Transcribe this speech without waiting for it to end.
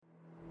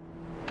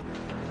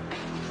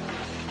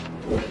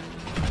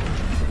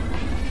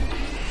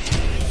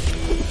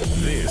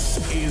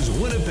This is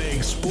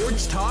Winnipeg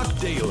Sports Talk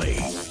Daily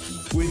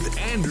with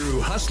Andrew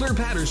Hustler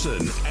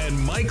Patterson and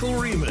Michael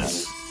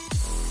Remis.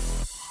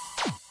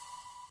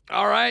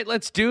 All right,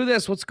 let's do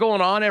this. What's going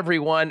on,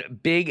 everyone?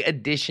 Big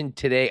edition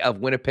today of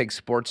Winnipeg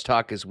Sports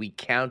Talk as we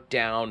count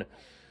down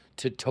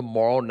to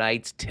tomorrow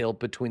night's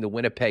tilt between the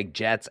Winnipeg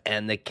Jets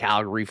and the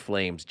Calgary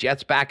Flames.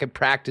 Jets back in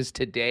practice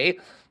today.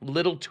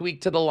 Little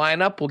tweak to the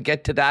lineup. We'll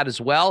get to that as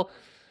well.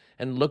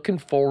 And looking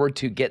forward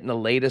to getting the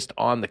latest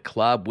on the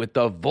club with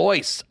the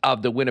voice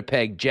of the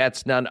Winnipeg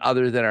Jets, none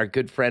other than our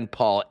good friend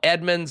Paul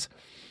Edmonds.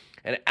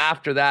 And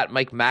after that,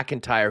 Mike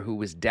McIntyre, who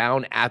was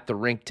down at the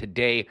rink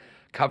today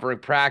covering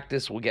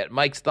practice. We'll get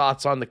Mike's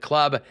thoughts on the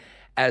club,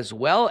 as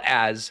well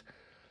as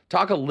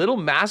talk a little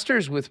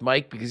Masters with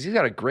Mike, because he's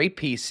got a great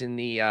piece in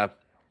the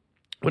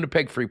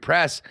Winnipeg Free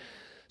Press,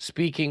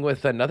 speaking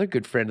with another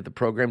good friend of the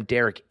program,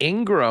 Derek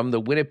Ingram, the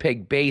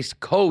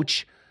Winnipeg-based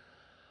coach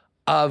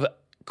of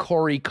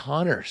Corey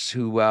Conners,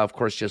 who, of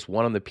course, just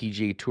won on the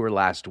PGA Tour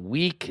last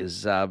week,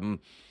 has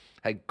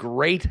had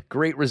great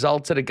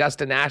results at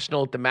Augusta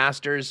National at the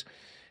Masters,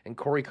 and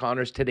Corey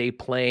Conners today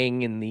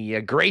playing in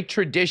the great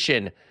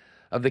tradition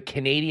of the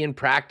Canadian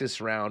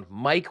practice round.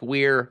 Mike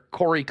Weir,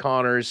 Corey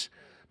Conners,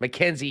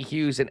 Mackenzie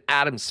Hughes, and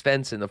Adam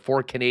Svensson, the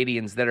four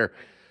Canadians that are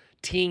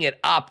teeing it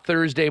up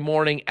Thursday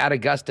morning at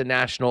Augusta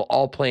National,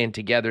 all playing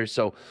together.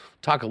 So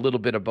talk a little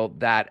bit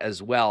about that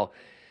as well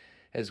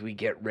as we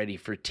get ready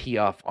for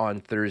tee-off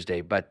on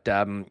Thursday. But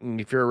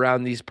if you're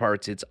around these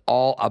parts, it's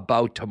all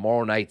about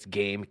tomorrow night's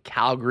game,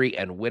 Calgary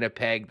and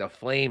Winnipeg. The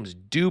Flames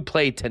do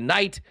play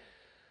tonight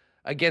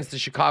against the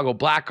Chicago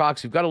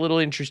Blackhawks. We've got a little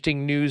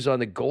interesting news on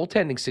the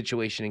goaltending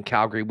situation in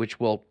Calgary, which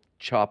we'll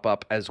chop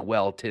up as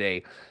well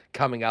today.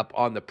 Coming up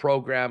on the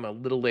program a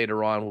little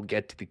later on, we'll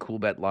get to the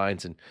Coolbet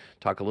lines and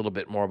talk a little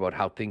bit more about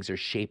how things are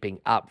shaping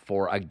up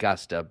for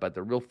Augusta. But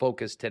the real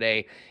focus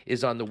today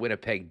is on the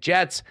Winnipeg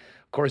Jets.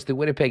 Of course, the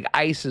Winnipeg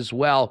Ice as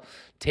well,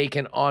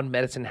 taking on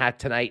Medicine Hat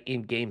tonight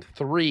in Game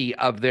 3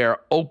 of their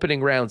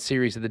opening round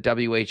series of the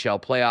WHL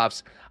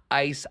playoffs.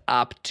 Ice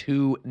up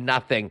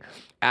 2-0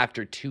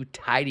 after two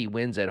tidy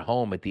wins at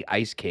home at the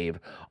Ice Cave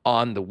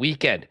on the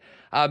weekend.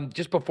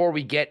 Just before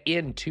we get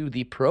into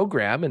the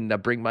program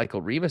and bring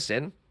Michael Remis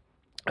in,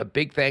 a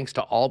big thanks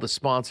to all the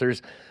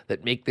sponsors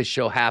that make this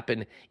show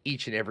happen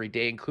each and every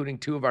day, including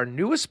two of our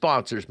newest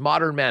sponsors,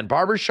 Modern Man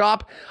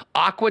Barbershop,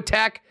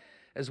 Aquatech,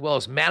 as well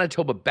as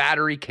Manitoba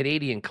Battery,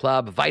 Canadian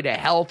Club, Vita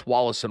Health,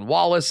 Wallace &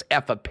 Wallace,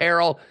 F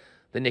Apparel,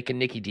 the Nick and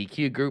Nicky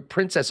DQ Group,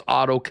 Princess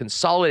Auto,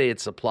 Consolidated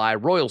Supply,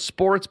 Royal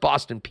Sports,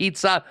 Boston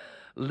Pizza,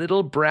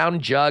 Little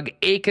Brown Jug,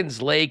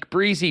 Aikens Lake,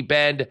 Breezy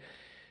Bend,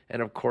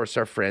 and of course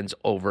our friends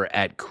over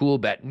at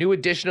Coolbet. New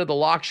edition of the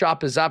Lock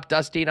Shop is up.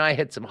 Dusty and I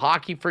hit some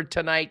hockey for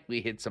tonight. We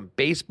hit some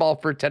baseball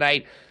for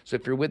tonight. So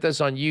if you're with us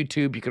on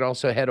YouTube, you can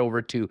also head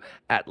over to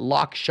at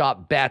Lock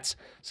Shop Bets.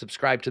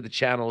 Subscribe to the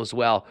channel as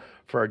well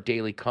for our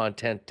daily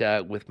content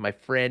with my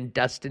friend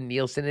Dustin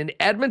Nielsen in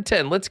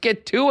Edmonton. Let's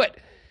get to it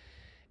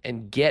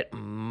and get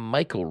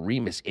Michael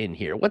Remis in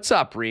here. What's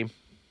up, Reem?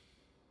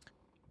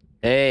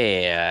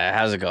 Hey,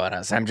 how's it going?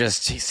 I'm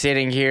just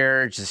sitting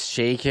here, just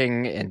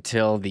shaking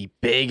until the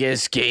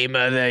biggest game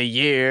of the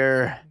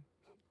year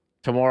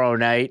tomorrow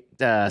night.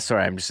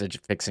 Sorry, I'm just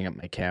fixing up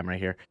my camera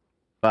here.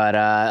 But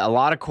a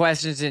lot of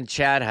questions in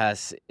chat,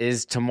 Huss.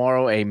 Is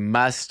tomorrow a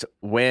must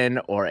win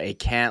or a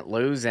can't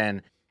lose?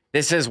 And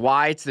this is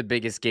why it's the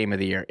biggest game of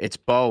the year. It's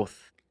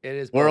both. It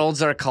is.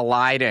 Worlds are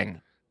colliding.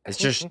 It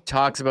just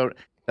talks about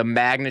the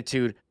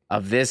magnitude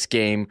of this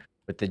game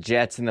with the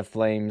Jets and the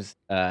Flames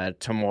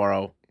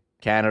tomorrow.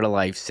 Canada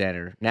Life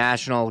Center.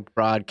 National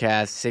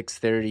broadcast,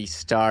 6:30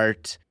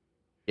 start.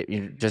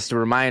 Just a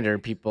reminder,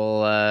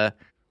 people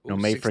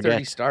may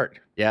forget. 6:30 start.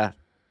 Yeah,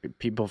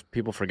 people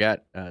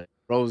forget.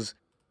 Rose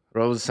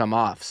some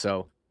off.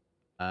 So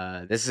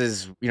this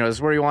is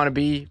where you want to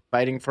be,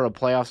 fighting for a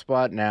playoff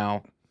spot.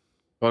 Now,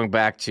 going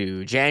back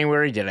to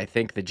January, did I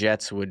think the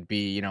Jets would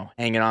be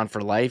hanging on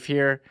for life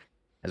here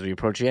as we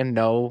approach the end?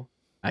 No,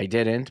 I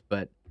didn't.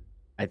 But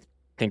I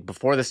think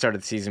before the start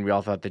of the season, we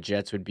all thought the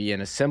Jets would be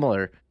in a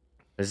similar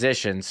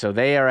position. So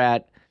they are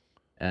at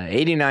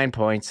 89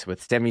 points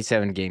with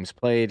 77 games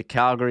played.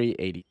 Calgary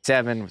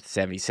 87 with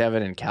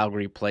 77, and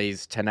Calgary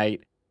plays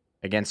tonight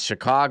against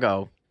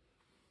Chicago.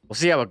 We'll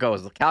see how it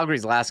goes.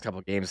 Calgary's last couple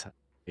of games,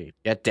 they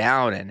get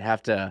down and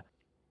have to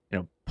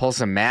pull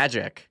some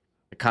magic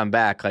to come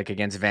back, like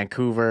against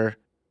Vancouver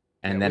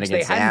and then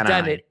against Anaheim. They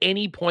hadn't done at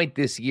any point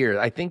this year.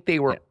 I think they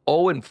were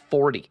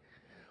 0-40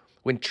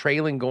 when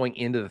trailing going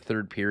into the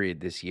third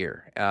period this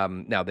year.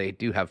 Now, they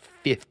do have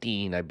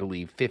 15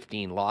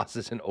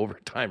 losses in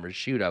overtime or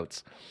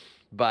shootouts.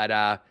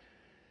 But,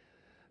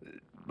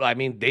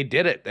 they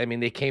did it.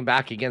 They came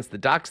back against the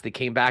Ducks. They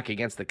came back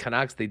against the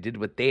Canucks. They did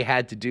what they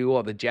had to do,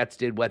 while the Jets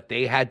did what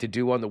they had to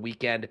do on the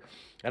weekend.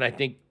 And I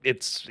think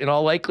it's, in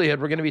all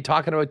likelihood, we're going to be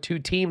talking about two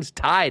teams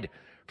tied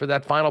for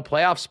that final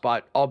playoff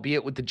spot,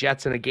 albeit with the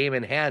Jets in a game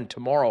in hand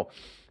tomorrow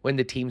when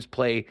the teams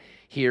play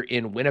here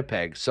in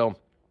Winnipeg. So,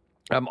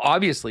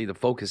 obviously, the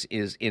focus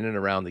is in and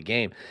around the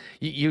game.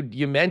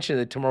 You mentioned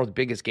that tomorrow's the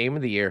biggest game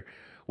of the year.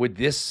 would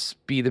this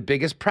be the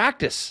biggest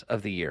practice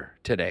of the year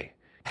today,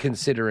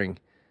 considering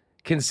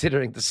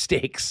the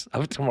stakes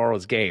of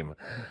tomorrow's game?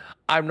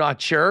 I'm not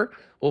sure.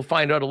 We'll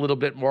find out a little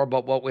bit more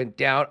about what went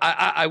down.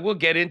 I will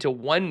get into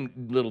one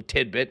little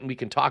tidbit, and we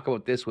can talk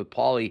about this with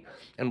Paulie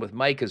and with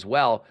Mike as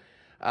well.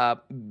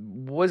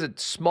 Was a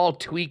small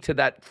tweak to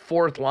that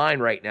fourth line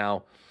right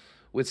now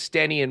with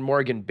Stenny and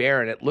Morgan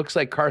Barron. It looks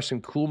like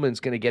Carson Kuhlman's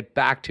going to get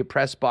back to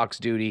press box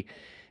duty,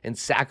 and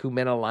Saku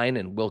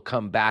Menelainen will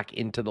come back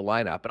into the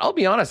lineup. And I'll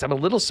be honest, I'm a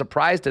little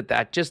surprised at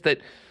that. Just that,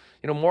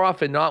 more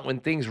often than not,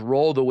 when things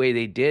roll the way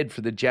they did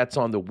for the Jets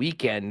on the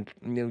weekend,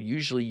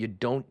 usually you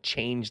don't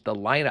change the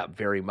lineup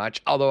very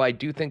much. Although I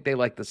do think they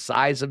like the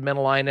size of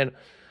Menelainen.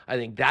 I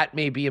think that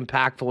may be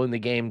impactful in the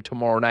game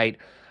tomorrow night.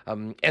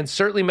 And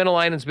certainly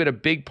Menelainen's been a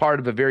big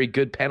part of a very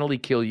good penalty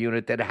kill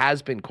unit that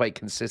has been quite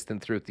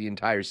consistent throughout the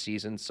entire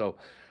season. So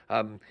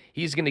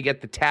he's going to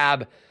get the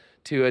tab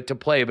to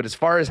play. But as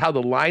far as how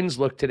the lines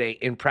look today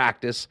in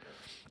practice,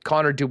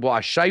 Connor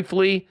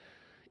Dubois-Scheifele,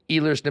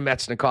 Ehlers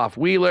Nemetsnikov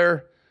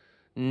Wheeler,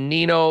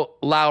 Nino,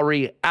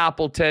 Lowry,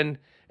 Appleton,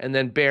 and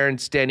then Barron,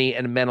 Stenny,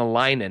 and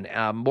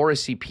Menelainen.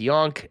 Morrissey,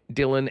 Pionk,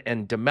 Dillon,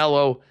 and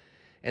DeMello,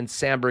 and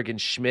Sandberg and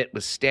Schmidt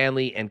with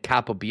Stanley and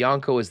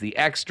Capobianco as the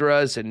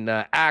extras, and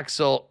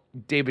Axel,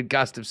 David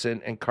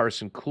Gustafsson, and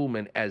Carson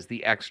Kuhlman as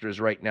the extras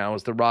right now,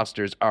 as the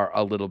rosters are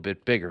a little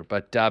bit bigger.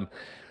 But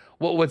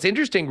what's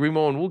interesting,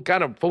 Remo, and we'll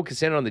kind of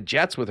focus in on the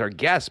Jets with our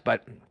guests,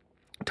 but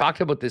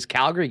talked about this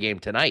Calgary game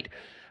tonight,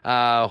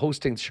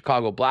 hosting the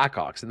Chicago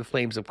Blackhawks. And the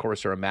Flames, of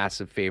course, are a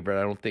massive favorite.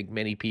 I don't think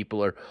many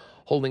people are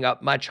holding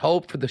up much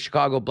hope for the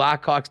Chicago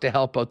Blackhawks to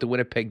help out the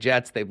Winnipeg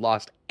Jets. They've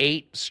lost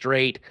 8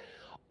 straight,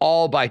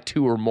 all by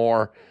 2 or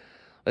more.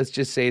 Let's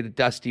just say that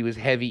Dusty was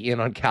heavy in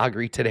on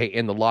Calgary today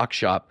in the lock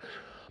shop.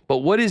 But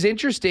what is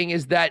interesting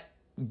is that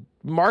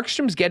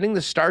Markstrom's getting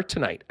the start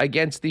tonight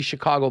against the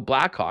Chicago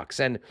Blackhawks.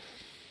 And,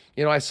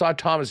 I saw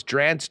Thomas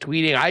Drance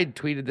tweeting. I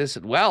tweeted this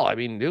as well. I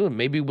mean, dude,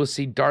 maybe we'll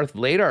see Darth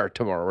Vladar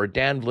tomorrow, or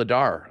Dan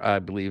Vladar, I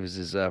believe is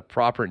his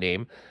proper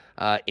name,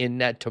 in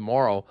net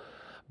tomorrow.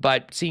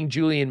 But seeing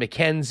Julian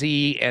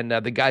McKenzie and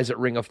the guys at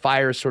Ring of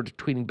Fire sort of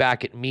tweeting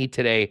back at me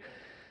today,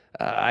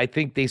 I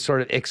think they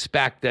sort of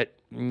expect that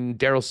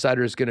Daryl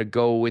Sutter is going to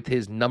go with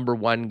his number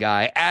one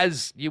guy,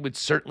 as you would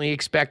certainly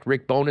expect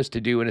Rick Bowness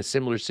to do in a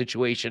similar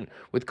situation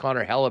with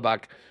Connor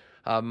Hellebuck.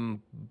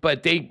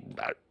 But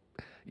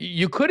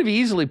you could have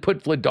easily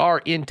put Vladar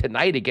in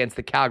tonight against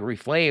the Calgary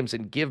Flames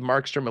and give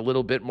Markstrom a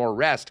little bit more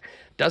rest.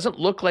 Doesn't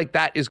look like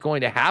that is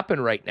going to happen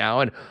right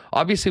now. And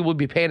obviously we'll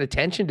be paying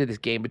attention to this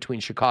game between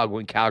Chicago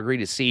and Calgary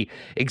to see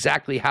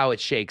exactly how it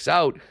shakes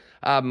out.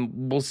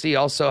 We'll see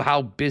also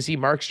how busy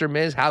Markstrom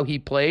is, how he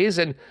plays,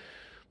 and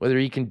whether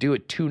he can do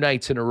it 2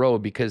 nights in a row,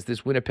 because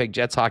this Winnipeg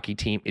Jets hockey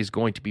team is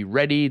going to be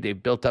ready.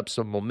 They've built up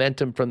some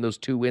momentum from those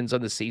 2 wins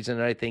on the season,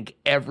 and I think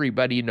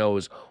everybody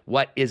knows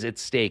what is at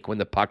stake when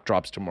the puck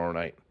drops tomorrow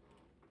night.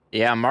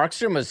 Yeah,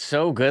 Markstrom was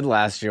so good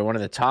last year. One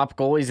of the top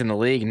goalies in the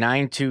league,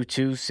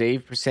 .922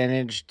 save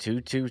percentage,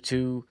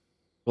 .222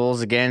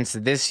 goals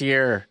against. This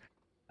year,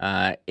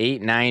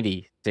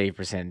 .890 save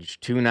percentage,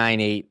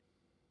 .298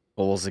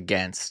 goals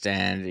against.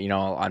 And,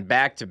 on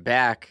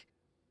back-to-back,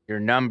 your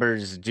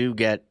numbers do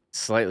get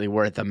slightly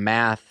worse. The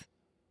math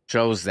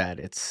shows that.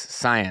 It's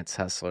science,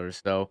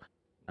 hustlers. So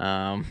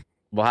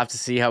we'll have to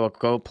see how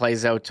it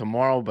plays out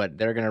tomorrow, but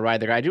they're going to ride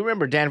the guy. I do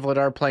remember Dan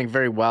Vladar playing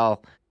very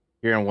well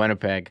here in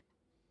Winnipeg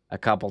a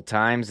couple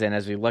times. And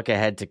as we look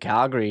ahead to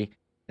Calgary,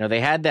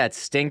 they had that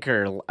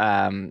stinker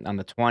on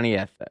the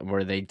 20th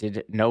where they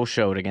did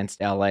no-showed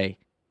against LA.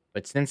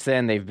 But since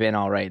then, they've been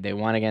all right. They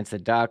won against the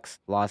Ducks,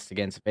 lost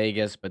against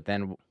Vegas, but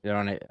then they're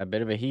on a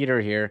bit of a heater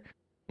here.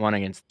 Won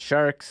against the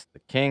Sharks, the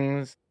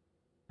Kings,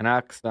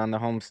 Canucks on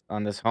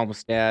this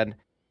homestand.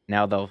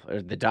 Now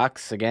the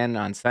Ducks again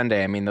on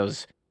Sunday. I mean,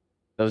 those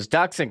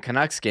Ducks and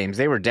Canucks games,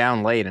 they were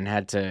down late and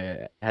had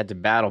to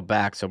battle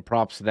back. So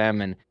props to them,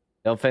 and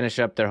they'll finish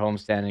up their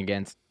homestand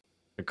against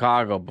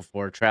Chicago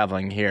before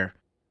traveling here.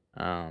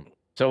 So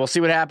we'll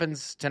see what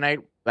happens tonight.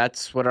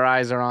 That's what our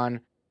eyes are on.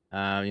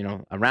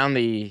 Around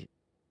the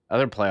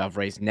other playoff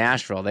race,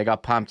 Nashville, they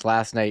got pumped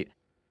last night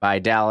by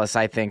Dallas.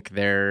 I think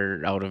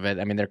they're out of it.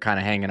 I mean, they're kind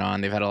of hanging on.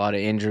 They've had a lot of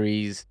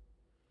injuries.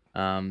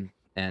 They've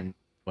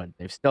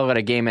still got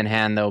a game in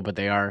hand, though, but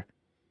they are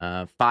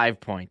 5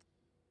 points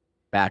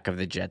back of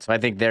the Jets. So I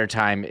think their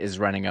time is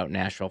running out.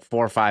 Nashville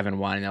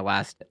 4-5-1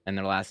 in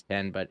their last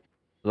 10. But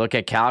look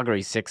at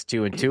Calgary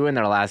 6-2-2 in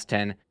their last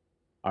 10.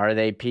 Are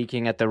they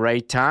peaking at the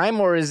right time,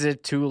 or is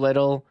it too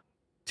little,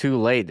 too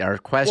late? Our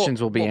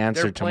questions will be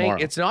answered tomorrow.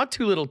 It's not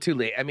too little, too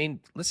late. I mean,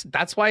 listen,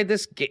 that's why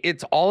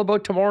it's all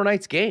about tomorrow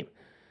night's game.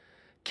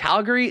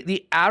 Calgary,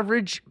 the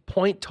average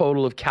point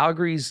total of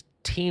Calgary's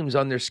teams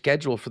on their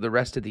schedule for the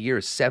rest of the year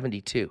is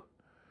 72.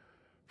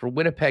 For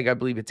Winnipeg, I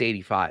believe it's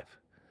 85.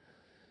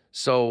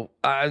 So,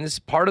 and this is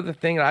part of the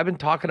thing that I've been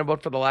talking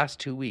about for the last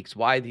 2 weeks,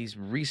 why these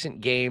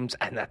recent games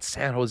and that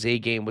San Jose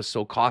game was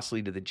so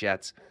costly to the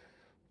Jets.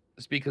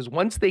 It's because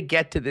once they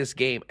get to this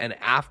game and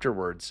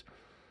afterwards,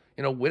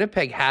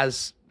 Winnipeg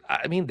has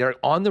I mean, they're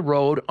on the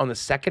road on the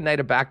second night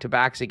of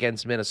back-to-backs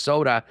against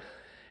Minnesota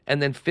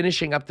and then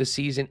finishing up the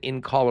season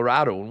in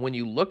Colorado. And when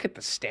you look at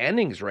the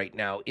standings right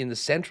now in the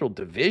Central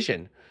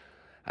Division,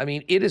 I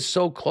mean, it is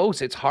so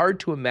close. It's hard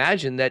to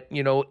imagine that,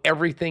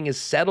 everything is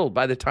settled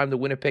by the time the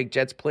Winnipeg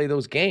Jets play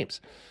those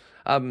games.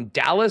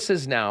 Dallas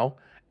is now,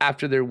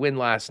 after their win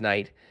last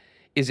night,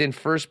 is in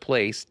first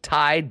place,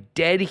 tied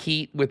dead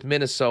heat with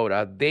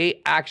Minnesota.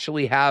 They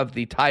actually have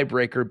the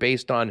tiebreaker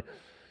based on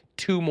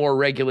 2 more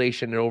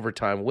regulation and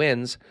overtime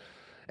wins.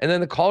 And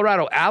then the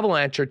Colorado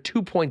Avalanche are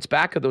 2 points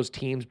back of those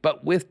teams,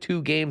 but with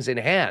 2 games in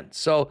hand.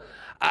 So,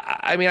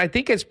 I mean, I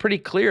think it's pretty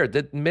clear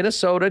that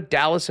Minnesota,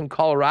 Dallas, and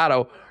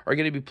Colorado are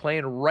going to be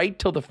playing right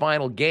till the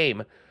final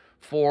game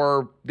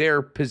for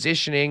their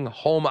positioning,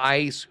 home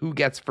ice, who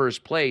gets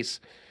first place.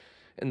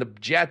 And the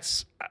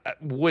Jets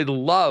would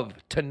love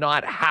to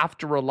not have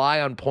to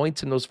rely on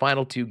points in those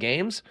final 2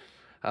 games.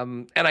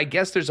 And I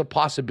guess there's a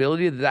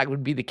possibility that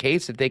would be the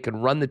case if they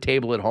can run the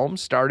table at home,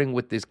 starting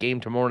with this game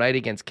tomorrow night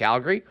against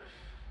Calgary.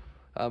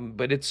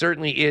 But it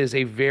certainly is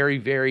a very,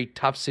 very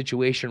tough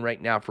situation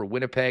right now for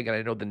Winnipeg. And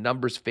I know the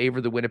numbers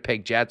favor the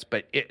Winnipeg Jets,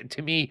 but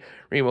to me,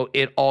 Remo,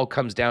 it all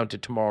comes down to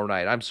tomorrow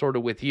night. I'm sort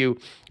of with you.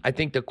 I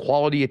think the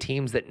quality of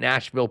teams that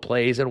Nashville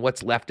plays and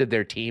what's left of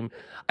their team,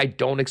 I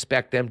don't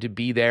expect them to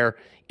be there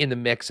in the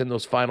mix in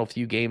those final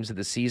few games of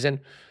the season.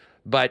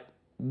 But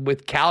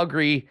with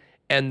Calgary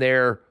and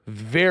their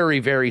very,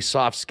 very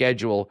soft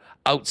schedule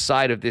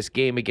outside of this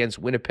game against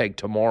Winnipeg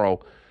tomorrow,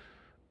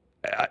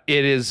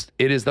 it is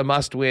the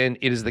must win.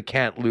 It is the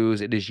can't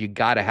lose. It is you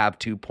got to have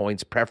 2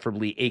 points,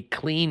 preferably a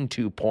clean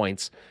 2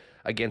 points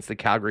against the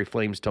Calgary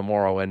Flames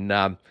tomorrow. And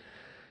got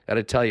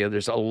to tell you,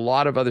 there's a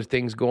lot of other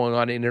things going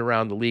on in and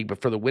around the league. But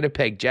for the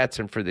Winnipeg Jets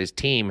and for this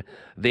team,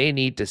 they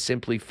need to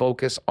simply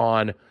focus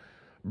on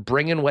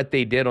bringing what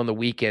they did on the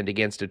weekend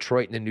against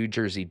Detroit and the New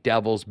Jersey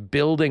Devils,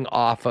 building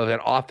off of an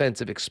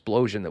offensive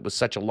explosion that was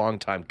such a long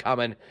time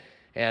coming,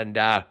 and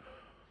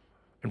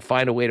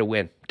find a way to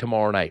win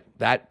tomorrow night.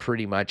 That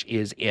pretty much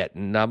is it.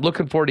 And I'm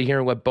looking forward to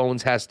hearing what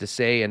Bones has to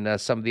say and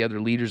some of the other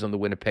leaders on the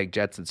Winnipeg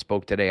Jets that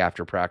spoke today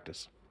after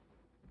practice.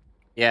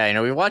 Yeah,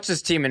 we watched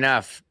this team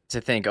enough to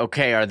think,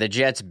 okay, are the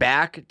Jets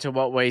back to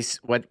what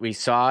we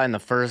saw in the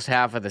first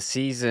half of the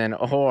season,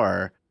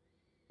 or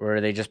were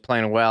they just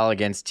playing well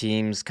against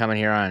teams coming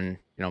here on,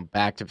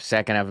 back to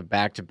second half of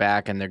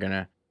back-to-back, and they're going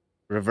to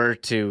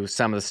revert to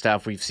some of the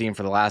stuff we've seen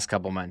for the last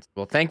couple months?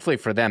 Well, thankfully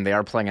for them, they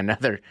are playing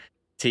another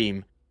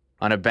team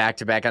on a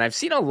back-to-back. And I've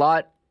seen a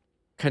lot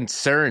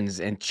concerns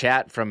in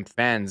chat from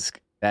fans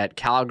that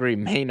Calgary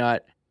may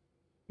not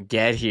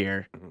get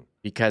here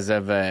because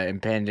of an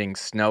impending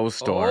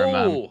snowstorm.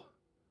 Oh.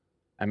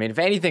 I mean, if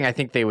anything, I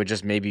think they would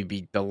just maybe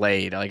be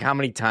delayed. Like, how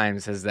many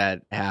times has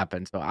that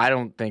happened? So I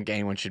don't think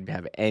anyone should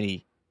have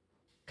any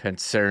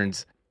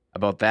concerns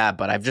about that.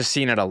 But I've just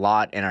seen it a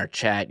lot in our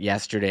chat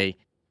yesterday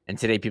and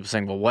today. People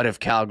saying, well, what if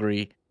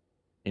Calgary,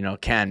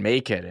 can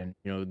make it? And,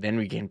 then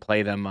we can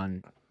play them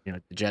on... the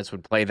Jets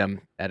would play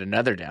them at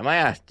another day. I'm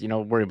like,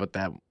 worry about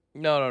that.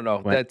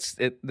 No. That's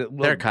it.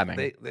 They're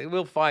coming. They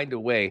will find a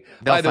way.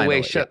 They'll By the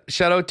way, yeah.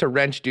 Shout out to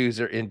Wrench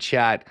Doozer in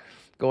chat,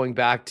 going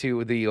back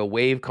to the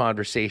Wave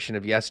conversation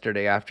of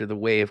yesterday after the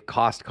Wave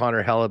cost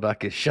Connor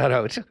Hellebuck his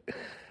shutout.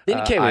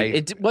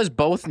 It was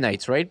both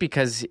nights, right?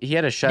 Because he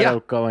had a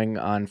shutout going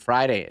on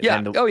Friday.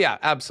 Yeah.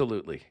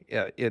 Absolutely.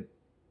 Yeah.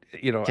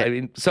 I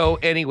mean, so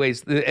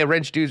anyways, the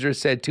Wrench Doozer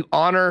said, to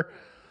honor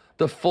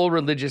the full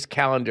religious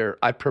calendar,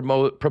 I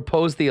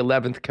propose the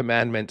 11th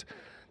commandment.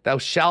 Thou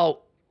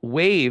shalt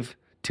wave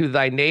to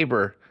thy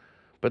neighbor,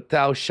 but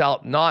thou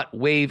shalt not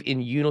wave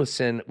in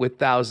unison with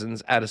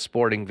thousands at a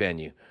sporting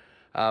venue.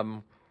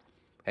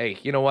 Hey,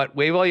 you know what?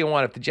 Wave all you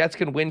want. If the Jets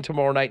can win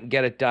tomorrow night and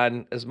get it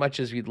done, as much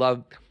as we'd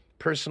love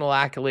personal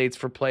accolades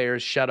for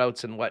players,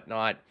 shutouts and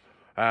whatnot,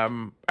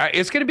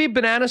 it's going to be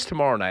bananas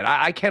tomorrow night.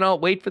 I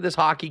cannot wait for this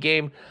hockey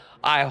game.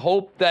 I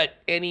hope that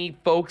any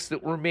folks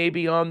that were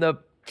maybe on the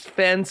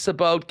fence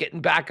about getting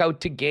back out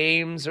to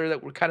games or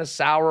that were kind of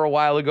sour a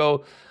while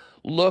ago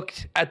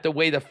looked at the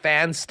way the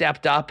fans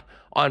stepped up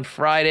on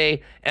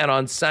Friday and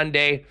on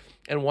Sunday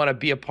and want to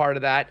be a part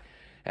of that.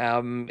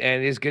 And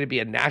it's going to be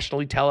a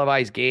nationally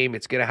televised game.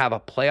 It's going to have a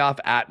playoff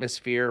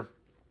atmosphere.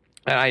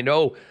 And I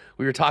know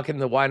we were talking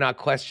the why not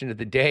question of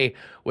the day,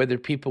 whether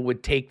people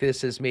would take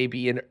this as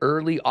maybe an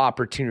early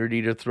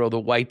opportunity to throw the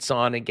whites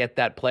on and get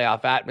that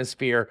playoff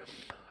atmosphere.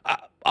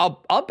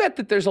 I'll bet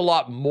that there's a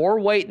lot more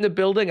white in the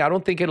building. I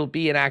don't think it'll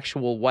be an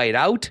actual white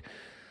out.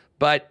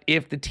 But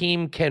if the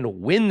team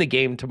can win the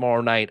game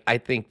tomorrow night, I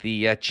think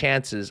the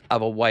chances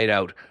of a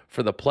whiteout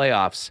for the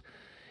playoffs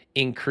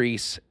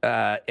increase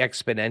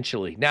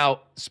exponentially.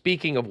 Now,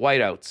 speaking of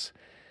whiteouts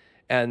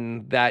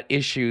and that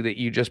issue that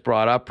you just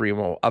brought up,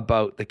 Remo,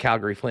 about the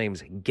Calgary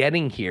Flames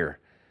getting here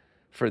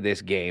for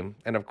this game,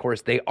 and of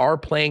course they are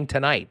playing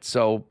tonight.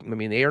 So, I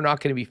mean, they are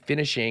not going to be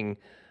finishing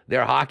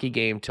their hockey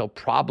game till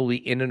probably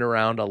in and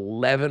around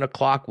 11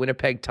 o'clock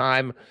Winnipeg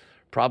time,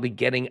 probably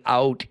getting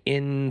out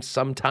in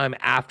sometime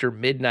after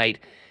midnight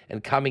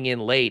and coming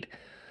in late.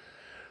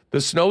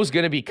 The snow's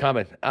going to be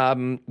coming.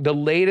 The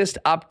latest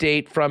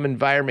update from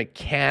Environment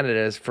Canada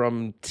is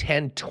from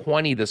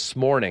 10:20 this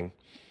morning.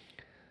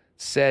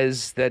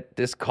 Says that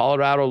this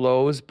Colorado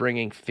low is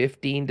bringing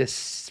 15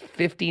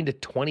 to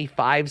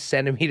 25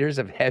 centimeters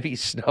of heavy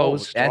snow.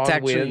 That's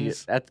actually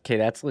winds.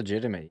 That's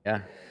legitimate.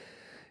 Yeah.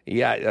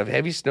 Yeah, of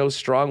heavy snow,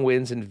 strong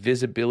winds, and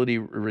visibility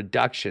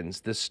reductions.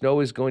 The snow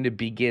is going to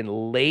begin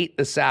late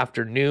this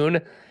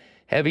afternoon.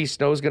 Heavy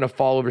snow is going to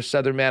fall over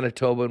southern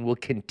Manitoba and will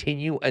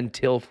continue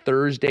until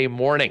Thursday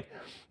morning.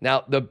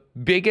 Now, the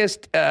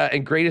biggest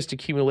and greatest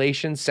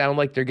accumulations sound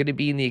like they're going to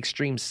be in the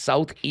extreme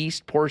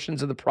southeast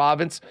portions of the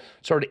province,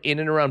 sort of in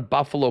and around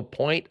Buffalo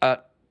Point,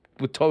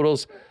 with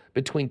totals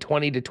between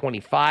 20 to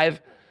 25.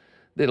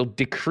 That'll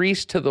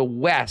decrease to the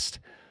west.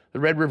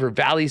 The Red River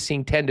Valley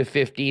seeing 10 to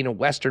 15, and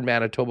western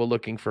Manitoba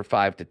looking for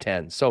 5 to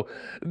 10. So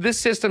this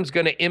system's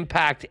going to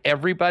impact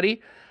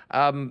everybody.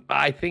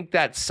 I think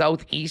that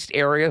southeast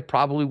area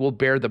probably will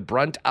bear the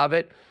brunt of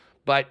it.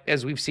 But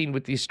as we've seen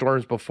with these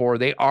storms before,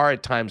 they are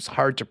at times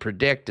hard to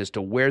predict as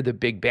to where the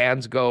big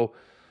bands go.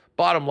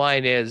 Bottom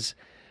line is,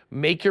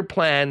 make your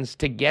plans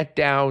to get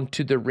down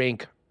to the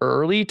rink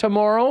early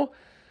tomorrow.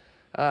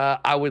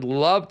 I would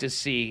love to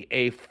see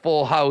a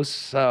full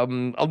house,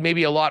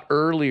 maybe a lot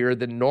earlier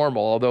than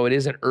normal, although it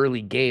is an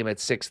early game at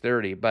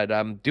 6:30.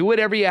 But do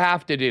whatever you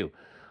have to do.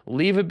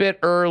 Leave a bit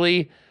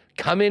early.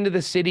 Come into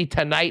the city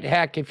tonight.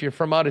 Heck, if you're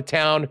from out of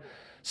town,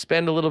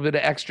 spend a little bit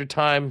of extra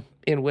time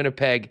in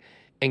Winnipeg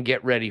and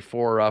get ready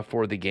for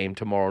the game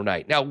tomorrow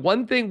night. Now,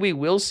 one thing we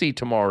will see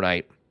tomorrow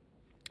night,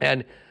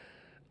 and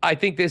I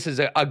think this is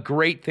a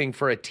great thing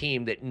for a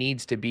team that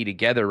needs to be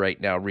together right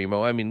now,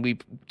 Remo. I mean,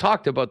 we've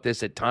talked about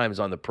this at times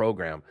on the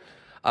program,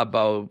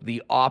 about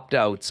the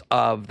opt-outs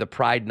of the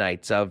Pride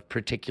Nights of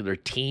particular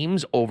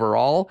teams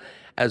overall,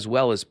 as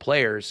well as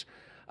players.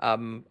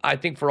 I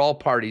think for all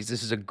parties,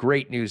 this is a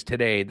great news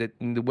today that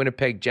the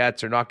Winnipeg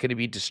Jets are not going to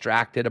be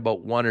distracted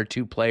about one or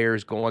two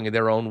players going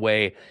their own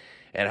way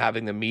and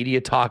having the media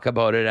talk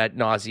about it ad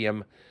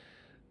nauseum.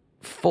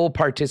 Full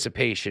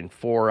participation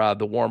for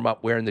the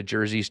warm-up, wearing the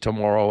jerseys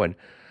tomorrow. And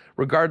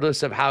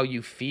regardless of how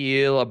you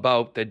feel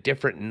about the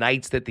different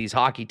nights that these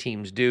hockey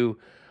teams do,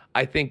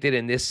 I think that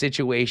in this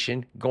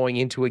situation, going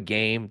into a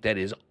game that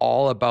is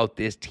all about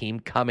this team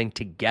coming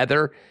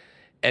together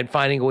and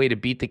finding a way to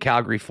beat the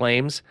Calgary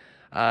Flames,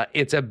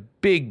 it's a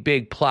big,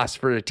 big plus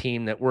for a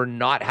team that we're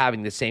not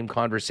having the same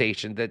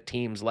conversation that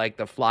teams like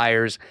the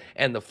Flyers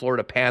and the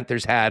Florida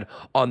Panthers had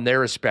on their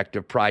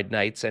respective Pride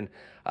Nights. And,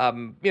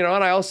 and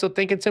I also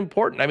think it's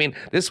important. I mean,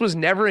 this was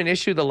never an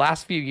issue the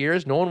last few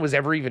years. No one was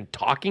ever even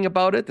talking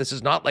about it. This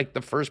is not like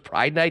the first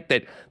Pride Night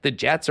that the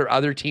Jets or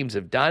other teams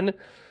have done.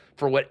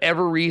 For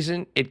whatever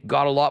reason, it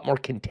got a lot more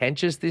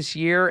contentious this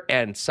year,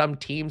 and some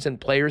teams and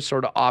players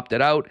sort of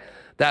opted out.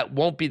 That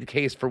won't be the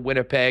case for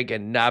Winnipeg.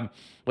 And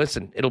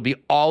listen, it'll be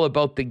all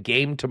about the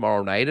game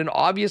tomorrow night, and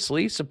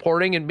obviously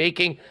supporting and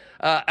making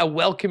a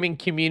welcoming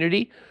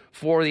community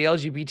for the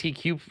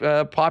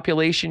LGBTQ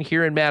population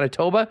here in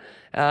Manitoba.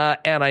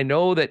 And I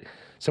know that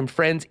some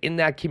friends in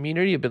that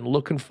community have been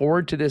looking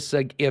forward to this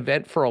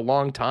event for a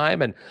long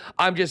time. And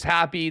I'm just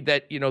happy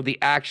that, the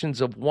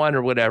actions of one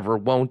or whatever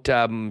won't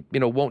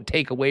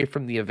take away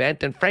from the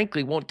event, and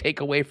frankly, won't take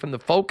away from the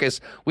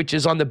focus, which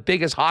is on the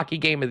biggest hockey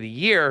game of the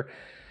year.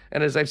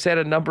 And as I've said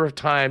a number of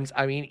times,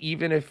 I mean,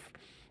 even if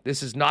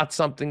this is not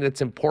something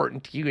that's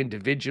important to you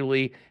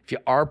individually, if you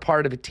are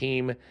part of a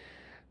team,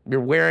 you're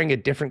wearing a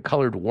different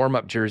colored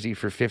warm-up jersey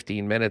for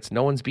 15 minutes.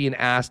 No one's being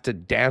asked to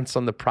dance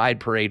on the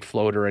Pride Parade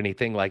float or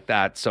anything like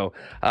that. So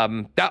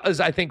that was,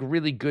 I think,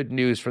 really good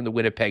news from the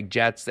Winnipeg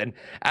Jets. And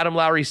Adam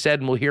Lowry said,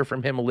 and we'll hear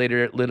from him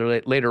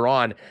later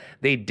on,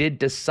 they did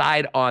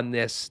decide on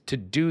this to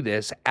do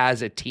this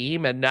as a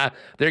team, and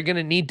they're going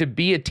to need to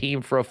be a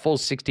team for a full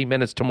 60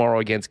 minutes tomorrow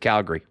against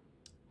Calgary.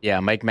 Yeah,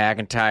 Mike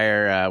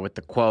McIntyre with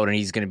the quote, and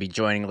he's going to be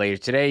joining later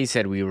today. He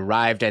said, "We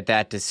arrived at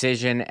that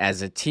decision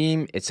as a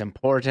team. It's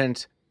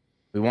important.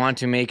 We want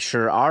to make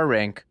sure our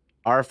rink,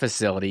 our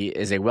facility,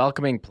 is a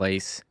welcoming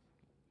place.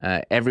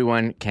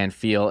 Everyone can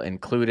feel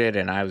included."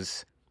 And I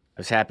was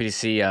happy to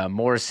see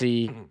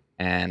Morrissey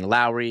and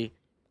Lowry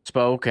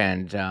spoke,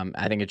 and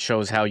I think it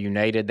shows how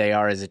united they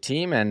are as a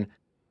team. And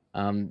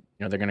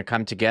they're going to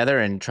come together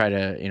and try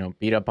to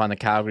beat up on the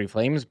Calgary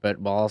Flames, but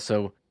while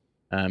also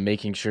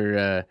making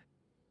sure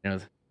they're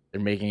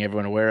making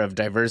everyone aware of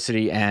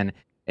diversity and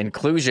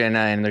inclusion,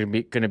 and there's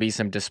going to be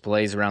some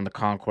displays around the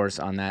concourse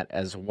on that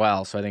as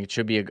well. So I think it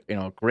should be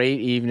a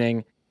great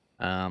evening.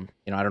 I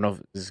don't know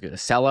if this is going to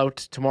sell out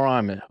tomorrow.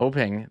 I'm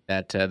hoping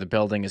that the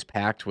building is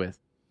packed with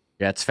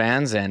Jets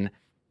fans, and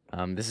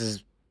this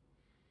is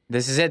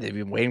it. They've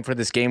been waiting for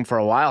this game for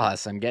a while,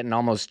 Huss. I'm getting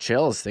almost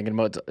chills thinking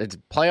about it's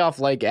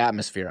playoff-like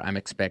atmosphere I'm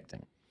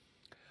expecting.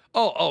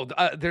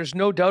 There's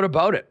no doubt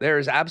about it. There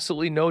is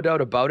absolutely no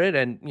doubt about it.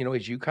 And,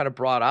 as you kind of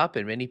brought up,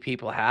 and many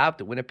people have,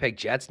 the Winnipeg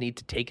Jets need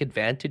to take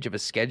advantage of a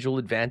schedule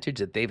advantage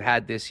that they've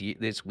had this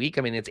week.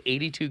 I mean, it's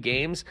 82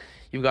 games.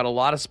 You've got a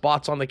lot of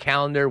spots on the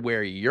calendar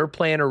where you're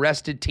playing a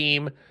rested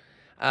team.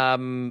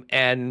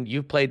 And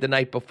you've played the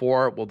night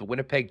before. Well, the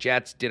Winnipeg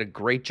Jets did a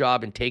great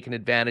job in taking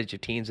advantage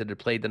of teams that had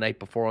played the night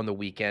before on the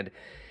weekend,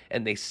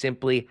 and they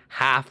simply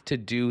have to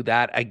do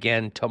that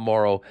again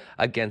tomorrow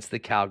against the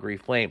Calgary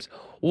Flames.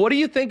 What do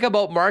you think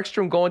about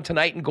Markstrom going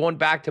tonight and going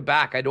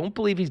back-to-back? I don't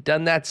believe he's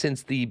done that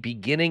since the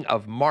beginning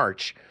of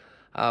March.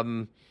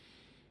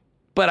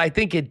 But I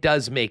think it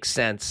does make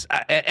sense.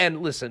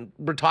 And listen,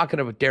 we're talking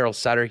about Daryl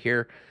Sutter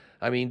here.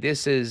 I mean,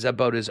 this is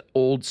about as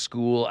old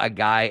school a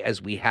guy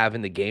as we have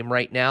in the game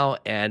right now,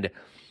 and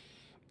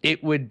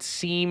it would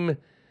seem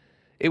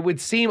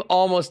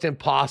almost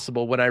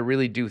impossible when I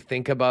really do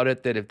think about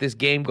it that if this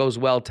game goes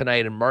well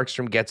tonight and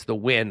Markstrom gets the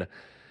win,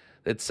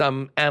 that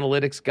some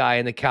analytics guy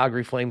in the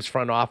Calgary Flames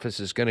front office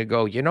is going to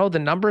go, the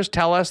numbers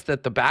tell us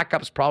that the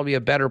backup's probably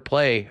a better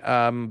play.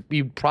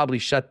 You'd probably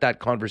shut that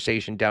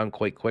conversation down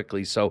quite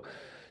quickly. So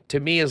to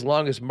me, as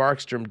long as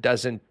Markstrom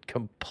doesn't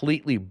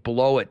completely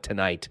blow it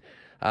tonight,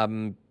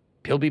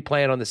 he'll be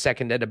playing on the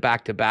second end of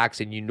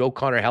back-to-backs, and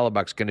Connor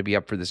Hellebuck's going to be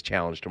up for this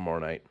challenge tomorrow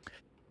night.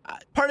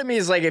 Part of me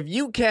is like, if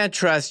you can't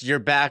trust your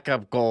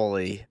backup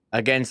goalie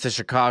against the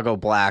Chicago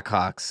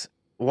Blackhawks,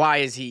 why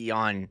is he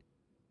on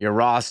your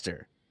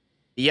roster?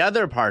 The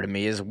other part of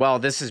me is, well,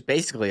 this is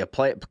basically a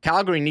play.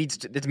 Calgary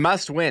it's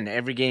must win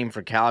every game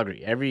for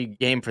Calgary. Every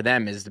game for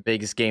them is the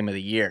biggest game of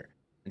the year.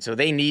 And so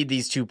they need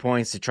these 2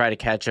 points to try to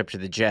catch up to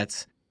the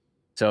Jets.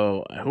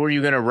 So who are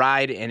you going to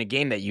ride in a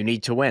game that you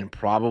need to win?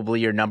 Probably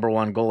your number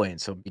one goalie.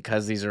 And so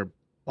because these are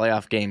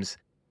playoff games,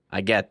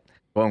 I get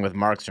going with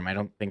Markstrom. I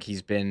don't think he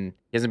hasn't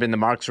been the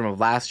Markstrom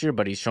of last year,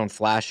 but he's shown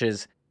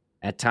flashes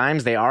at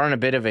times. They are in a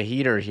bit of a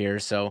heater here,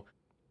 so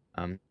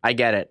I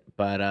get it.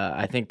 But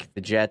I think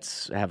the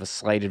Jets have a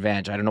slight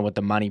advantage. I don't know what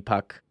the money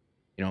puck,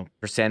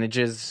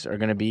 percentages are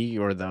going to be,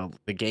 or the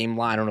game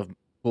line. I don't know if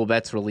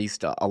Coolbet's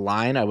released a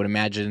line. I would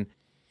imagine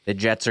the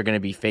Jets are going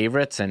to be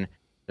favorites, and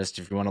just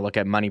if you want to look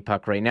at Money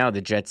Puck right now,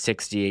 the Jets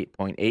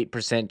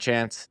 68.8%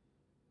 chance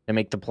to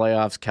make the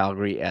playoffs,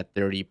 Calgary at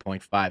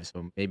 30.5%.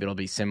 So maybe it'll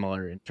be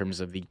similar in terms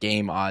of the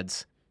game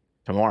odds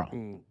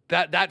tomorrow.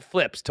 That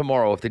flips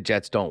tomorrow if the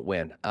Jets don't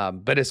win.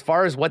 But as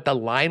far as what the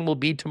line will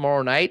be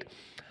tomorrow night,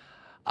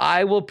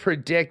 I will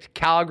predict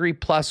Calgary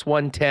plus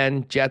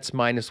 110, Jets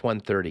minus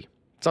 130.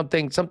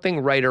 Something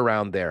right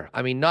around there.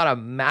 I mean, not a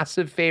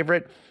massive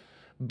favorite,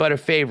 but a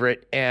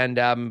favorite. And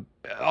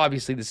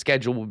obviously the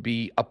schedule will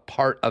be a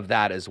part of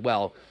that as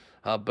well.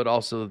 But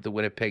also the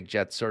Winnipeg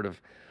Jets sort of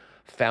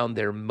found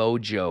their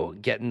mojo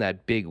getting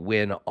that big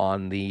win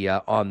on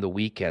the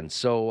weekend.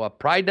 So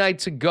Pride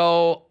Night's a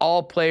go,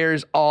 all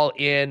players all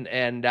in,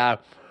 and a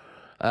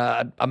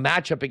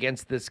matchup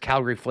against this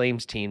Calgary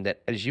Flames team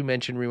that, as you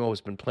mentioned, Remo,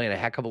 has been playing a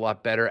heck of a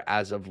lot better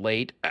as of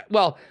late.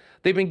 Well,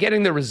 they've been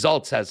getting the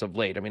results as of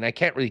late. I mean, I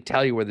can't really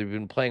tell you whether they've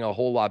been playing a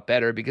whole lot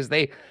better, because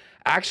they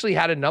actually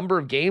had a number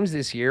of games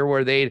this year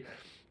where they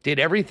did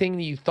everything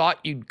that you thought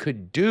you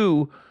could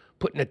do,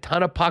 putting a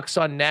ton of pucks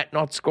on net,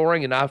 not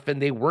scoring enough,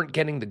 and they weren't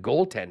getting the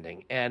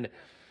goaltending. And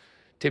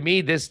to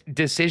me, this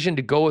decision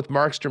to go with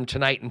Markstrom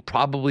tonight and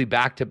probably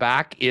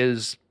back-to-back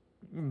is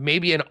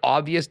maybe an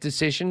obvious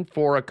decision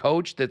for a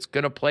coach that's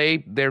going to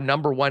play their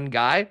number one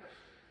guy.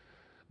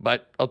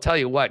 But I'll tell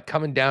you what,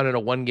 coming down in a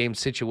one-game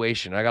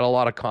situation, I got a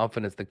lot of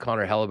confidence that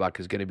Connor Hellebuck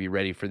is going to be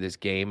ready for this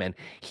game, and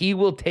he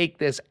will take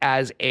this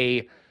as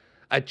a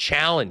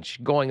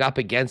challenge going up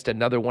against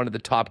another one of the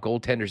top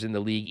goaltenders in the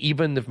league,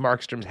 even if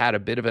Markstrom's had a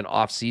bit of an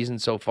off season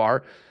so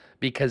far,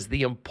 because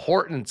the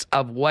importance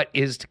of what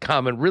is to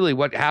come and really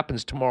what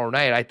happens tomorrow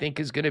night, I think,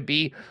 is going to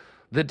be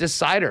the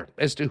decider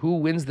as to who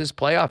wins this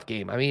playoff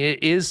game. I mean,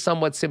 it is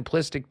somewhat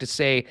simplistic to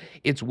say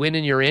it's win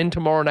and you're in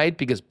tomorrow night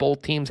because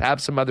both teams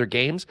have some other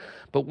games.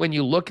 But when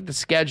you look at the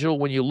schedule,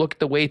 when you look at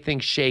the way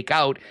things shake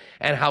out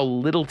and how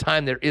little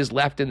time there is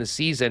left in the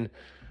season,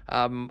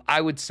 I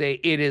would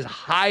say it is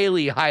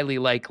highly, highly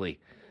likely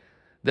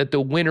that the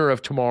winner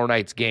of tomorrow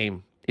night's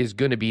game is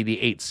going to be the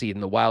 8th seed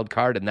in the wild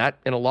card. And that,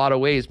 in a lot of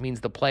ways,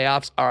 means the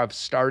playoffs have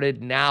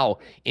started now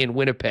in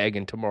Winnipeg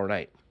and tomorrow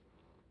night.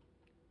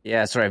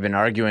 Yeah, sorry, I've been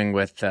arguing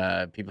with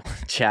people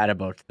in chat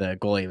about the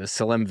goalie. With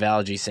Salim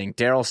Valji saying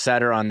Daryl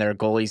Sutter on their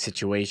goalie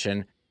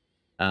situation.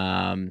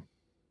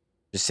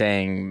 Just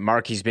saying,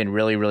 Marky's been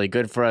really, really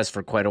good for us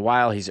for quite a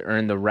while. He's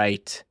earned the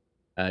right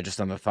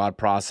just on the thought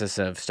process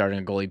of starting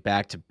a goalie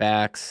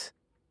back-to-backs.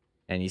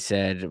 And he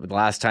said the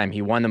last time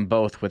he won them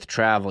both with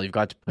travel. You've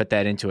got to put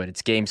that into it.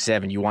 It's Game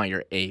 7. You want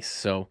your ace.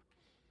 So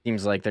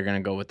seems like they're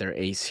going to go with their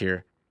ace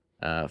here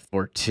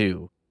for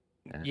 2.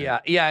 Yeah,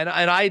 and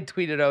I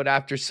tweeted out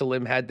after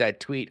Salim had that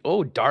tweet,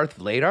 Darth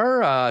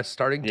Vladar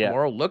starting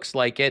tomorrow, looks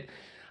like it.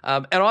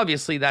 And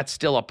obviously that's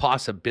still a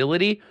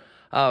possibility.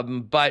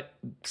 But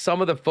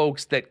some of the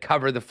folks that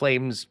cover the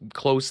Flames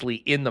closely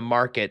in the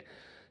market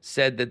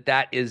said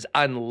that is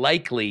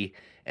unlikely,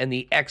 and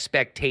the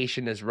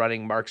expectation is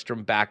running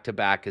Markstrom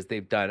back-to-back as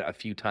they've done a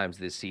few times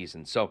this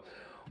season. So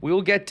we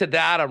will get to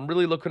that. I'm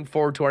really looking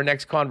forward to our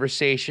next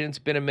conversation. It's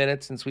been a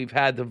minute since we've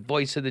had the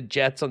voice of the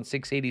Jets on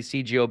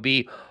 680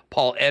 CJOB,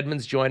 Paul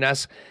Edmonds, join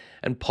us.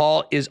 And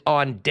Paul is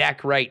on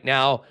deck right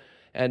now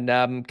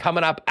And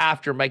coming up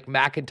after Mike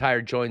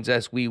McIntyre joins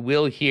us, we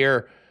will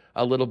hear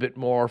a little bit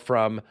more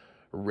from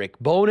Rick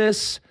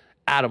Bowness,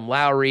 Adam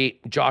Lowry,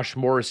 Josh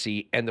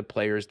Morrissey, and the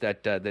players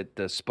that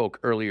spoke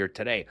earlier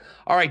today.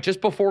 All right,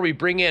 just before we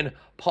bring in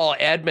Paul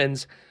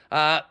Edmonds, we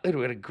had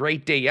a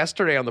great day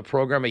yesterday on the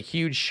program, a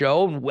huge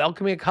show, and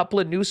welcoming a couple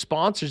of new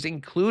sponsors,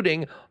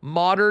 including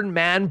Modern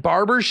Man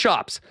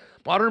Barbershops.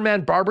 Modern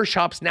Man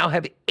Barbershops now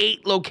have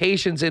 8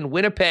 locations in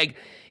Winnipeg,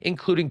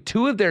 including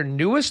 2 of their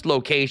newest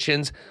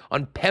locations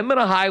on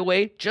Pembina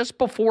Highway, just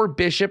before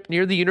Bishop,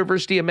 near the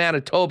University of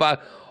Manitoba,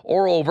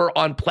 or over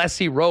on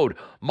Plessis Road.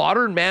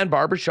 Modern Man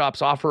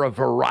Barbershops offer a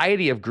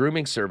variety of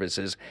grooming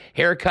services,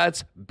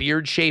 haircuts,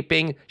 beard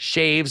shaping,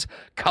 shaves,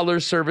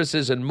 color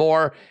services, and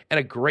more, and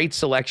a great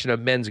selection of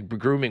men's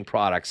grooming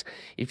products.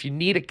 If you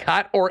need a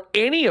cut or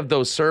any of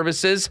those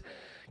services,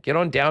 get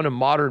on down to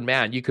Modern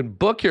Man. You can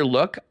book your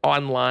look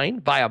online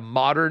via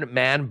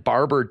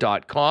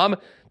modernmanbarber.com.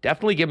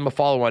 Definitely give them a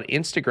follow on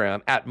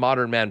Instagram at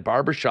Modern Man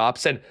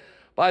Barbershops. And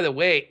by the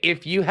way,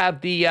 if you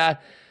have the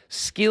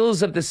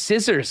skills of the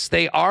scissors,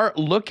 they are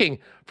looking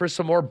for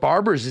some more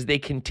barbers as they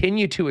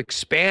continue to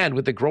expand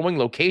with the growing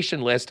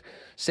location list.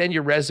 Send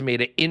your resume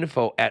to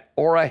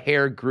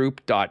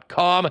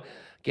info@aurahairgroup.com.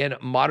 Again,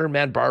 Modern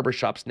Man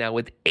Barbershops now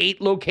with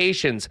 8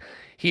 locations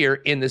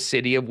here in the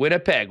city of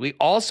Winnipeg. We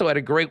also had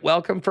a great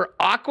welcome for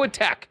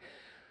Aquatech.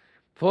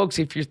 Folks,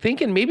 if you're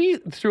thinking, maybe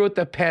throughout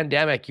the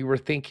pandemic, you were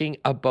thinking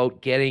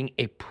about getting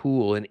a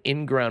pool, an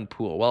in-ground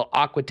pool. Well,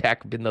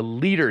 Aquatech have been the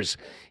leaders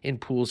in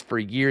pools for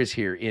years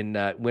here in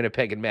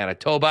Winnipeg and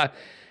Manitoba.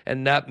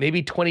 And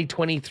maybe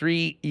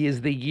 2023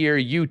 is the year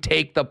you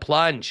take the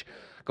plunge.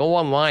 Go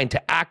online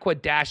to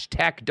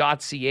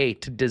aqua-tech.ca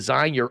to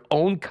design your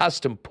own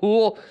custom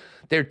pool.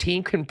 Their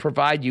team can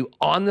provide you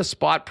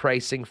on-the-spot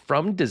pricing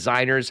from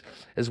designers,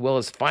 as well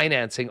as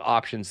financing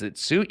options that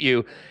suit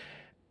you.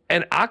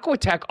 And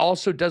Aquatech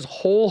also does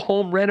whole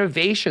home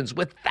renovations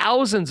with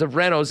thousands of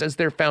renos as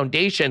their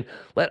foundation.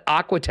 Let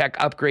Aquatech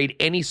upgrade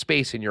any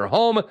space in your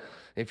home.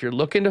 If you're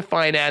looking to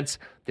finance,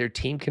 their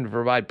team can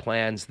provide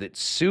plans that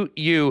suit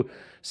you.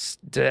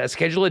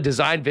 Schedule a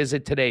design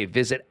visit today.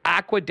 Visit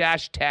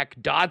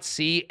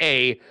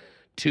aqua-tech.ca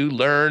to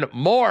learn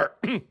more.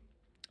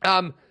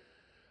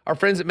 Our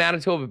friends at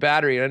Manitoba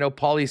Battery, and I know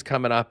Paulie's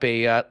coming up,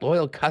 a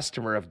loyal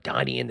customer of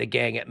Donnie and the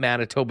gang at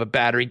Manitoba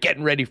Battery,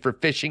 getting ready for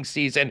fishing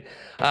season.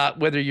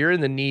 Whether you're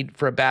in the need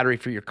for a battery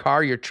for your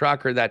car, your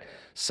truck, or that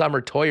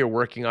summer toy you're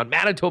working on,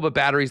 Manitoba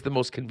Battery is the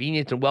most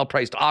convenient and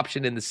well-priced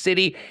option in the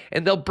city,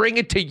 and they'll bring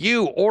it to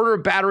you. Order a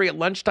battery at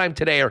lunchtime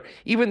today, or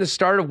even the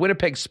start of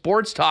Winnipeg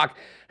Sports Talk,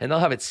 and they'll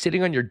have it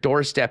sitting on your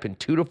doorstep in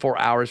 2 to 4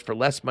 hours for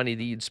less money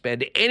than you'd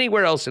spend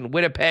anywhere else in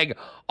Winnipeg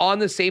on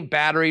the same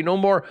battery. No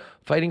more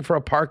fighting for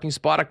a parking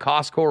spot at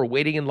Costco or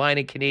waiting in line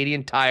at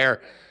Canadian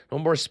Tire. No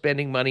more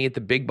spending money at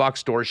the big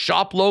box stores.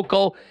 Shop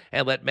local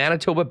and let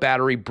Manitoba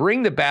Battery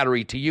bring the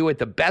battery to you at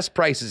the best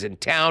prices in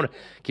town.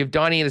 Give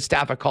Donnie and his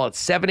staff a call at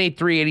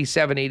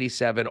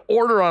 783-8787.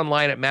 Order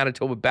online at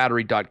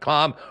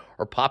manitobabattery.com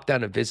or pop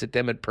down and visit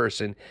them in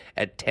person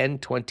at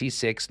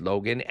 1026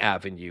 Logan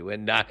Avenue.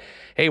 And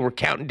hey, we're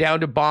counting down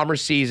to Bomber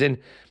season.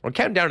 We're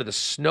counting down to the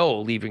snow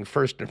leaving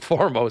first and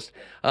foremost,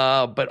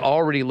 but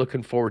already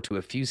looking forward to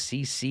a few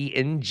CC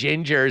and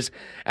Gingers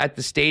at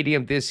the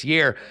stadium this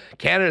year.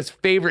 Canada's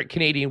favorite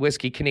Canadian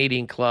whiskey,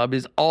 Canadian Club,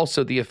 is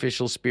also the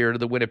official spirit of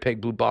the Winnipeg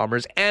Blue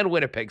Bombers and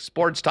Winnipeg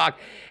Sports Talk.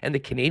 And the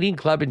Canadian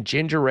Club and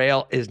Ginger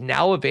Ale is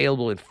now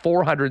available in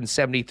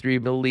 473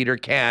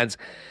 milliliter cans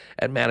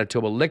at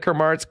Manitoba liquor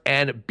marts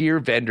and beer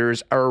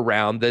vendors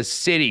around the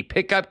city.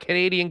 Pick up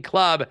Canadian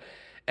Club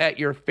at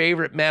your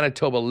favorite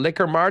Manitoba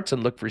liquor marts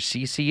and look for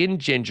CC and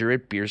Ginger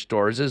at beer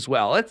stores as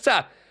well. Let's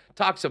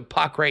talk some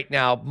puck right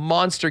now.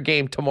 Monster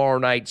game tomorrow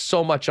night.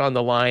 So much on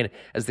the line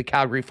as the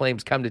Calgary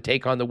Flames come to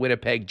take on the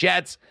Winnipeg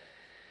Jets.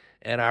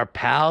 And our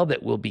pal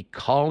that will be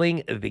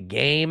calling the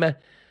game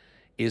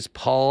is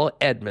Paul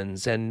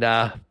Edmonds. And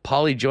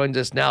Paulie joins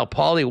us now.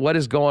 Paulie, what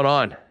is going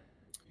on?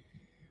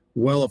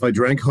 Well, if I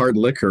drank hard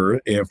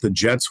liquor, if the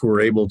Jets were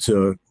able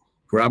to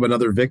grab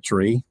another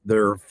victory,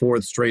 their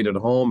 4th straight at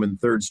home and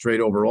 3rd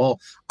straight overall,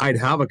 I'd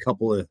have a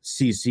couple of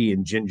CC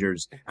and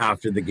Gingers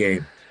after the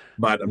game.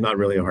 But I'm not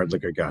really a hard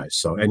liquor guy,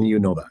 so, and you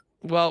know that.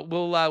 Well,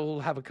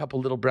 we'll have a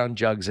couple little brown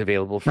jugs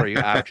available for you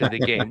after the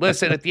game.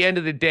 Listen, at the end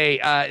of the day,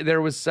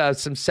 there was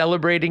some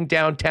celebrating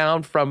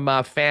downtown from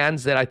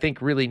fans that I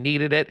think really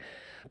needed it.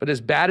 But as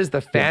bad as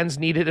the fans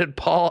needed it,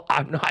 Paul,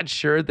 I'm not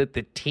sure that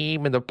the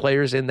team and the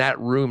players in that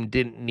room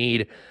didn't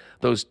need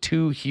those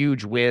 2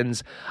 huge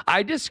wins.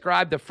 I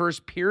described the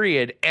first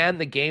period and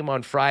the game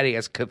on Friday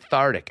as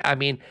cathartic. I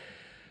mean,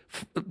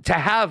 to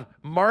have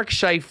Mark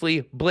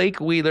Scheifele, Blake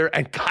Wheeler,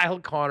 and Kyle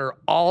Connor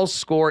all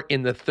score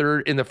in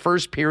the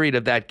first period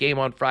of that game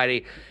on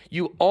Friday,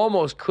 you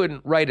almost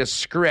couldn't write a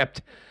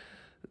script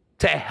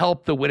to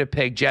help the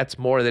Winnipeg Jets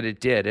more than it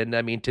did. And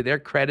I mean, to their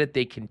credit,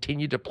 they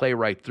continued to play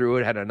right through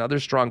it, had another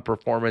strong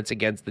performance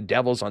against the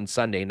Devils on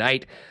Sunday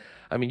night.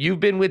 I mean, you've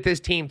been with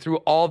this team through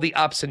all the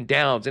ups and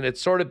downs, and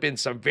it's sort of been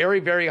some very,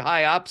 very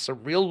high ups,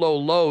 some real low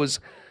lows.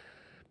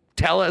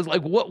 tell us,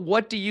 like,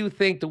 what do you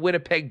think the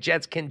Winnipeg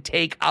Jets can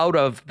take out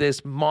of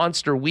this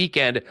monster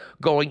weekend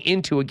going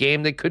into a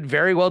game that could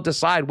very well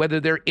decide whether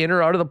they're in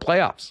or out of the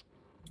playoffs?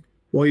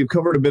 Well, you've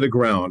covered a bit of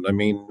ground. I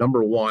mean,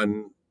 number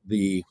one,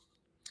 the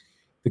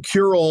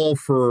cure-all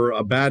for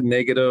a bad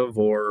negative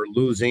or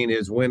losing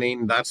is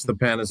winning. That's the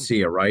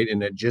panacea, right?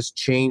 And it just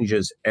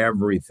changes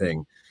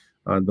everything.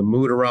 The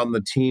mood around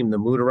the team, the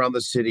mood around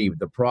the city,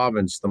 the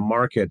province, the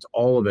market,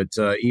 all of it,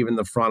 even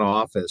the front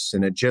office.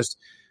 And it just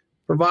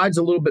provides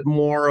a little bit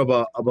more of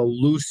a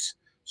loose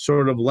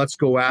sort of let's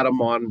go at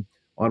them on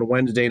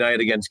Wednesday night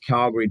against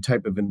Calgary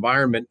type of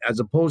environment, as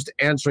opposed to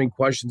answering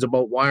questions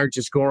about why aren't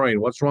you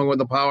scoring? What's wrong with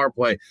the power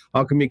play?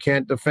 How come you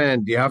can't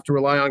defend? Do you have to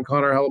rely on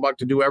Connor Hellebuyck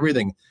to do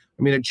everything?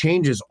 I mean, it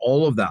changes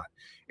all of that.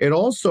 It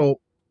also,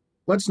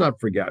 let's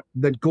not forget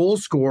that goal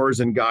scorers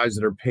and guys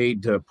that are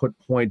paid to put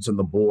points on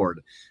the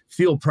board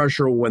feel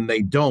pressure when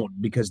they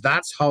don't, because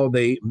that's how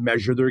they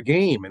measure their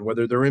game and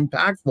whether they're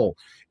impactful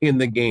in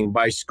the game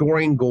by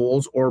scoring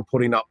goals or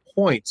putting up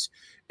points.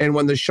 And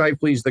when the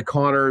Scheifeleys, the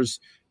Connors,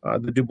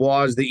 the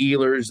Dubois, the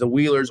Ehlers, the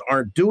Wheelers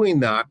aren't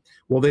doing that,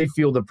 well, they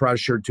feel the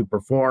pressure to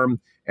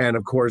perform. And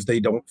of course, they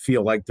don't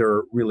feel like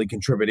they're really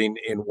contributing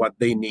in what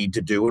they need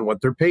to do and what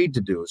they're paid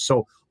to do.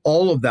 So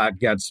all of that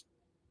gets,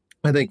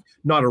 I think,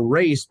 not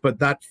erased, but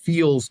that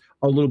feels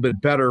a little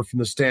bit better from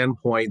the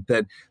standpoint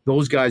that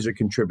those guys are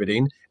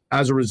contributing.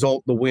 As a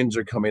result, the wins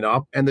are coming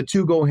up, and the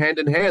two go hand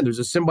in hand. There's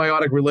a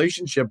symbiotic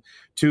relationship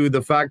to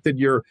the fact that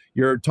your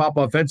top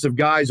offensive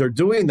guys are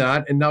doing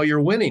that, and now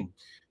you're winning.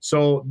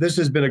 So this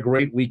has been a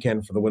great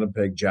weekend for the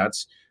Winnipeg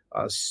Jets.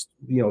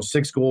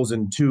 6 goals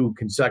in 2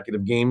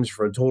 consecutive games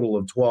for a total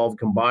of 12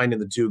 combined in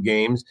the 2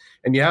 games,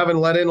 and you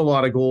haven't let in a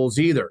lot of goals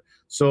either.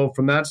 So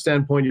from that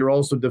standpoint, you're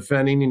also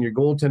defending, and your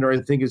goaltender,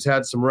 I think, has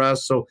had some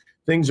rest. So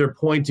things are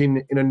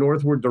pointing in a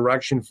northward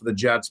direction for the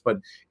Jets, but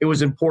it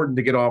was important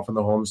to get off on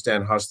the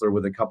homestand, Hustler,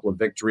 with a couple of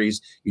victories.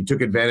 You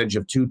took advantage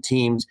of 2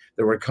 teams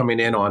that were coming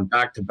in on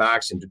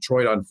back-to-backs in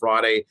Detroit on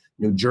Friday,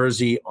 New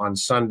Jersey on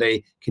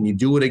Sunday. Can you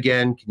do it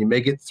again? Can you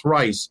make it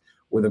thrice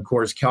with, of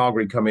course,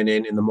 Calgary coming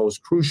in the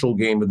most crucial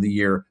game of the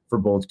year for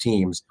both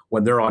teams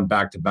when they're on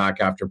back-to-back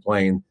after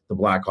playing the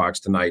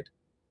Blackhawks tonight?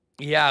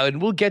 Yeah,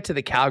 and we'll get to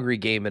the Calgary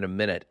game in a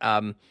minute.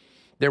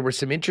 There were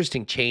some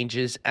interesting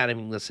changes. And I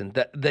mean, listen,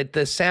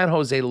 the San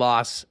Jose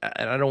loss,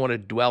 and I don't want to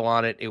dwell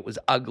on it, it was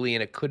ugly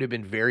and it could have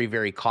been very,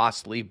 very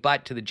costly.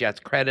 But to the Jets'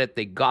 credit,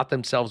 they got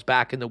themselves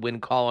back in the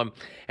win column,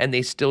 and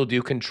they still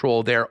do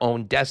control their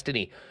own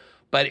destiny.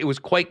 But it was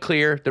quite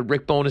clear that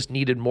Rick Bowness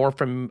needed more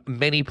from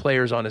many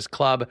players on his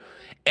club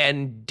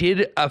and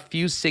did a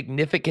few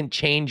significant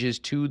changes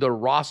to the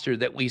roster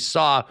that we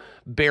saw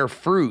bear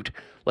fruit.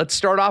 Let's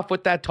start off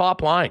with that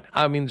top line.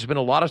 I mean, there's been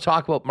a lot of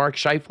talk about Mark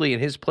Scheifele and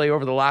his play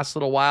over the last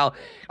little while.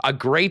 A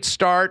great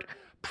start,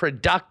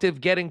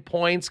 productive, getting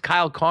points.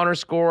 Kyle Connor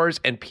scores,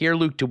 and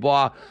Pierre-Luc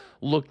Dubois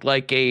looked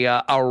like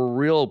a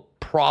real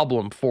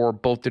problem for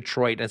both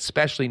Detroit and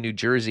especially New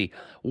Jersey.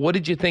 What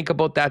did you think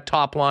about that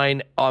top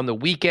line on the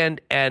weekend,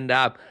 and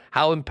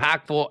how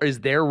impactful is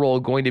their role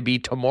going to be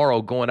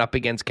tomorrow going up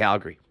against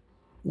Calgary?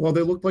 Well,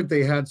 they looked like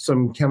they had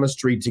some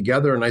chemistry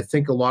together, and I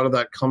think a lot of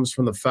that comes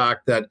from the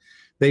fact that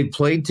they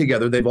played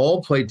together. They've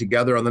all played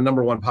together on the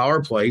number 1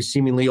 power play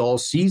seemingly all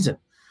season.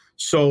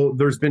 So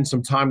there's been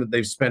some time that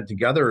they've spent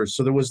together.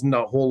 So there wasn't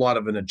a whole lot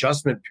of an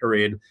adjustment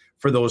period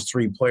for those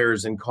 3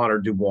 players in Connor,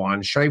 Dubois,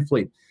 and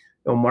Scheifele.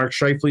 Mark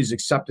Scheifele's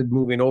accepted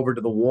moving over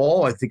to the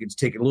wall. I think it's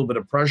taken a little bit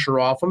of pressure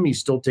off him. He's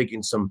still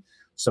taking some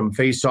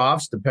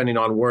face-offs depending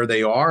on where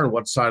they are and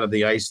what side of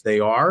the ice they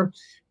are.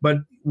 But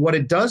what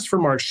it does for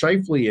Mark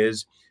Scheifele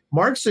is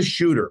Mark's a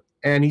shooter,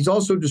 and he's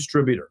also a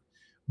distributor.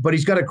 But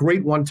he's got a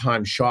great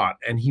one-time shot,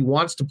 and he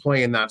wants to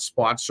play in that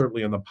spot,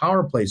 certainly on the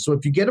power play. So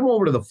if you get him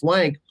over to the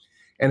flank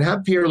and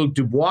have Pierre-Luc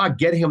Dubois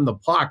get him the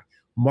puck,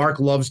 Mark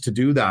loves to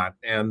do that.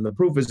 And the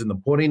proof is in the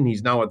pudding.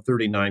 He's now at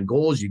 39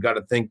 goals. You got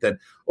to think that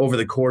over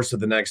the course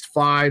of the next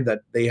 5 that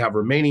they have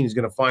remaining, he's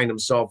going to find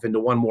himself into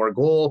 1 more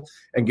goal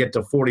and get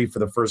to 40 for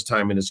the first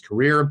time in his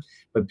career.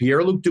 But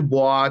Pierre-Luc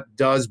Dubois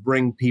does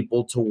bring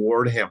people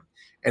toward him.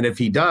 And if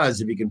he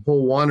can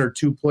pull 1 or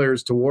 2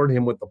 players toward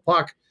him with the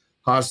puck,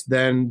 Huss,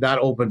 then that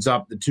opens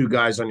up the 2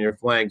 guys on your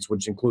flanks,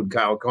 which include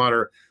Kyle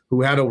Connor,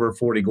 who had over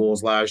 40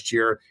 goals last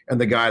year, and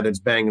the guy that's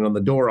banging on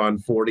the door on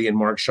 40, and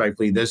Mark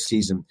Scheifele this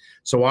season.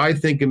 So I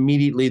think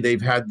immediately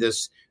they've had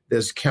this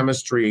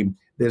chemistry,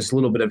 this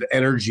little bit of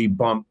energy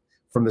bump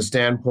from the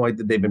standpoint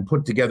that they've been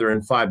put together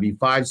in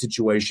 5v5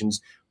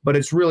 situations, but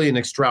it's really an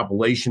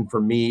extrapolation for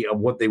me of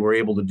what they were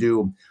able to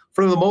do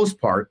for the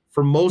most part,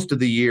 for most of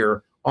the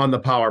year on the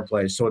power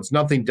play. So it's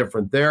nothing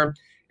different there.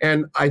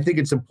 And I think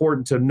it's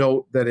important to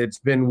note that it's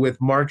been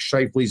with Mark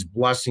Scheifele's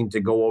blessing to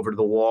go over to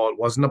the wall. It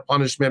wasn't a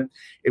punishment.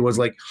 It was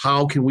like,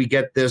 how can we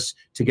get this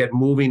to get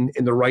moving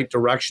in the right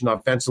direction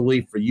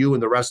offensively for you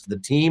and the rest of the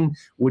team?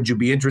 Would you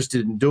be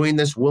interested in doing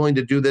this, willing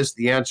to do this?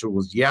 The answer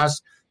was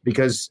yes,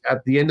 because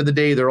at the end of the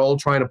day, they're all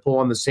trying to pull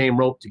on the same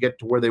rope to get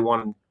to where they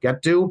want to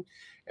get to.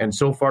 And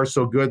so far,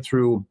 so good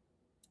through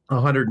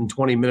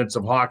 120 minutes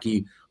of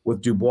hockey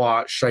with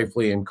Dubois,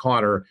 Scheifele, and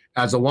Connor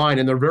as a line.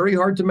 And they're very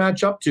hard to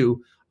match up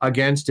to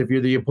against if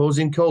you're the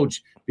opposing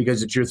coach,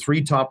 because it's your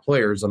three top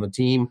players on the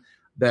team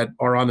that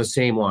are on the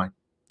same line.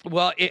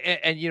 Well,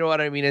 and you know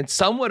what I mean? And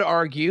some would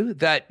argue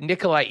that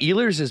Nikolai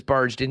Ehlers has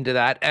barged into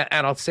that.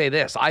 And I'll say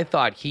this. I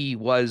thought he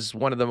was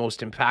one of the most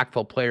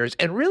impactful players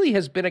and really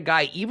has been a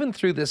guy, even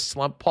through this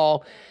slump,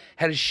 Paul,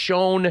 has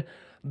shown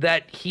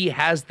that he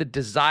has the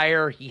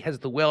desire, he has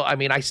the will. I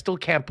mean, I still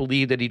can't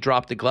believe that he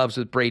dropped the gloves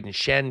with Braden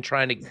Shen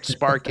trying to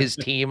spark his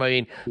team. I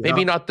mean,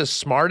 maybe not the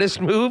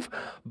smartest move,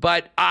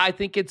 but I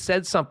think it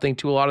said something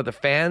to a lot of the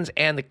fans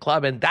and the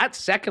club. And that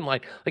second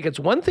line, like, it's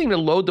one thing to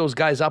load those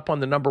guys up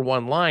on the number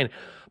one line,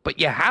 but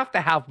you have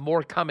to have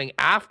more coming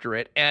after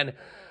it. And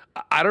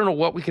I don't know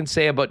what we can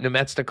say about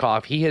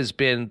Nemestikov. He has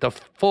been the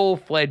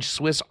full-fledged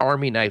Swiss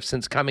Army knife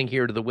since coming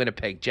here to the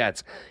Winnipeg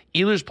Jets.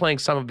 Ehlers playing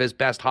some of his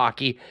best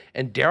hockey,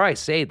 and dare I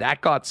say, that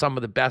got some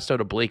of the best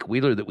out of Blake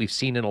Wheeler that we've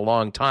seen in a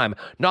long time,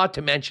 not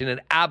to mention an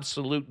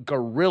absolute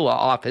gorilla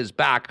off his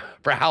back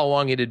for how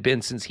long it had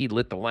been since he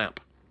lit the lamp.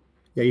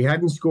 Yeah, he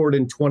hadn't scored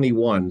in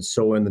 21,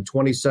 so in the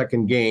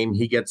 22nd game,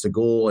 he gets a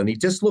goal, and he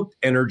just looked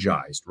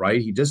energized,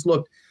 right? He just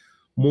looked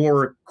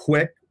more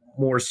quick,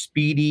 more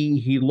speedy.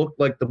 He looked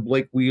like the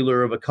Blake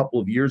Wheeler of a couple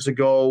of years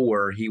ago,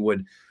 where he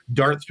would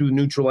dart through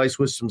neutral ice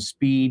with some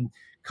speed,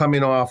 come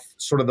in off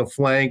sort of the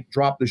flank,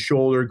 drop the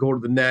shoulder, go to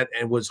the net,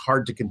 and was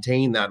hard to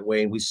contain that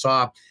way. And we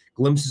saw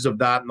glimpses of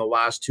that in the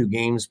last two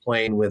games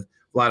playing with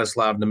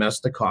Vladislav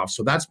Nemestikov.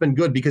 So that's been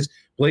good because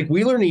Blake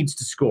Wheeler needs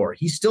to score.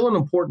 He's still an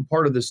important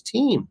part of this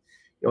team.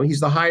 You know, he's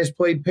the highest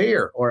paid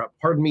player,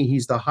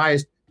 he's the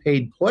highest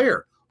paid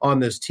player on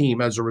this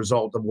team as a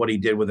result of what he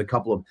did with a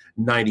couple of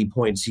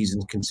 90-point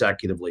seasons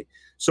consecutively.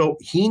 So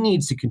he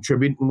needs to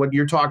contribute. And what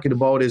you're talking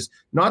about is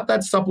not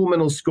that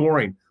supplemental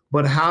scoring,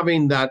 but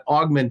having that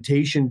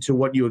augmentation to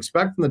what you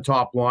expect from the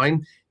top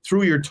line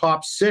through your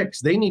top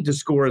six. They need to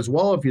score as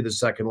well if you're the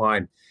second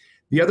line.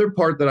 The other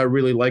part that I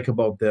really like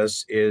about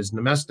this is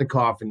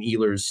Nemestikov and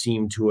Ehlers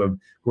seem to have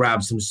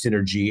grabbed some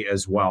synergy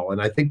as well.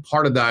 And I think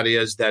part of that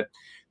is that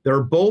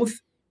they're both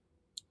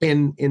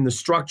in the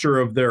structure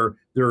of their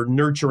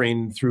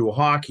nurturing through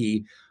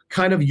hockey,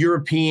 kind of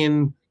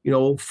European,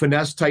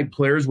 finesse type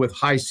players with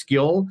high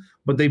skill,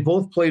 but they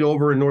both played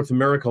over in North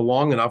America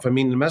long enough. I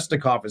mean,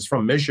 Nemestikov is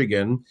from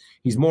Michigan.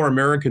 He's more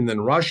American than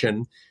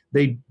Russian.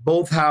 They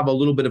both have a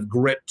little bit of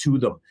grit to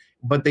them,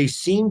 but they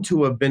seem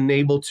to have been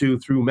able to,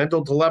 through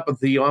mental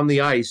telepathy on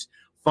the ice,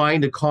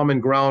 find a common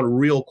ground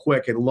real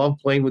quick and love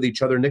playing with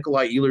each other.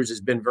 Nikolai Ehlers has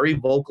been very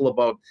vocal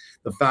about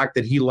the fact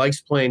that he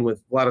likes playing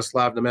with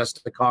Vladislav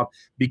Nemestikov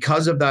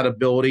because of that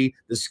ability,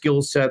 the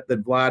skill set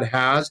that Vlad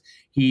has.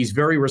 He's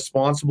very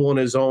responsible in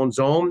his own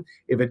zone.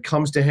 If it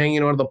comes to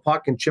hanging onto the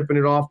puck and chipping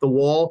it off the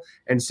wall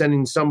and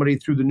sending somebody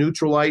through the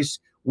neutral ice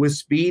with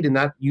speed, and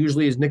that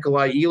usually is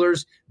Nikolai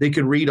Ehlers, they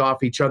can read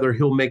off each other.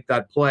 He'll make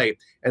that play.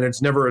 And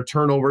it's never a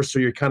turnover, so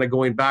you're kind of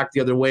going back the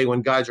other way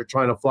when guys are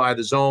trying to fly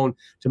the zone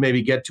to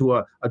maybe get to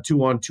a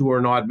 2-on-2 or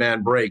an odd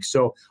man break.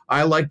 So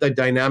I like the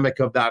dynamic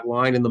of that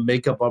line and the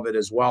makeup of it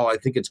as well. I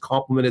think it's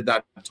complemented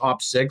that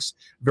top six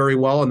very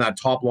well and that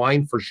top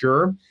line for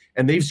sure.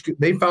 And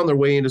they've found their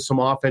way into some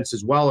offense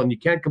as well. And you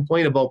can't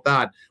complain about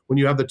that. When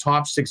you have the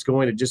top six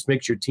going, it just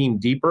makes your team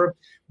deeper.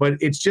 But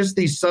it's just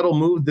these subtle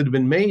moves that have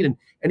been made.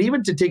 And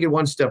even to take it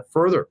one step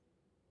further,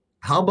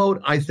 how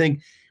about, I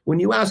think,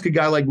 when you ask a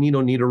guy like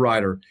Nino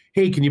Niederreiter,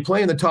 hey, can you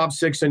play in the top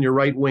six on your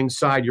right wing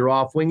side, your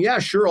off wing? Yeah,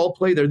 sure, I'll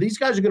play there. These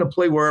guys are going to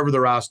play wherever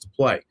they're asked to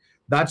play.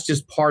 That's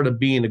just part of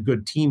being a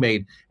good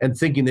teammate and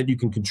thinking that you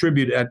can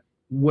contribute at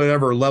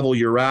whatever level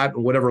you're at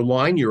and whatever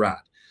line you're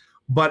at.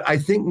 But I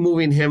think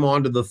moving him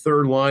onto the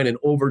third line and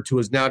over to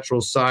his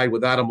natural side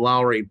with Adam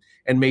Lowry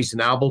and Mason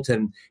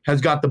Appleton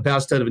has got the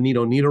best out of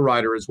Nino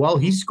Niederreiter as well.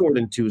 He scored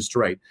in 2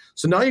 straight.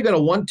 So now you got a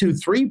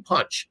 1-2-3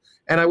 punch.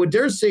 And I would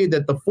dare say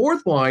that the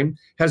fourth line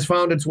has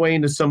found its way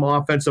into some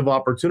offensive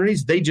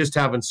opportunities. They just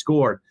haven't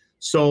scored.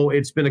 So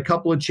it's been a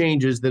couple of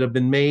changes that have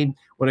been made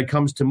when it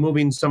comes to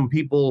moving some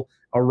people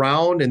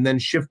around and then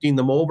shifting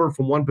them over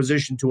from one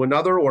position to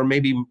another, or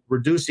maybe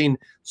reducing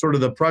sort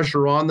of the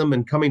pressure on them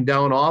and coming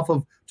down off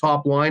of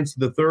top lines to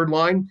the third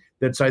line.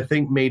 That's, I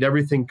think, made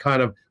everything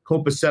kind of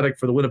copacetic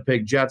for the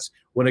Winnipeg Jets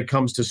when it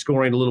comes to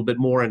scoring a little bit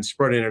more and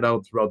spreading it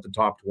out throughout the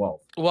top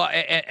 12. Well,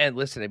 and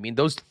listen, I mean,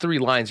 those 3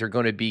 lines are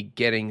going to be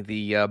getting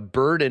the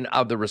burden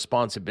of the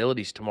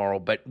responsibilities tomorrow,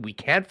 but we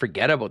can't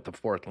forget about the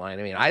fourth line.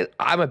 I mean,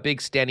 I'm a big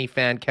Stenny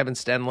fan. Kevin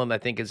Stenlund, I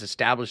think, has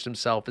established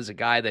himself as a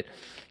guy that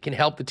can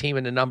help the team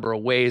in a number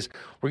of ways.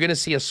 We're going to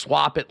see a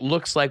swap, it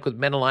looks like, with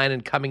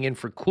Menelainen coming in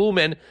for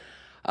Kuhlman.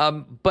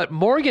 But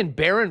Morgan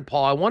Barron,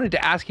 Paul, I wanted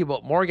to ask you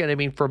about Morgan. I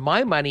mean, for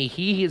my money,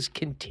 he has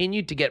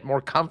continued to get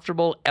more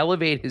comfortable,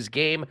 elevate his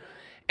game,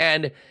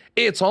 and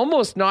it's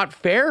almost not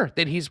fair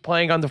that he's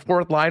playing on the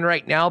fourth line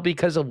right now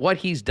because of what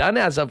he's done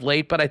as of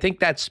late, but I think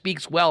that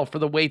speaks well for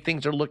the way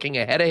things are looking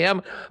ahead of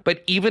him.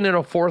 But even in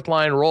a fourth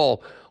line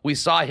role, We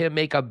saw him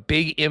make a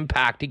big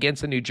impact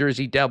against the New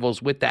Jersey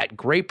Devils with that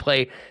great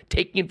play,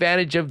 taking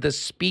advantage of the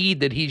speed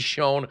that he's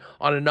shown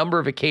on a number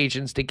of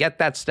occasions to get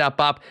that step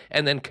up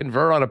and then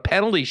convert on a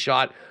penalty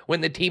shot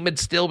when the team had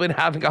still been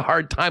having a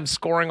hard time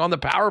scoring on the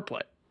power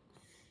play.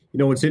 You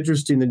know, it's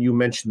interesting that you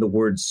mentioned the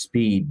word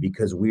speed,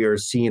 because we are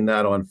seeing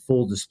that on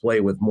full display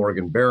with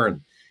Morgan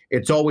Barron.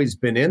 It's always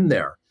been in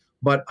there.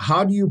 But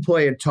how do you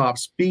play at top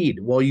speed?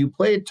 Well, you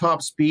play at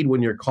top speed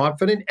when you're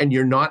confident and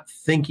you're not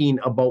thinking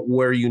about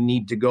where you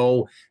need to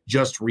go,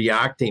 just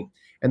reacting.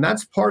 And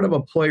that's part of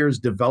a player's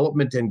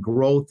development and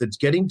growth that's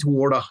getting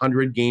toward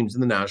 100 games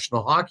in the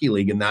National Hockey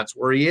League. And that's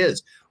where he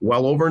is,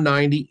 well over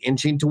 90,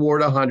 inching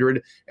toward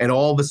 100. And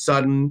all of a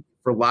sudden,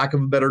 for lack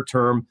of a better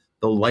term,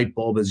 the light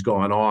bulb has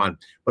gone on.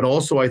 But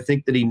also, I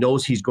think that he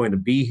knows he's going to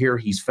be here.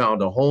 He's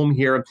found a home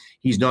here.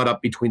 He's not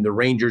up between the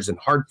Rangers and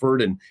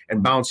Hartford and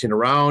bouncing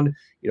around.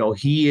 You know,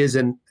 he is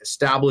an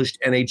established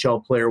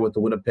NHL player with the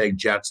Winnipeg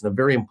Jets, and a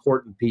very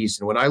important piece.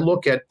 And when I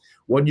look at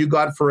what you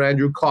got for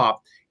Andrew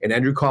Kopp, and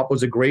Andrew Kopp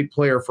was a great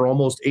player for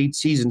almost 8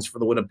 seasons for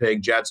the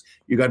Winnipeg Jets.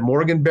 You got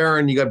Morgan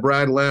Barron, you got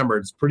Brad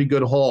Lambert. It's pretty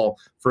good haul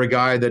for a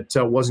guy that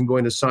wasn't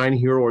going to sign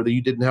here, or that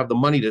you didn't have the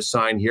money to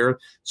sign here.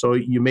 So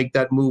you make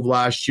that move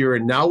last year,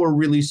 and now we're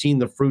really seeing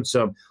the fruits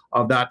of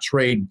that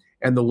trade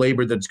and the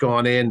labor that's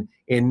gone in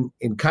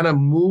kind of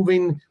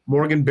moving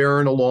Morgan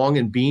Barron along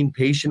and being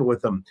patient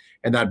with him.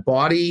 And that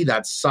body,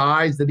 that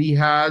size that he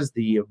has,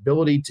 the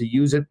ability to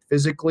use it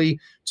physically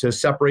to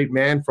separate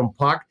man from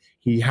puck.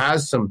 He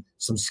has some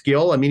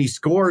skill. I mean, he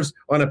scores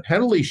on a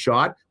penalty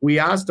shot. We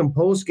asked him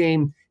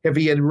post-game if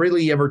he had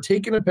really ever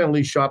taken a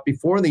penalty shot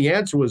before, and the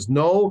answer was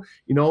no.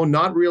 You know,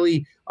 not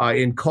really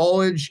in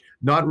college,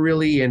 not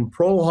really in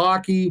pro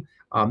hockey.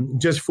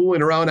 Just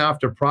fooling around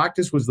after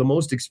practice was the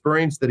most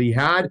experience that he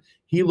had.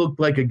 He looked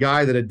like a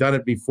guy that had done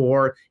it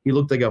before. He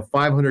looked like a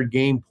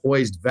 500-game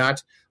poised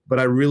vet, but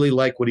I really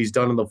like what he's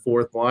done on the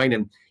fourth line.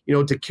 And, you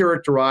know, to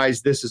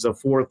characterize this as a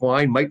fourth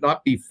line might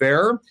not be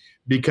fair,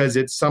 because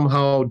it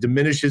somehow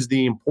diminishes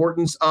the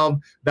importance of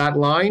that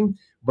line.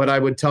 But I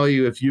would tell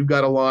you, if you've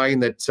got a line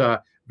that's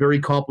very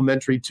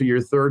complementary to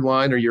your third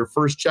line or your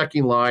first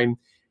checking line,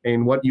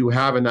 and what you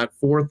have in that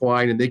fourth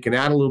line, and they can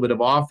add a little bit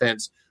of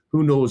offense,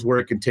 who knows where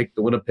it can take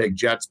the Winnipeg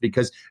Jets.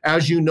 Because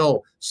as you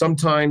know,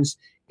 sometimes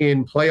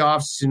in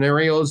playoff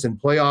scenarios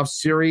and playoff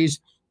series,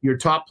 your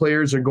top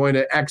players are going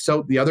to X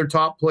out the other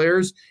top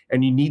players,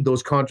 and you need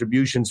those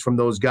contributions from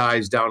those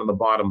guys down in the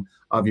bottom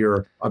of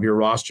your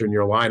roster and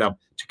your lineup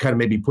to kind of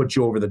maybe put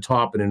you over the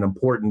top in an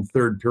important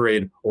third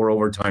period or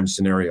overtime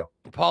scenario.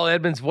 Paul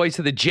Edmonds, voice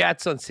of the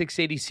Jets on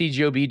 680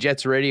 CJOB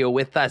Jets Radio,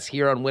 with us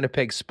here on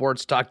Winnipeg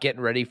Sports Talk,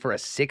 getting ready for a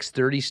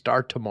 6:30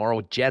 start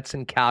tomorrow. Jets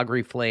and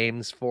Calgary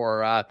Flames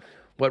for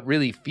what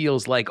really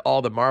feels like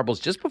all the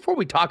marbles. Just before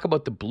we talk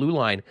about the blue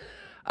line,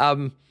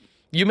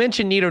 you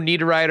mentioned Nino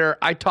Niederreiter.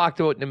 I talked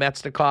about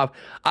Nemestikov.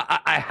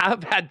 I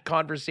have had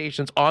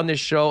conversations on this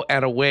show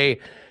and away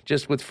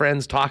just with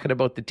friends talking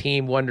about the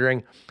team,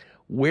 wondering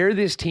where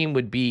this team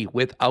would be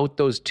without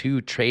those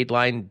two trade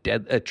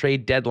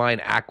deadline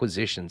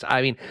acquisitions.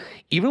 I mean,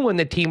 even when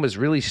the team was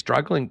really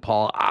struggling,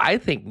 Paul, I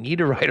think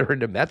Niederreiter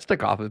and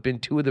Nemestikov have been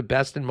two of the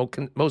best and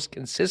most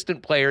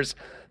consistent players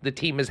the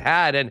team has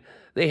had, and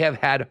they have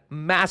had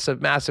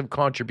massive, massive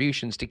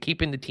contributions to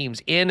keeping the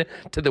teams in,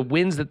 to the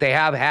wins that they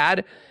have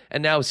had,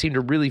 and now seem to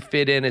really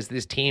fit in as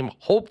this team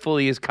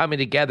hopefully is coming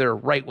together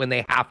right when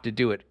they have to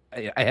do it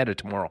ahead of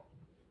tomorrow.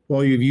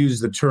 Well, you've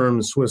used the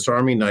term Swiss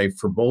Army knife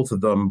for both of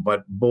them,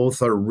 but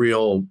both are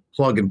real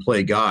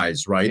plug-and-play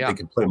guys, right? Yeah. They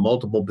can play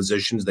multiple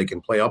positions. They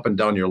can play up and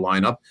down your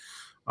lineup.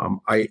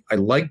 I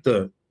like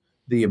the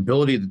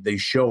ability that they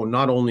show,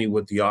 not only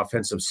with the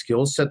offensive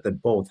skill set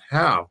that both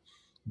have,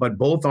 but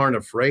both aren't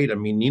afraid. I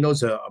mean,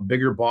 Nino's a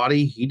bigger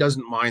body. He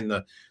doesn't mind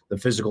the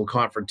physical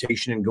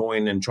confrontation and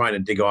going and trying to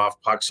dig off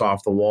pucks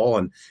off the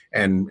wall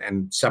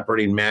and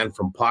separating man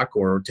from puck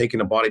or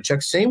taking a body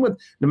check. Same with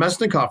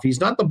Nemestikov. He's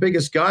not the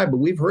biggest guy, but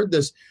we've heard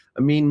this.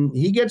 I mean,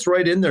 he gets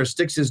right in there,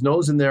 sticks his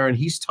nose in there, and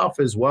he's tough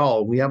as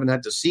well. We haven't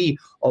had to see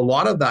a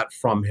lot of that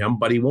from him,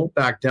 but he won't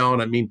back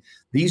down. I mean,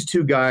 these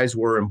two guys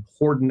were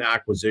important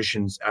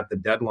acquisitions at the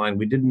deadline.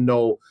 We didn't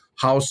know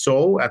how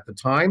so at the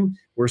time.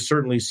 We're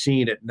certainly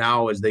seeing it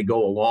now as they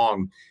go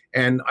along.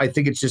 And I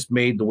think it's just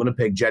made the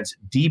Winnipeg Jets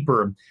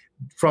deeper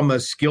from a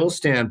skill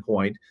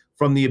standpoint,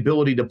 from the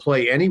ability to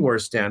play anywhere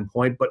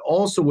standpoint, but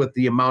also with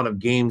the amount of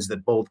games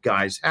that both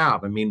guys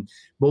have. I mean,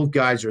 both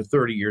guys are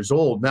 30 years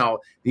old. Now,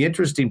 the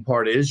interesting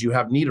part is you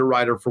have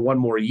Niederreiter for one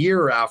more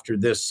year after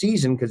this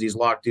season because he's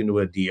locked into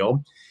a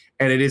deal.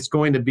 And it is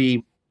going to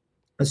be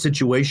a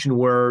situation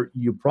where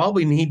you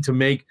probably need to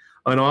make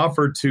an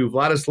offer to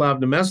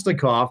Vladislav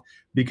Nemestikov,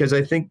 because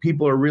I think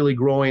people are really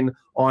growing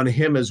on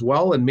him as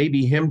well, and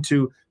maybe him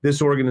to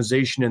this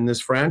organization and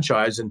this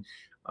franchise. And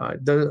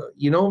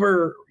you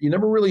never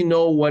really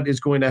know what is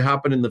going to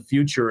happen in the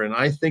future. And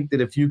I think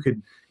that if you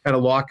could kind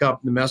of lock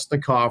up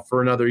Nemestikov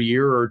for another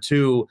year or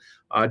two,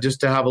 just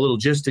to have a little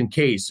just in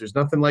case, there's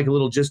nothing like a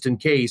little just in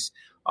case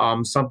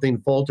something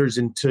falters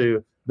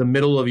into the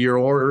middle of your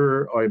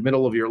order or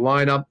middle of your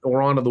lineup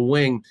or onto the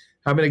wing,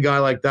 having a guy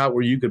like that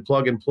where you could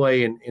plug and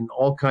play in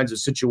all kinds of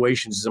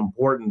situations is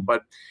important.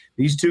 But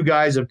these two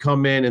guys have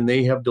come in and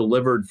they have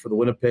delivered for the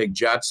Winnipeg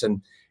Jets.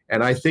 And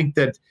I think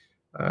that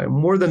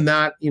more than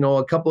that,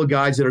 a couple of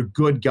guys that are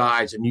good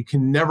guys, and you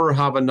can never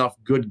have enough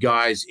good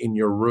guys in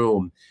your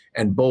room,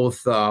 and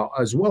both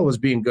as well as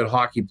being good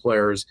hockey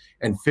players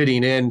and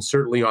fitting in,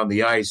 certainly on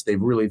the ice,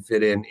 they've really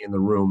fit in the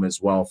room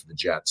as well for the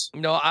Jets.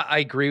 No, I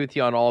agree with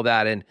you on all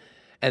that. And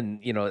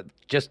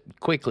just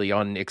quickly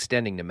on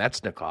extending to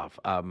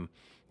Metsnikov,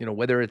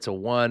 whether it's a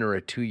 1 or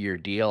a 2 year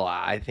deal,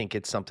 I think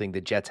it's something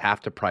the Jets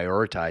have to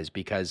prioritize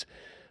because,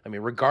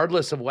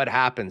 regardless of what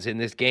happens in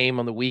this game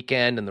on the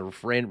weekend and the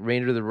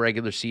remainder of the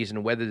regular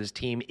season, whether this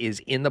team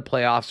is in the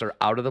playoffs or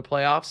out of the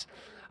playoffs,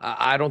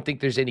 I don't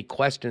think there's any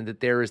question that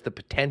there is the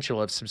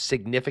potential of some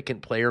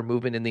significant player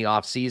movement in the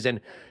offseason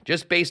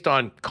just based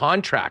on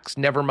contracts,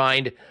 never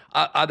mind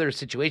other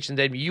situations.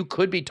 And you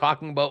could be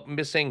talking about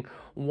missing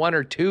 1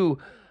 or 2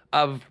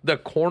 of the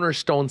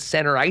cornerstone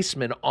center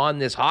icemen on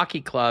this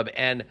hockey club.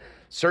 And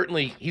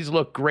certainly he's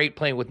looked great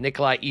playing with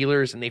Nikolai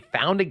Ehlers, and they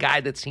found a guy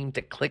that seemed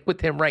to click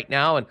with him right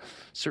now, and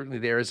certainly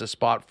there is a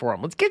spot for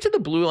him. Let's get to the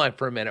blue line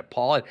for a minute,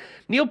 Paul. And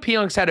Neil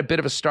Pionk's had a bit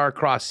of a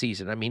star-crossed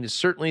season.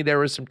 Certainly there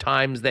were some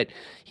times that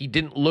he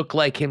didn't look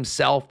like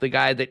himself, the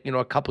guy that,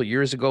 a couple of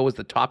years ago was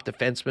the top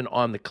defenseman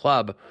on the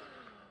club.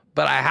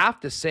 But I have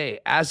to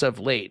say, as of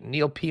late,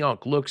 Neil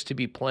Pionk looks to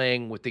be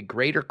playing with a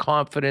greater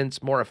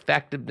confidence, more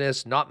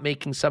effectiveness, not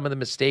making some of the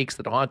mistakes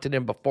that haunted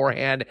him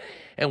beforehand,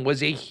 and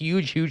was a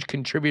huge, huge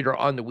contributor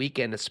on the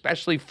weekend,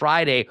 especially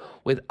Friday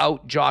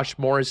without Josh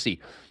Morrissey.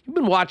 You've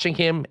been watching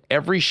him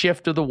every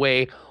shift of the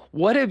way.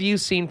 What have you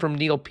seen from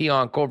Neil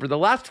Pionk over the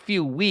last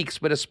few weeks,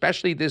 but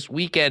especially this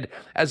weekend,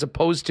 as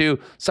opposed to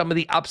some of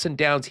the ups and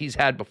downs he's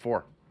had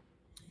before?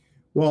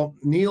 Well,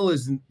 Neil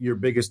isn't your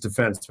biggest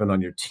defenseman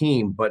on your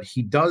team, but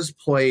he does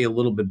play a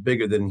little bit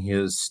bigger than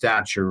his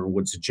stature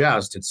would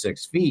suggest at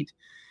 6 feet.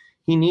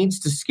 He needs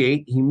to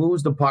skate, he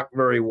moves the puck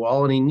very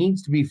well, and he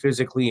needs to be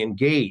physically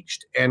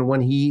engaged. And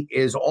when he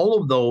is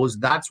all of those,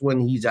 that's when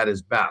he's at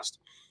his best.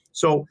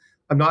 So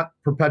I'm not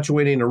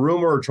perpetuating a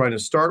rumor or trying to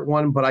start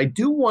one, but I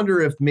do wonder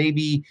if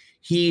maybe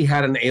he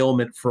had an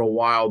ailment for a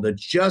while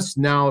that's just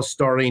now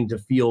starting to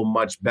feel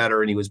much better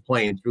and he was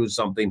playing through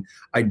something.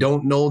 I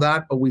don't know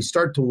that, but we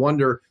start to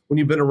wonder when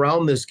you've been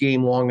around this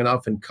game long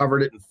enough and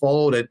covered it and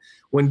followed it,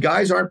 when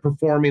guys aren't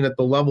performing at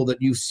the level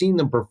that you've seen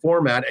them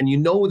perform at, and you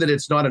know that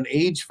it's not an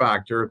age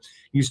factor,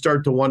 you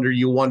start to wonder,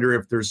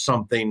 if there's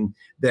something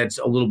that's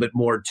a little bit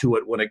more to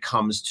it when it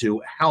comes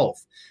to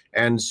health.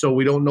 And so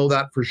we don't know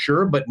that for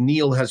sure, but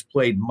Neil has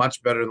played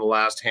much better in the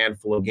last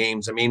handful of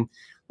games.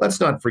 Let's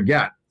not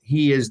forget,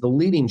 he is the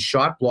leading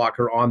shot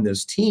blocker on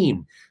this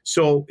team.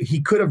 So he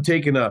could have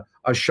taken a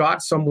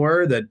shot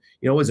somewhere that,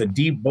 is a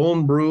deep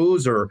bone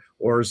bruise or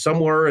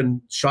somewhere,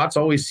 and shots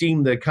always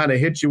seem to kind of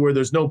hit you where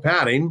there's no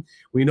padding.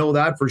 We know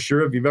that for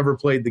sure if you've ever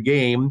played the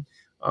game.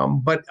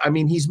 But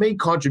he's made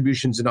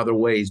contributions in other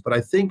ways. But I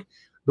think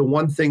the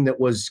one thing that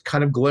was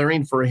kind of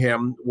glaring for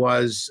him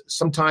was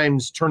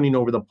sometimes turning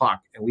over the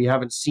puck, and we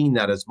haven't seen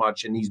that as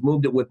much, and he's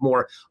moved it with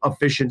more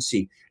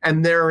efficiency.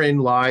 And therein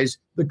lies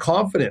the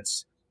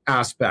confidence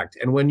aspect.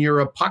 And when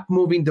you're a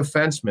puck-moving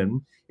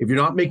defenseman, if you're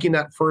not making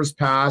that first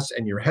pass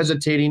and you're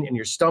hesitating and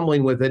you're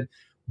stumbling with it,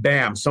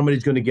 bam,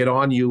 somebody's going to get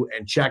on you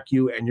and check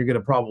you, and you're going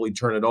to probably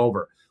turn it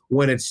over.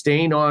 When it's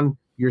staying on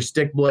your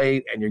stick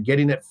blade and you're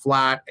getting it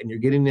flat and you're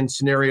getting in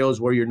scenarios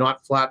where you're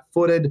not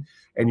flat-footed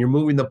and you're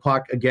moving the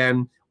puck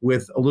again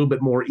with a little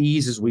bit more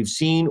ease as we've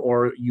seen,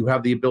 or you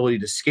have the ability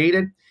to skate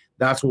it,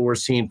 that's what we're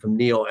seeing from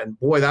Neil. And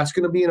boy, that's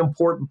going to be an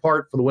important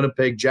part for the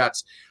Winnipeg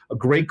Jets. A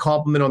great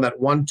compliment on that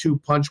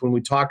 1-2 punch when we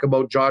talk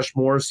about Josh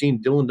Morrissey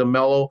and Dylan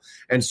DeMello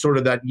and sort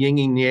of that yin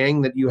and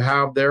yang that you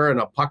have there,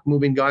 and a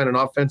puck-moving guy and an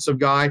offensive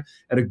guy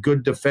and a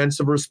good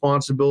defensive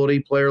responsibility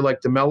player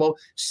like DeMello.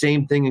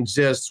 Same thing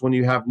exists when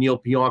you have Neil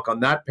Pionk on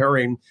that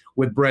pairing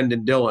with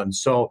Brendan Dillon.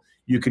 So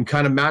you can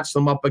kind of match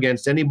them up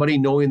against anybody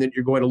knowing that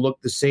you're going to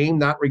look the same in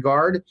that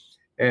regard.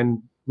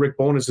 And Rick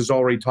Bowness has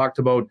already talked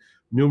about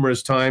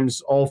numerous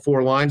times, all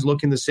 4 lines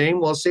looking the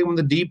same. Well, same with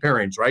the D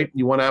pairings, right?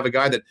 You want to have a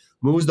guy that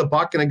moves the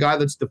puck and a guy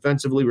that's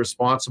defensively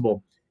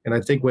responsible. And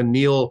I think when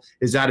Neil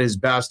is at his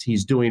best,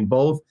 he's doing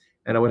both.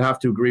 And I would have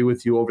to agree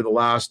with you over the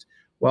last,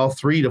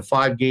 3 to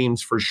 5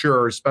 games for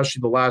sure,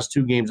 especially the last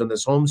 2 games on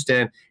this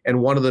homestand,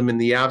 and one of them in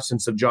the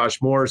absence of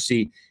Josh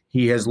Morrissey.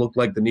 He has looked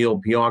like the Neil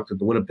Pionk that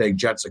the Winnipeg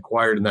Jets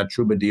acquired in that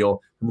Trouba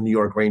deal from the New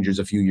York Rangers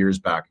a few years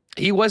back.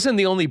 He wasn't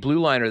the only blue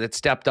liner that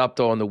stepped up,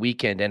 though, on the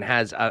weekend and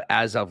has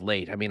as of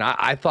late.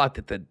 I thought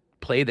that the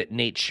play that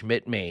Nate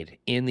Schmidt made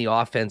in the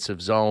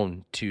offensive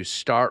zone to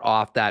start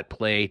off that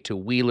play to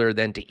Wheeler,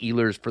 then to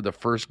Ehlers for the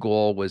first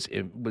goal was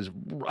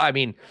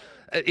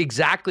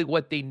exactly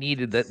what they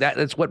needed.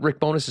 That's what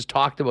Rick Bowness has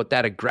talked about,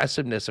 that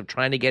aggressiveness of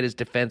trying to get his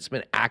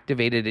defenseman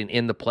activated and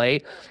in the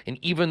play. And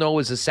even though it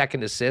was a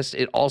second assist,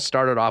 it all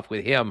started off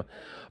with him.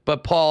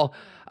 But Paul,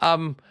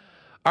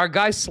 our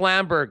guy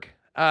Slamberg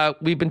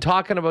we've been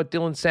talking about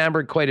Dylan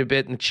Samberg quite a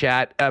bit in the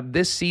chat.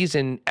 This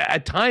season,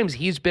 at times,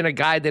 he's been a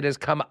guy that has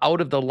come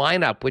out of the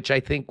lineup, which I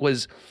think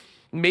was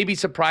maybe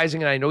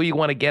surprising, and I know you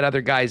want to get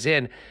other guys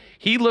in.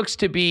 He looks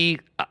to be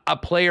a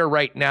player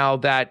right now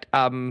that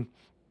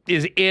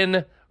is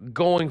in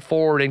going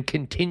forward and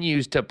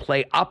continues to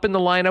play up in the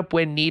lineup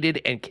when needed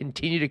and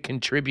continue to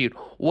contribute.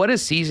 What a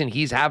season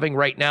he's having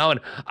right now. And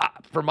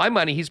for my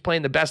money, he's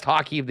playing the best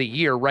hockey of the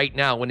year right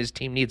now when his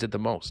team needs it the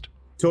most.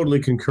 Totally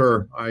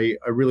concur. I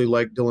really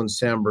like Dylan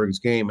Samberg's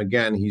game.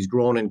 Again, he's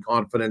grown in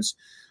confidence,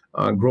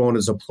 grown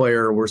as a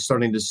player. We're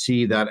starting to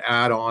see that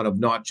add-on of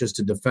not just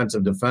a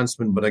defensive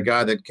defenseman, but a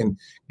guy that can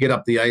get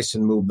up the ice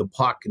and move the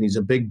puck. And he's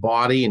a big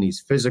body and he's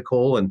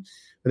physical. And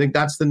I think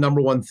that's the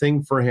number one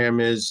thing for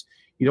him is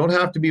you don't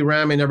have to be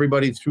ramming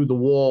everybody through the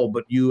wall,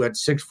 but you at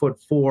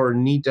 6'4"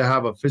 need to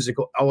have a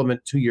physical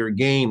element to your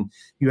game.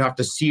 You have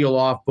to seal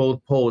off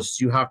both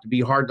posts. You have to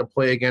be hard to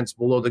play against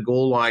below the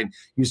goal line.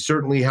 You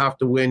certainly have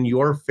to win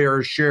your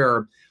fair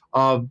share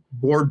of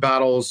board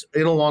battles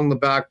in along the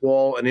back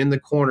wall and in the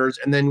corners.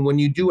 And then when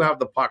you do have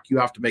the puck, you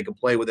have to make a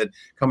play with it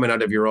coming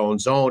out of your own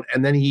zone.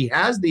 And then he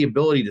has the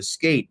ability to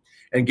skate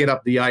and get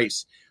up the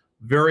ice.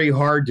 Very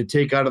hard to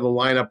take out of the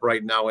lineup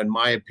right now, in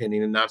my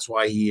opinion, and that's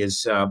why he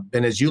has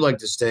been, as you like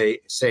to say,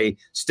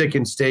 stick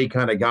and stay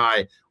kind of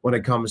guy when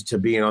it comes to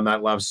being on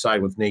that left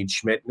side with Nate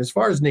Schmidt. And as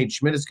far as Nate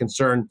Schmidt is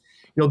concerned,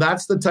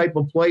 that's the type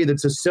of play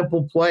that's a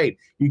simple play.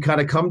 You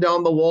kind of come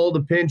down the wall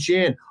to pinch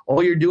in.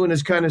 All you're doing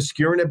is kind of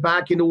skewering it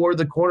back into toward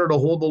the corner to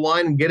hold the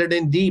line and get it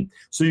in deep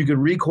so you can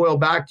recoil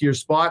back to your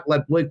spot,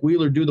 let Blake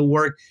Wheeler do the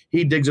work.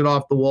 He digs it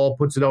off the wall,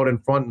 puts it out in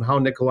front, and how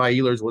Nikolai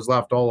Ehlers was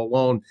left all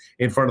alone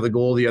in front of the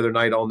goal the other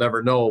night, I'll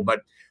never know.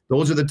 But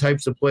those are the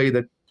types of plays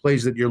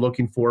that you're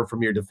looking for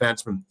from your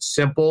defenseman.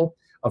 Simple,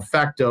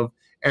 effective,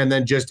 and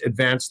then just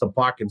advance the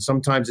puck. And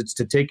sometimes it's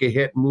to take a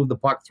hit and move the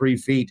puck 3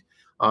 feet.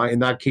 In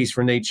that case,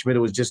 for Nate Schmidt, it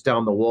was just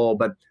down the wall.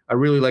 But I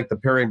really like the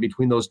pairing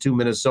between those two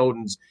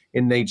Minnesotans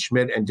in Nate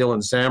Schmidt and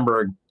Dylan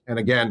Samberg. And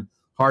again,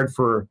 hard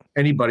for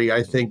anybody,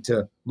 I think,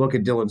 to look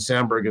at Dylan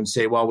Samberg and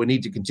say, well, we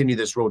need to continue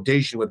this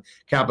rotation with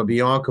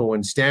Capobianco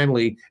and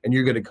Stanley, and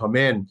you're going to come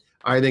in.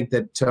 I think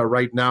that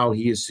right now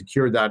he has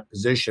secured that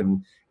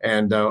position,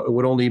 and it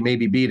would only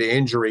maybe be to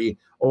injury,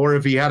 or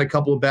if he had a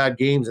couple of bad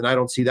games, and I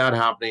don't see that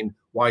happening,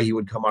 why he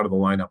would come out of the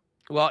lineup.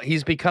 Well,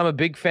 he's become a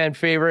big fan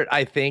favorite,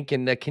 I think,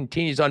 and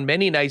continues on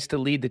many nights to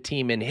lead the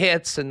team in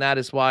hits, and that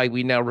is why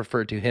we now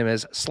refer to him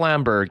as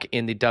Slamberg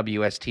in the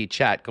WST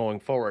chat going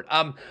forward.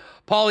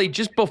 Paulie,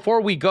 just before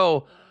we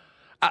go,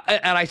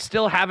 and I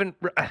still haven't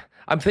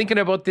I'm thinking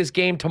about this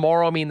game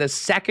tomorrow. I mean, the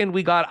second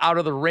we got out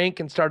of the rink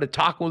and started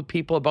talking with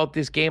people about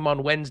this game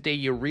on Wednesday,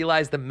 you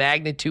realize the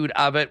magnitude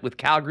of it with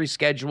Calgary's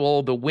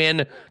schedule,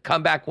 the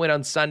comeback win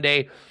on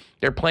Sunday.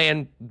 They're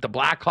playing the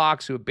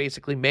Blackhawks, who have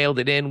basically mailed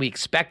it in. We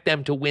expect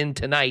them to win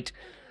tonight.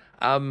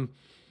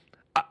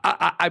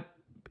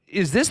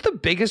 Is this the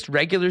biggest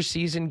regular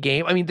season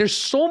game? I mean, there's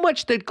so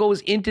much that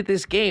goes into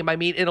this game. I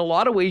mean, in a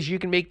lot of ways, you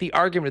can make the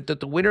argument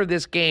that the winner of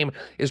this game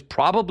is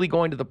probably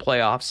going to the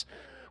playoffs,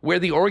 where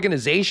the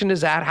organization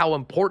is at, how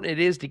important it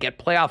is to get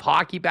playoff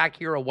hockey back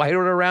here, a whiteout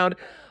around.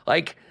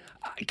 Like,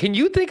 can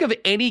you think of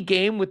any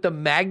game with the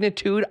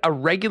magnitude, a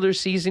regular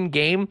season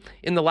game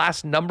in the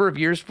last number of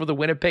years for the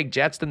Winnipeg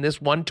Jets than this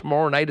one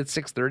tomorrow night at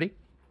 6:30?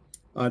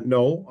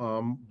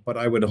 No, but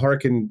I would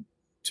hearken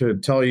to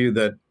tell you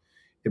that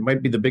it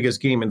might be the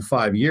biggest game in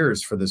 5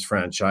 years for this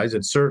franchise.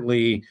 It's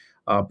certainly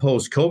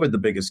post-COVID the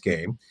biggest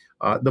game,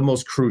 the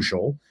most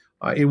crucial.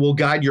 It will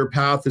guide your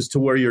path as to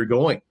where you're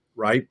going,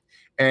 right?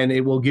 And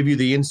it will give you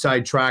the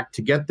inside track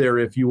to get there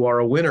if you are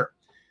a winner.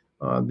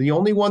 The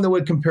only one that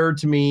would compare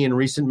to me in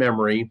recent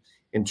memory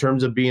in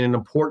terms of being an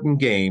important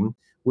game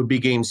would be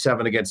Game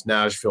 7 against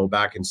Nashville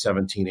back in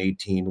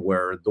 17-18,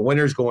 where the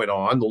winner's going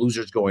on, the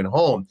loser's going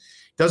home.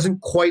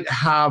 Doesn't quite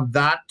have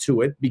that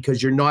to it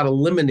because you're not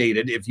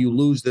eliminated if you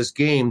lose this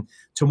game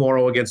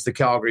tomorrow against the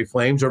Calgary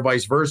Flames or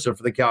vice versa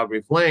for the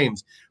Calgary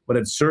Flames. But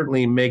it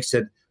certainly makes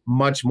it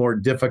much more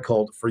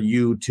difficult for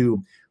you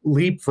to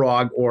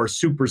leapfrog or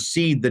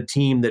supersede the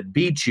team that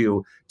beat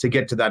you to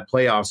get to that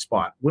playoff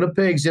spot.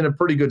 Winnipeg's in a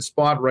pretty good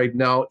spot right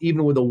now,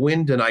 even with a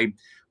win tonight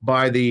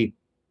by the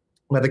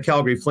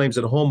Calgary Flames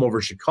at home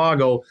over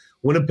Chicago.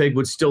 Winnipeg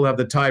would still have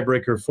the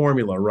tiebreaker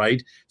formula,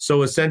 right?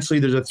 So essentially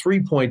there's a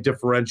 3-point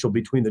differential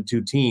between the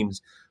two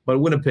teams, but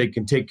Winnipeg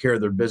can take care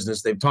of their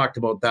business. They've talked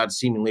about that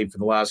seemingly for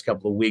the last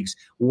couple of weeks.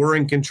 We're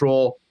in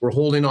control. We're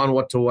holding on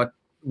what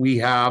we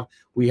have.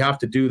 We have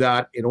to do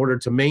that. In order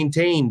to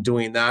maintain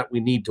doing that, we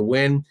need to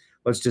win.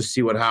 Let's just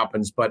see what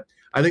happens. But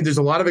I think there's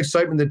a lot of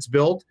excitement that's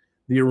built.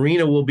 The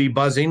arena will be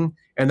buzzing,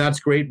 and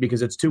that's great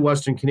because it's two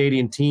Western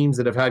Canadian teams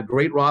that have had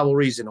great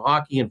rivalries in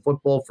hockey and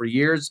football for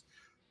years.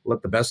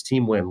 Let the best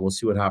team win. We'll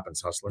see what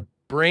happens, Hustler.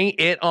 Bring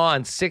it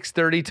on,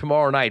 6:30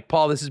 tomorrow night.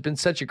 Paul, this has been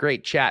such a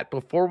great chat.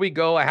 Before we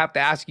go, I have to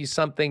ask you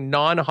something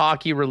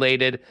non-hockey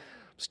related. I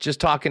was just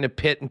talking to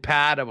Pitt and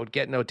Pat about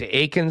getting out to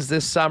Aikens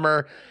this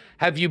summer.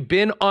 Have you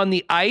been on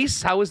the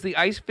ice? How was the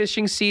ice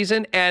fishing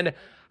season? And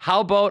How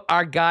about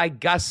our guy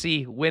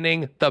Gussie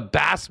winning the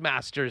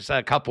Bassmasters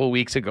a couple of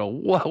weeks ago?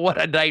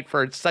 What a night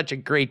for such a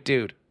great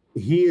dude.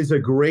 He is a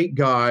great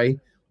guy,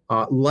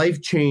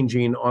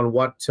 life-changing on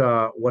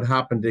what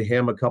happened to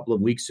him a couple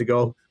of weeks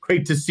ago.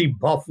 Great to see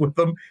Buff with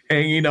them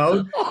hanging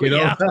out.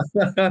 Yeah.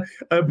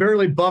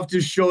 Apparently Buff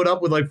just showed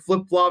up with like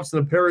flip-flops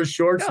and a pair of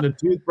shorts and a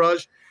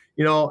toothbrush.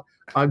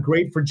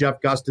 Great for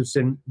Jeff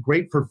Gustafson,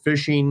 great for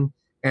fishing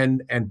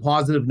and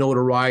positive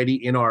notoriety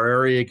in our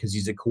area because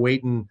he's a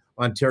Kuwaitan,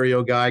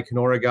 Ontario guy,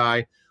 Kenora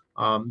guy.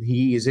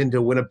 He is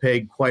into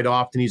Winnipeg quite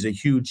often. He's a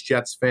huge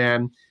Jets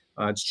fan.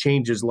 It's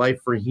changed his life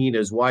for he and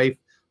his wife,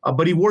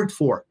 but he worked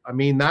for it. I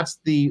mean, that's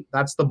the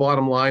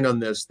bottom line on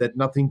this, that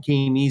nothing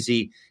came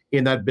easy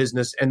in that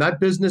business. And that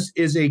business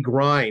is a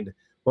grind,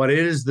 but it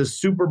is the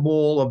Super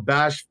Bowl of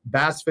bass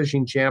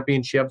fishing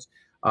championships.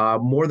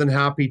 More than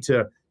happy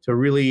to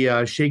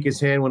really shake his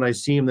hand when I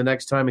see him the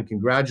next time and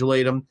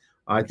congratulate him.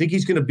 I think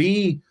he's going to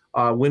be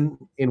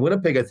in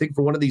Winnipeg, I think,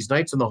 for one of these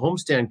nights on the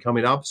homestand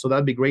coming up. So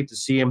that'd be great to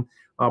see him.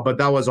 But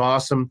that was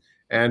awesome.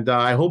 And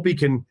I hope he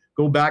can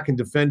go back and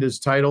defend his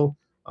title.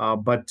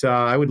 But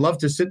I would love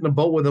to sit in a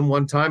boat with him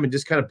one time and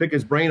just kind of pick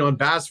his brain on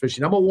bass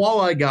fishing. I'm a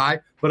walleye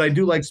guy, but I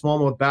do like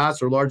smallmouth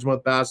bass or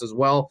largemouth bass as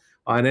well.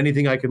 And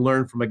anything I can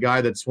learn from a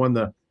guy that's won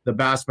the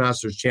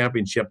Bassmasters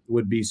Championship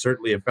would be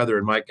certainly a feather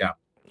in my cap.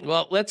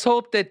 Well, let's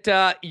hope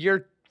that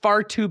you're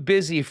far too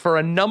busy for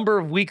a number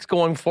of weeks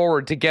going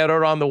forward to get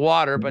out on the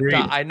water, but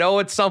I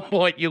know at some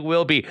point you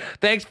will be.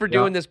 Thanks for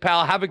doing this,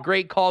 pal. Have a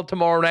great call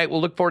tomorrow night.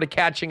 We'll look forward to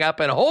catching up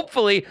and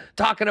hopefully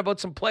talking about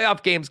some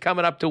playoff games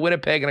coming up to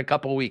Winnipeg in a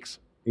couple of weeks.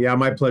 Yeah,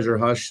 my pleasure,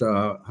 Huss.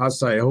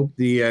 I hope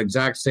the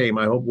exact same.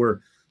 I hope we're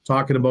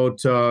talking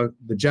about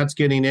the Jets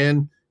getting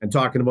in and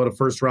talking about a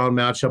first-round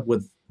matchup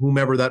with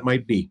whomever that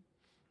might be.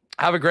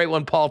 Have a great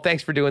one, Paul.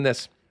 Thanks for doing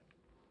this.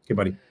 Okay,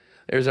 buddy.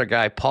 There's our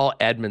guy, Paul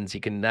Edmonds.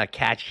 You can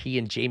catch he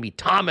and Jamie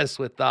Thomas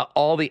with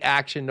all the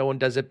action. No one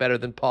does it better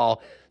than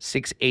Paul.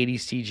 680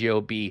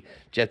 CJOB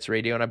Jets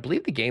Radio. And I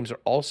believe the games are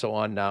also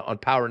on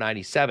Power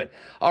 97.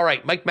 All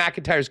right, Mike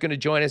McIntyre is going to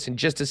join us in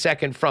just a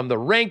second from the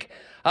rink.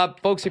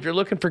 Folks, if you're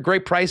looking for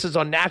great prices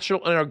on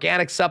natural and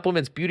organic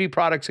supplements, beauty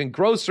products, and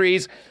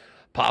groceries,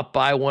 pop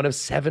by one of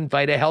 7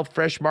 Vita Health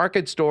Fresh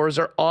Market stores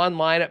or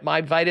online at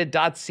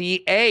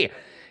myvita.ca.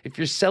 If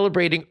you're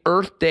celebrating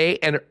Earth Day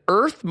and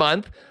Earth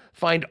Month,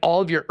 find all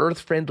of your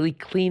earth-friendly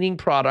cleaning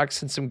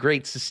products and some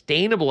great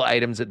sustainable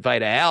items at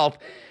Vita Health.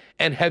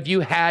 And have you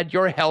had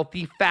your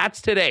healthy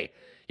fats today?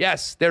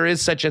 Yes, there is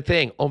such a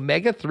thing.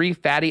 Omega-3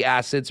 fatty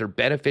acids are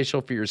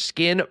beneficial for your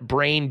skin,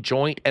 brain,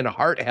 joint, and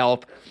heart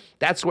health.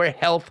 That's where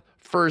Health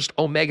First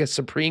Omega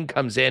Supreme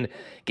comes in.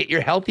 Get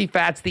your healthy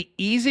fats the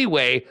easy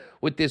way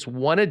with this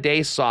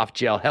one-a-day soft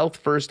gel. Health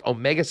First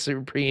Omega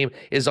Supreme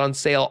is on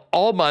sale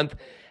all month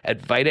at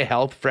Vita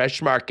Health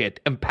Fresh Market,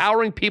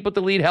 empowering people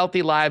to lead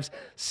healthy lives.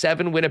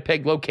 7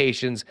 Winnipeg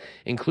locations,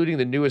 including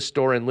the newest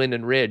store in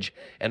Linden Ridge,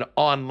 and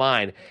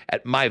online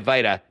at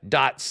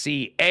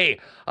myvita.ca.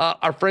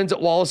 Our friends at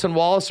Wallace &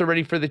 Wallace are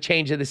ready for the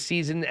change of the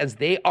season, as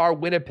they are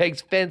Winnipeg's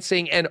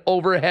fencing and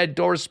overhead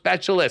door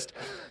specialist.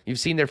 You've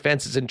seen their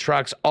fences and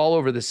trucks all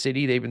over the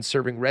city. They've been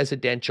serving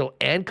residential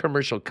and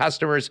commercial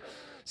customers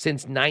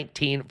since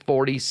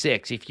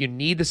 1946. If you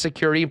need the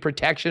security and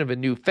protection of a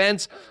new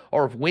fence,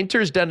 or if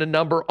winter's done a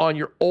number on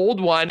your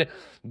old one,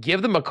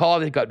 give them a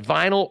call. They've got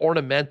vinyl,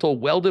 ornamental,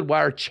 welded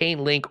wire,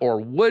 chain link, or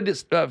wood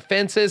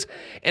fences.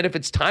 And if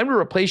it's time to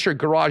replace your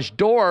garage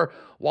door,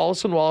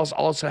 Wallace & Wallace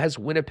also has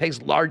Winnipeg's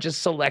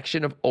largest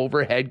selection of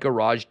overhead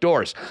garage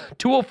doors.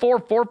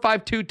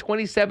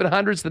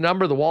 204-452-2700 is the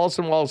number. The Wallace &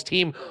 Wallace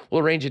team will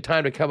arrange a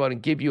time to come out and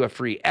give you a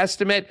free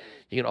estimate.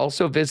 You can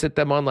also visit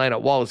them online at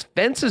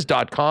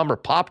wallacefences.com or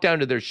pop down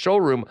to their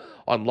showroom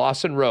on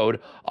Lawson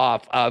Road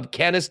off of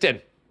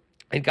Kenaston.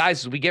 And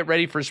guys, as we get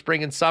ready for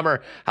spring and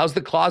summer, how's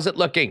the closet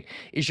looking?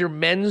 Is your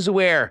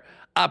menswear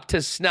up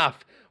to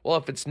snuff? Well,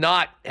 if it's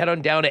not, head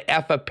on down to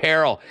F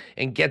Apparel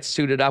and get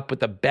suited up with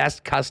the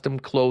best custom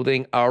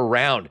clothing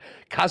around.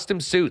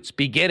 Custom suits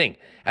beginning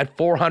at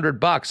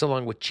 $400,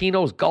 along with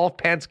chinos, golf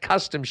pants,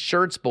 custom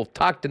shirts, both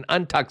tucked and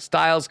untucked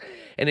styles,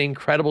 and an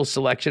incredible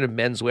selection of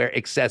menswear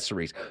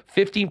accessories.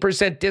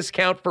 15%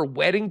 discount for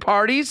wedding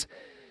parties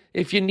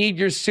if you need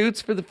your suits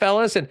for the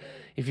fellas. And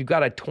if you've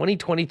got a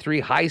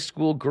 2023 high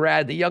school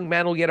grad, the young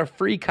man will get a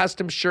free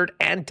custom shirt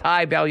and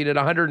tie valued at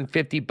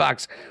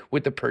 $150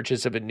 with the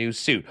purchase of a new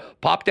suit.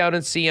 Pop down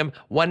and see him,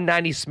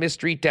 190 Smith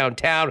Street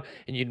downtown,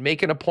 and you'd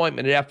make an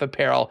appointment at F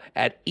Apparel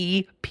at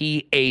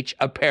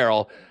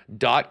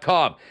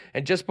EPHapparel.com.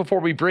 And just before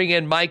we bring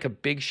in Mike, a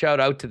big shout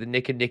out to the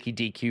Nick and Nikki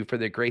DQ for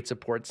their great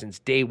support since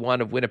day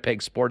one of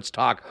Winnipeg Sports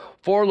Talk.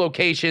 4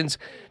 locations: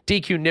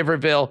 DQ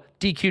Niverville,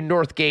 DQ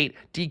Northgate,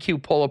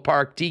 DQ Polo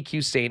Park,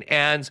 DQ St.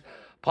 Anne's.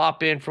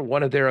 Pop in for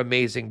one of their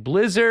amazing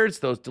blizzards,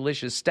 those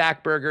delicious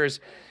stack burgers.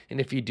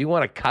 And if you do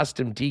want a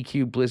custom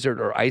DQ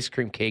blizzard or ice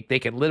cream cake, they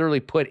can literally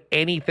put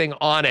anything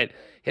on it.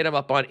 Hit them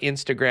up on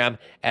Instagram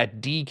at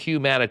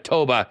DQ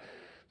Manitoba.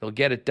 They'll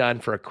get it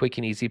done for a quick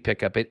and easy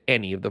pickup at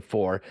any of the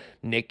 4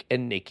 Nick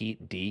and Nikki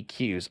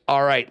DQs.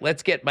 All right,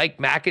 let's get Mike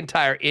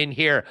McIntyre in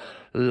here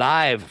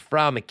live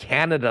from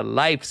Canada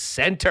Life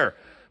Center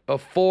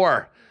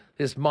before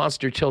this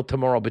monster chill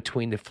tomorrow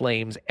between the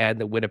Flames and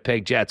the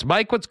Winnipeg Jets.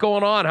 Mike, what's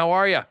going on? How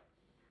are you?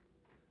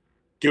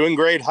 Doing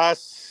great,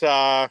 Huss.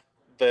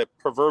 The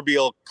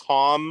proverbial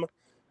calm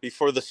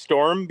before the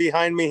storm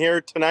behind me here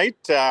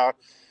tonight,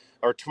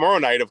 or tomorrow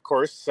night, of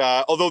course.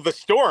 Although the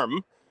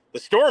storm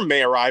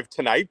may arrive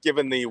tonight,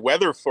 given the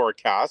weather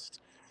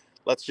forecast.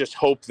 Let's just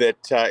hope that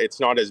it's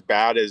not as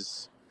bad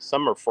as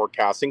some are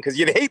forecasting, because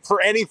you'd hate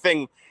for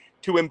anything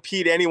to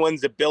impede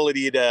anyone's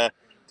ability to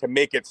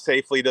make it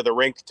safely to the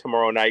rink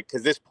tomorrow night,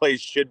 because this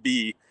place should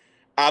be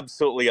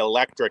absolutely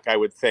electric, I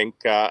would think.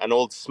 An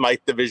old Smythe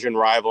Division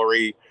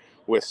rivalry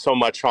with so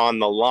much on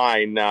the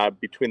line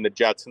between the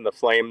Jets and the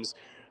Flames.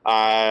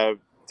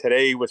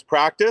 Today was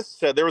practice.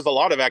 There was a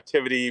lot of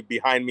activity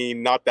behind me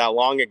not that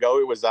long ago.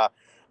 It was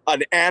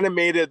an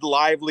animated,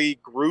 lively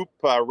group.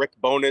 Rick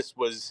Bowness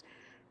was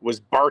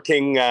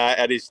barking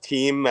at his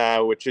team,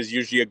 which is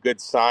usually a good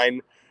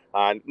sign.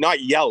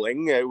 Not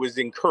yelling, it was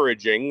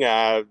encouraging.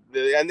 And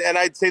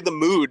I'd say the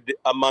mood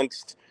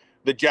amongst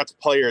the Jets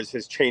players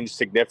has changed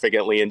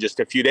significantly in just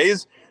a few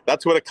days.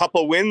 That's what a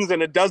couple wins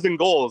and a dozen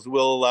goals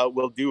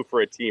will do for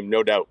a team,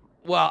 no doubt.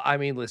 Well, I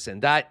mean, listen,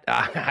 that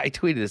I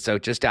tweeted this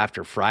out just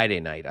after Friday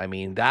night. I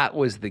mean, that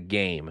was the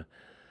game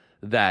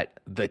that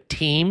the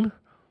team,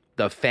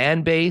 the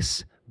fan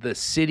base, the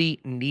city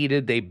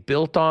needed. They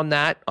built on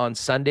that on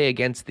Sunday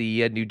against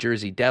the New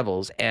Jersey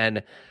Devils,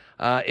 and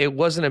it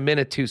wasn't a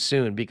minute too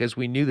soon, because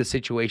we knew the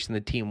situation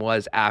the team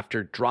was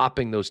after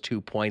dropping those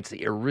 2 points that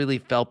you really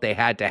felt they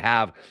had to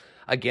have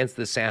against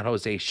the San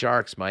Jose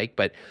Sharks, Mike.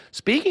 But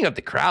speaking of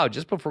the crowd,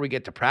 just before we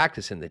get to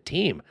practice and the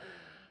team,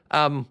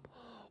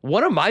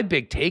 one of my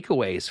big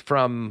takeaways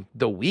from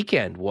the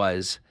weekend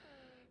was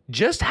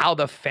just how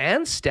the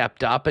fans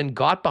stepped up and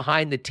got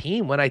behind the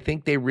team when I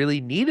think they really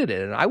needed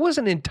it. And I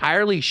wasn't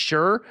entirely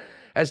sure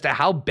as to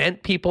how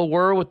bent people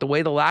were with the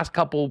way the last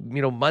couple,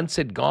 months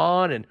had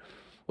gone and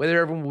whether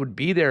everyone would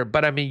be there.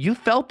 But I mean, you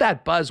felt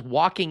that buzz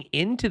walking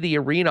into the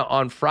arena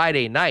on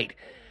Friday night.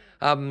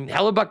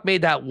 Hellebuck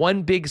made that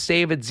one big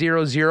save at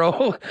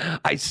 0-0.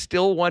 I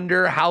still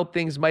wonder how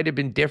things might have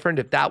been different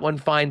if that one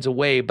finds a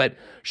way. But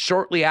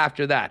shortly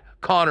after that,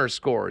 Connor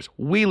scores,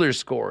 Wheeler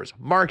scores,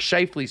 Mark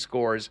Scheifele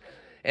scores.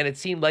 And it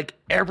seemed like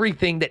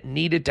everything that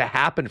needed to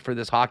happen for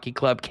this hockey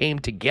club came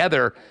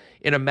together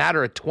in a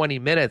matter of 20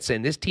 minutes.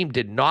 And this team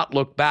did not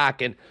look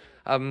back. And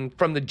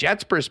from the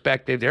Jets'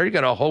 perspective, they're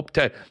going to hope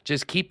to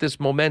just keep this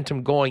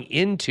momentum going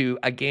into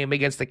a game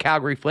against the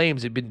Calgary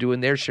Flames. They've been doing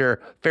their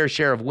fair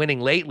share of winning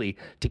lately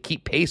to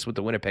keep pace with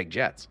the Winnipeg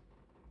Jets.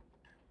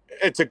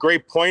 It's a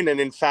great point. And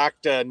in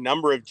fact, a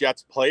number of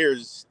Jets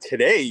players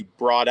today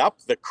brought up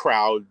the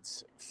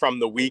crowds from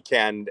the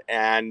weekend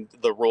and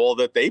the role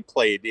that they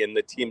played in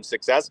the team's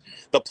success.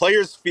 The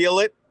players feel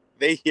it,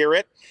 they hear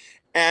it.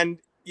 And,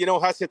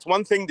 Huss, it's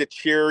one thing to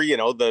cheer,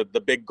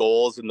 the big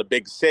goals and the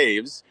big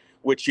saves,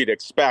 which you'd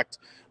expect.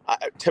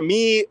 To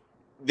me,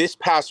 this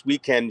past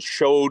weekend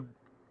showed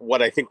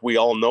what I think we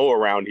all know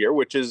around here,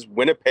 which is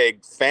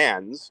Winnipeg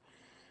fans,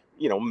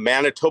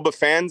 Manitoba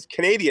fans,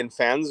 Canadian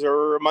fans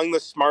are among the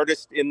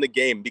smartest in the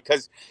game,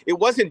 because it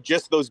wasn't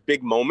just those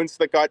big moments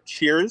that got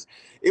cheers.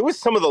 It was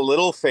some of the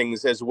little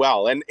things as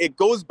well. And it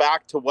goes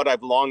back to what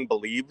I've long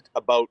believed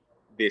about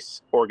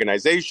this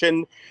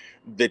organization,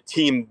 the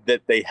team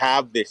that they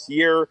have this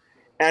year,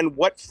 and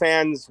what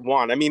fans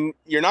want. I mean,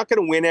 you're not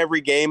going to win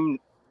every game,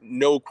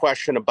 no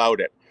question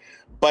about it.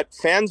 But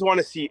fans want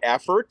to see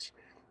effort.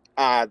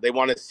 They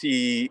want to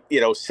see,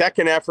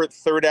 second effort,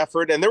 third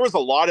effort. And there was a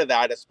lot of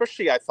that,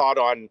 especially I thought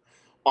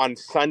on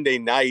Sunday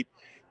night,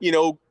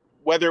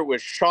 whether it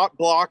was shot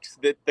blocks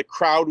that the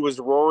crowd was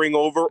roaring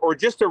over, or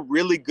just a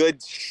really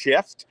good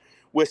shift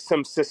with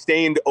some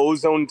sustained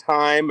ozone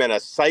time and a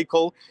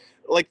cycle.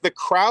 Like, the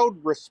crowd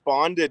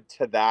responded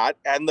to that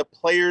and the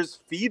players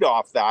feed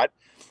off that.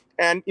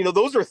 And,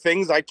 those are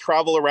things I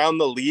travel around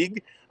the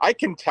league. I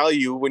can tell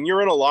you, when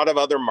you're in a lot of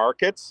other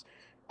markets,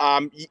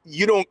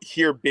 you don't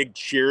hear big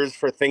cheers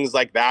for things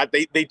like that.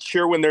 They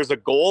cheer when there's a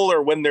goal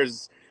or when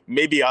there's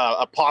maybe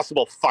a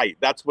possible fight.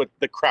 That's what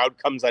the crowd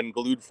comes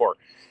unglued for.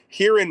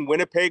 Here in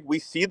Winnipeg, we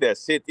see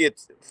this.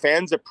 It's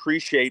fans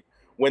appreciate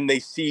when they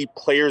see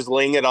players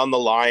laying it on the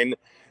line,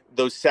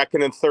 those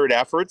second and third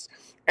efforts.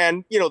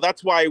 And,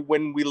 that's why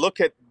when we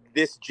look at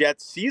this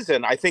Jets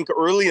season, I think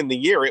early in the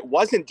year, it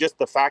wasn't just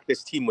the fact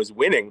this team was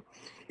winning.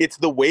 It's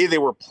the way they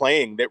were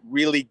playing that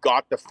really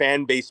got the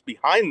fan base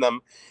behind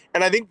them.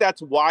 And I think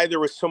that's why there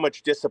was so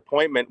much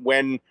disappointment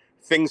when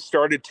things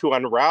started to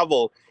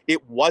unravel.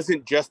 It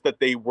wasn't just that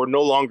they were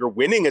no longer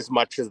winning as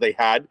much as they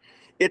had.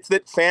 It's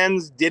that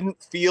fans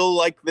didn't feel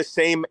like the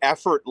same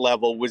effort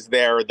level was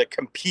there, the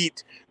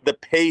compete, the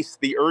pace,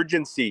 the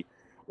urgency.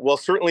 Well,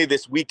 certainly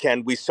this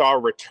weekend, we saw a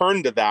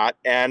return to that,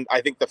 and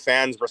I think the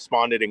fans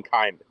responded in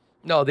kind.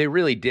 No, they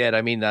really did.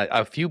 I mean,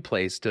 a few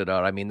plays stood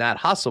out. I mean, that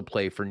hustle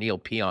play for Neil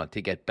Pion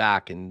to get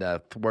back and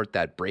thwart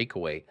that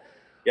breakaway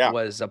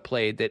was a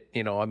play that,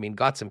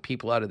 got some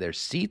people out of their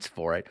seats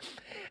for it.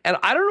 And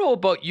I don't know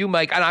about you,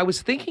 Mike, and I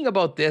was thinking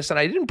about this, and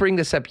I didn't bring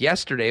this up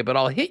yesterday, but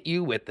I'll hit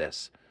you with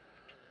this.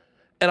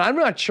 And I'm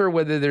not sure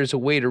whether there's a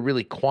way to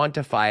really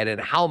quantify it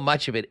and how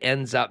much of it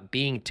ends up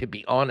being, to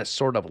be honest,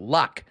 sort of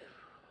luck.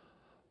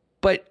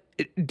 But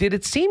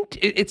it seemed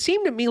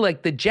to me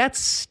like the Jets'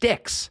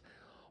 sticks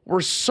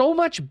were so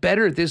much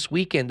better this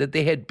weekend than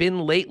they had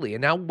been lately.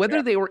 And now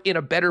whether they were in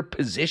a better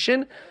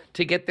position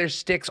to get their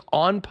sticks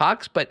on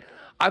pucks, but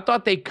I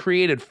thought they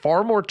created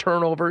far more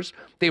turnovers.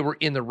 They were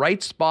in the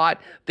right spot.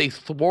 They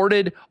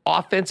thwarted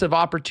offensive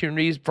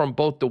opportunities from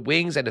both the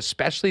Wings and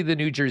especially the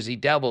New Jersey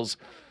Devils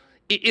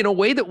in a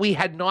way that we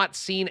had not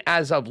seen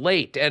as of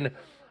late. And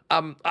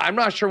I'm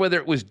not sure whether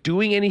it was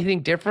doing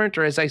anything different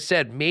or, as I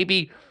said,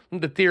 maybe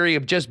the theory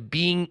of just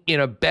being in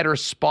a better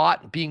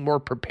spot, being more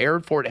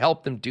prepared for it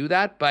helped them do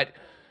that. But,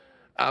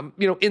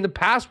 in the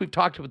past, we've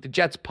talked about the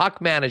Jets' puck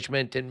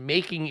management and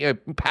making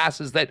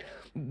passes that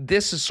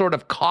this has sort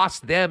of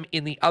cost them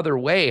in the other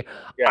way.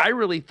 Yeah. I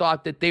really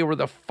thought that they were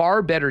the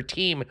far better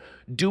team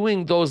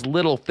doing those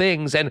little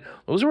things. And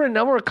those were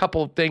a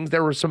couple of things.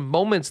 There were some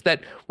moments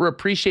that were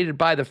appreciated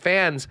by the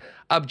fans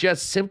of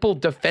just simple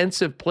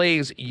defensive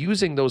plays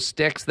using those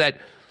sticks that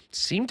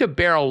seemed to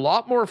bear a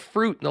lot more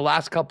fruit in the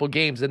last couple of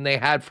games than they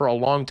had for a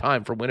long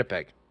time for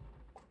Winnipeg.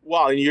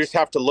 Well, and you just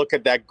have to look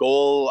at that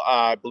goal.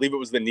 I believe it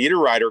was the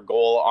Niederreiter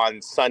goal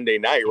on Sunday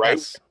night, right?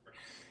 Yes.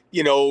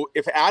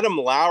 If Adam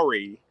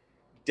Lowry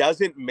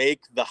doesn't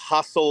make the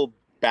hustle,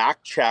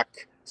 back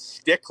check,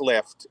 stick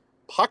lift,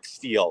 puck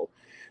steal,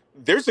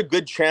 there's a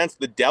good chance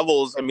the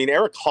Devils,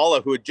 Eric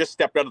Holla, who had just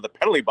stepped out of the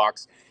penalty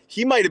box,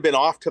 he might have been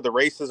off to the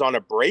races on a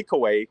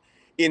breakaway.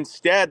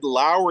 Instead,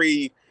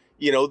 Lowry,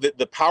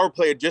 the power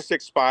play had just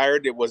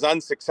expired. It was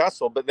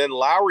unsuccessful, but then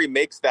Lowry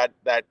makes that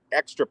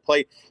extra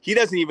play. He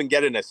doesn't even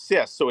get an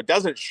assist, so it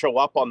doesn't show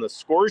up on the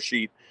score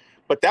sheet,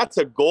 but that's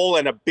a goal,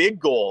 and a big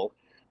goal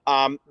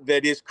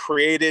that is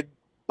created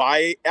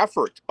by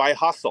effort, by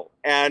hustle.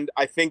 And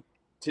I think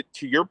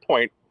to your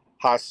point,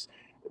 Huss,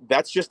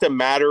 that's just a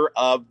matter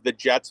of the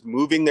Jets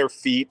moving their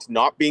feet,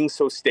 not being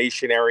so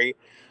stationary,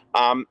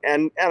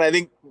 and I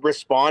think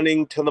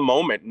responding to the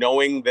moment,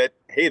 knowing that,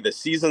 hey, the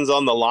season's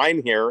on the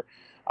line here.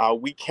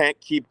 We can't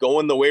keep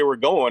going the way we're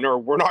going, or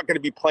we're not going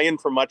to be playing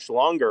for much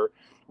longer.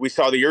 We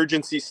saw the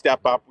urgency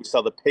step up. We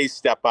saw the pace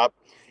step up.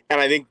 And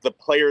I think the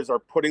players are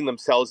putting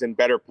themselves in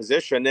better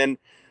position. And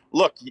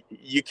look,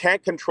 you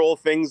can't control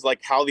things like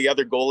how the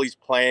other goalie's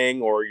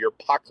playing or your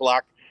puck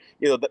luck.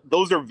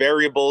 Those are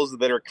variables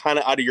that are kind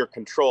of out of your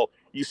control.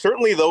 You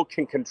certainly, though,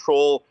 can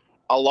control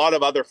a lot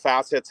of other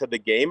facets of the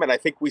game. And I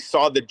think we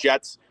saw the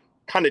Jets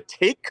kind of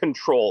take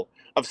control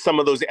of some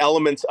of those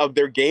elements of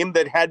their game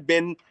that had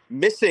been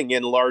missing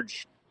in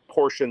large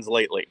portions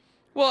lately.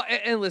 Well,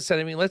 and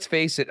listen, let's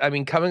face it.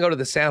 Coming out of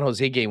the San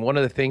Jose game, one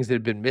of the things that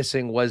had been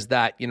missing was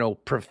that,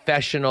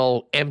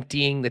 professional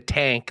emptying the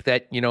tank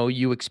that,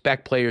 you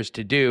expect players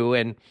to do.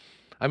 And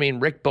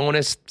Rick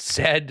Bowness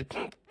said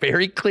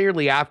very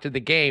clearly after the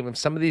game, if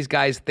some of these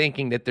guys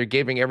thinking that they're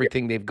giving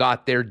everything they've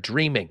got, they're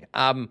dreaming.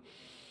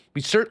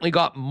 We certainly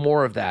got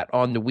more of that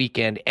on the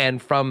weekend,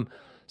 and from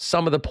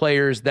some of the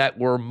players that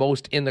were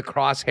most in the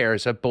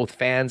crosshairs of both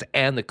fans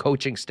and the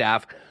coaching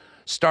staff,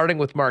 starting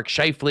with Mark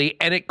Scheifele,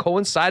 and it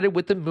coincided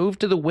with the move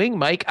to the wing,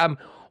 Mike.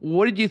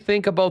 What did you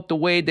think about the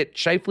way that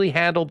Scheifele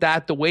handled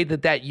that, the way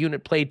that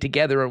unit played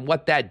together, and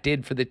what that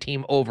did for the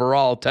team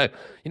overall to,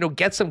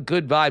 get some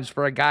good vibes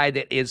for a guy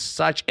that is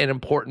such an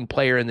important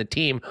player in the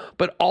team,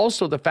 but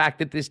also the fact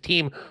that this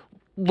team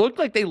looked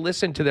like they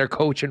listened to their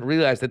coach and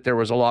realized that there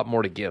was a lot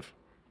more to give?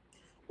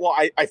 Well,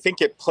 I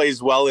think it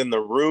plays well in the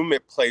room.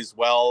 It plays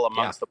well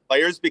amongst the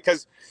players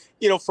because,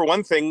 for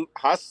one thing,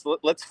 Huss,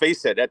 let's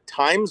face it, at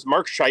times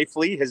Mark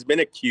Scheifele has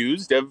been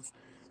accused of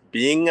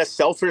being a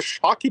selfish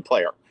hockey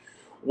player.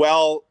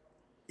 Well,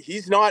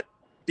 he's not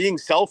being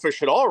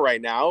selfish at all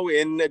right now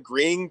in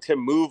agreeing to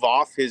move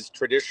off his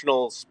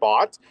traditional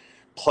spot,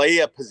 play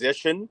a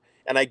position.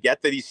 And I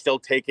get that he's still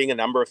taking a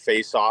number of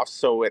face-offs,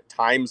 so at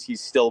times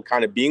he's still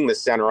kind of being the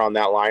center on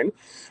that line.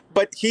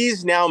 But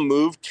he's now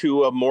moved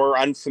to a more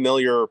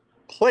unfamiliar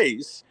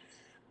place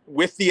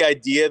with the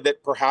idea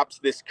that perhaps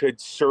this could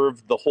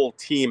serve the whole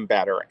team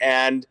better.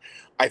 And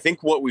I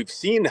think what we've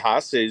seen,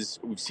 Huss, is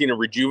we've seen a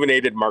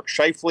rejuvenated Mark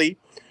Scheifele,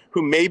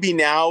 who maybe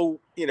now,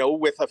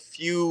 with a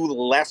few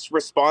less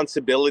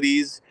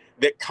responsibilities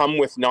that come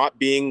with not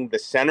being the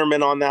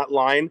centerman on that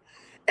line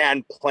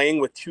and playing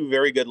with two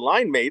very good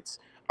line mates,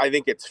 I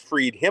think it's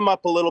freed him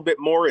up a little bit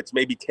more. It's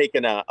maybe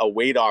taken a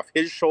weight off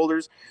his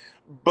shoulders.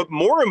 But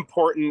more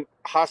important,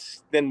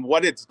 Huss, than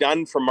what it's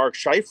done for Mark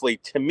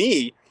Scheifele, to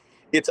me,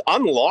 it's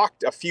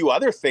unlocked a few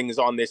other things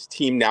on this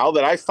team now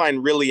that I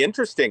find really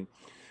interesting.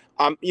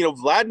 Vlad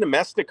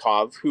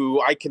Namestnikov,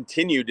 who I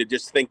continue to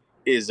just think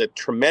is a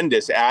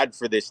tremendous add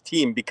for this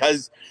team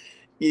because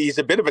he's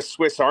a bit of a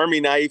Swiss Army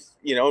knife,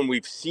 and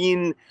we've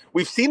seen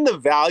the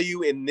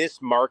value in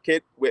this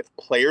market with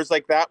players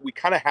like that. We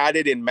kind of had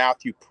it in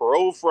Matthew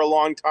Perreault for a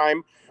long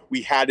time.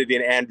 We had it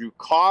in Andrew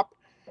Kopp.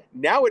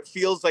 Now it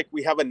feels like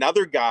we have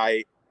another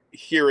guy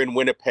here in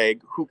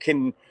Winnipeg who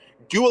can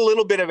do a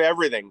little bit of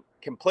everything,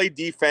 can play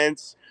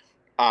defense,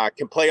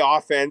 can play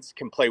offense,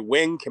 can play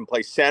wing, can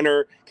play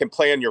center, can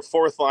play on your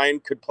fourth line,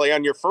 could play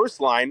on your first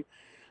line,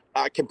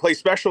 can play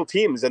special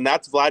teams, and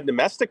that's Vlad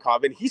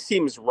Namestnikov, and he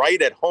seems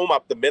right at home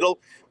up the middle,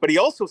 but he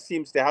also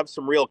seems to have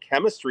some real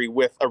chemistry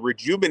with a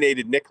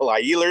rejuvenated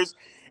Nikolai Ehlers,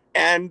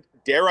 and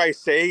dare I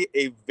say,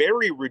 a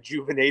very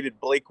rejuvenated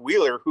Blake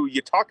Wheeler, who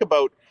you talk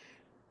about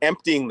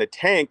emptying the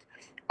tank.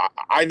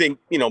 I think,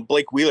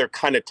 Blake Wheeler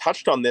kind of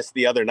touched on this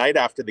the other night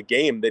after the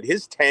game, that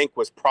his tank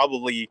was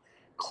probably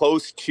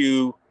close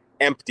to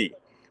empty.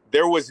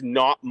 There was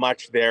not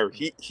much there.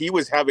 He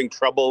was having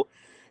trouble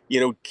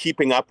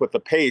keeping up with the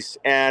pace.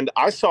 And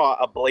I saw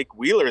a Blake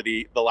Wheeler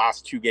the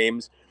last two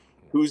games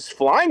who's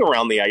flying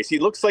around the ice. He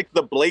looks like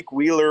the Blake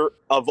Wheeler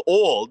of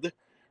old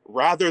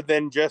rather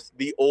than just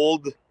the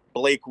old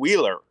Blake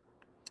Wheeler.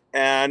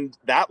 And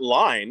that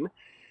line,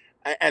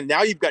 and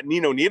now you've got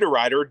Nino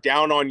Niederreiter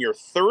down on your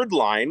third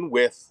line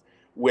with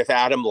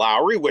Adam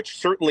Lowry, which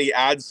certainly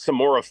adds some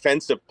more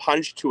offensive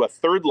punch to a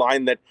third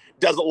line that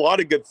does a lot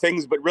of good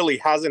things, but really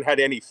hasn't had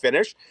any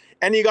finish.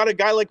 And you got a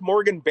guy like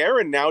Morgan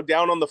Barron now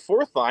down on the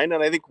fourth line.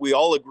 And I think we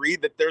all agree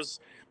that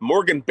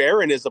Morgan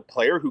Barron is a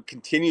player who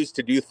continues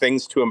to do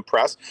things to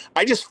impress.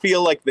 I just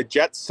feel like the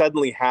Jets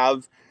suddenly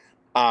have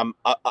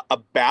a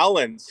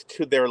balance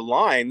to their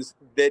lines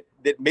that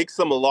makes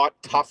them a lot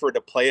tougher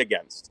to play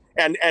against.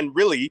 And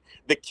really,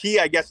 the key,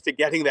 I guess, to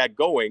getting that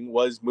going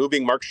was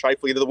moving Mark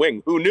Scheifele to the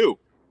wing. Who knew?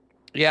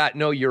 Yeah,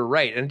 no, you're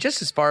right. And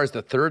just as far as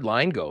the third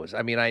line goes,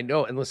 I mean, I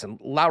know, and listen,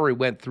 Lowry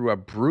went through a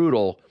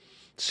brutal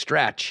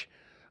stretch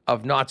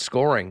of not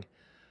scoring,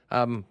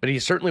 but he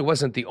certainly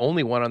wasn't the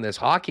only one on this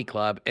hockey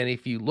club. And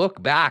if you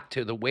look back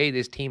to the way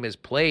this team has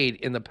played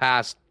in the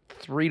past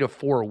 3 to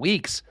 4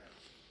 weeks,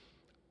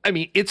 I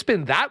mean, it's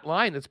been that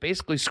line that's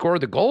basically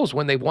scored the goals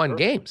when they've won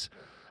games.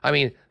 I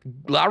mean,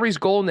 Lowry's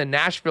goal in the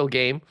Nashville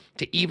game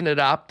to even it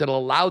up that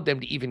allowed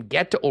them to even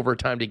get to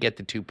overtime to get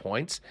the 2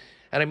 points.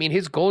 And I mean,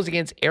 his goals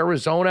against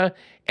Arizona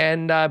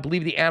and I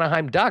believe the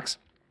Anaheim Ducks.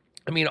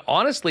 I mean,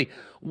 honestly,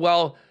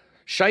 well,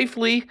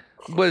 Scheifele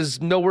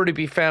was nowhere to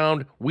be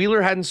found.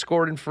 Wheeler hadn't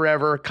scored in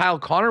forever. Kyle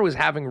Connor was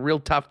having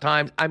real tough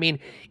times. I mean,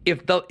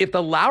 if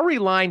the Lowry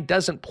line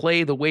doesn't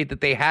play the way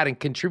that they had and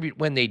contribute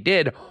when they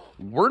did,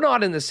 we're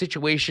not in the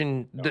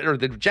situation, or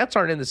the Jets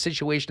aren't in the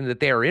situation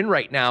that they are in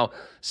right now,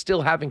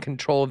 still having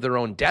control of their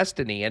own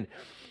destiny. And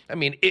I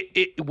mean,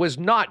 it was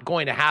not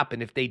going to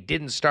happen if they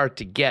didn't start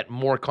to get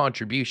more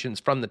contributions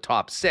from the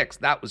top six.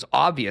 That was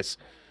obvious.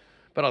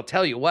 But I'll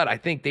tell you what, I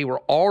think they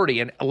were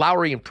already, and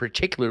Lowry in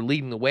particular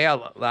leading the way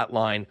out that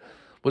line,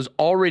 was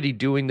already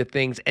doing the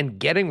things and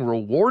getting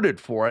rewarded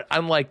for it,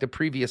 unlike the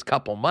previous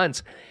couple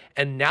months.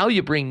 And now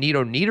you bring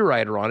Nino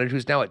Niederreiter on it,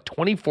 who's now at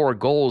 24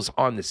 goals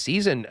on the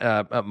season,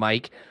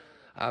 Mike.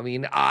 I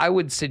mean, I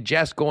would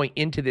suggest going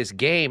into this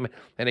game,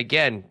 and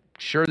again,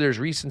 sure, there's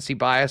recency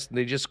bias, and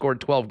they just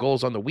scored 12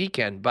 goals on the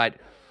weekend, but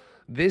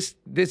this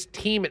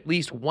team, at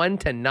least 1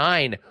 to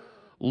 9,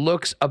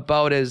 looks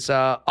about as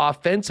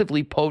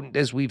offensively potent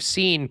as we've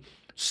seen,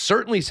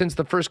 certainly since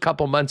the first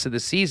couple months of the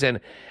season.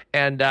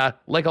 And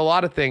like a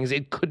lot of things,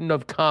 it couldn't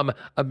have come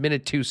a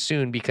minute too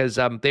soon because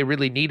they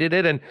really needed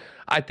it. And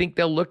I think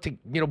they'll look to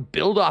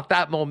build off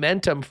that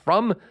momentum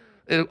from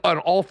on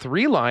all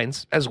three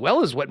lines, as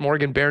well as what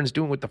Morgan Barron's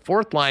doing with the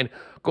fourth line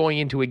going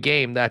into a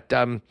game that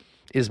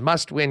is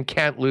must win,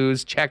 can't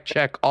lose,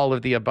 check, all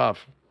of the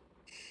above.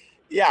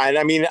 Yeah, and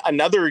I mean,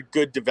 another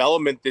good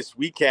development this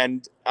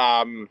weekend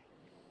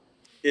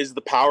is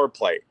the power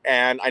play.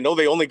 And I know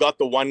they only got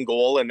the one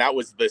goal, and that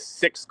was the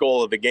sixth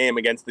goal of the game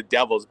against the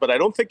Devils, but I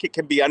don't think it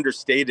can be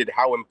understated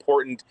how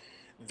important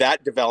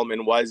that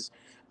development was.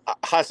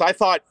 Huss, I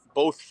thought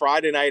both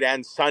Friday night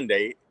and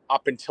Sunday,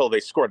 up until they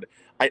scored,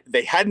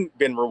 they hadn't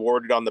been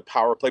rewarded on the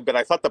power play, but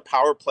I thought the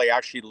power play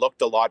actually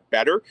looked a lot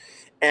better.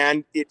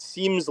 And it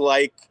seems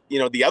like,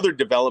 the other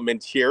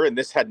development here, and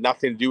this had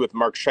nothing to do with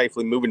Mark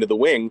Scheifele moving to the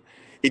wing,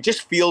 it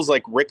just feels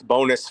like Rick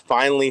Bowness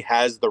finally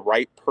has the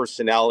right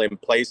personnel in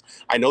place.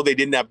 I know they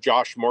didn't have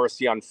Josh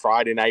Morrissey on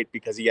Friday night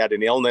because he had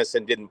an illness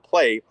and didn't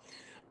play.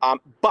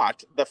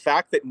 But the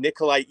fact that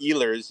Nikolai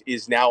Ehlers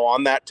is now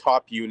on that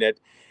top unit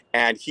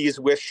and he's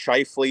with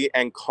Scheifele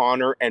and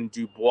Connor and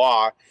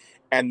Dubois.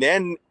 And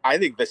then I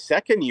think the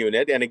second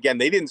unit, and again,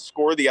 they didn't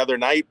score the other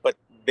night, but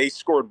they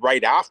scored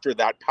right after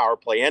that power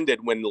play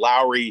ended when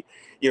Lowry,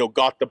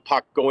 got the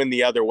puck going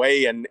the other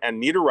way and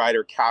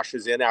Niederreiter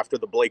cashes in after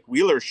the Blake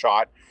Wheeler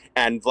shot,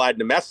 and Vlad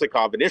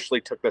Namestnikov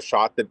initially took the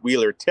shot that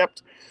Wheeler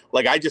tipped.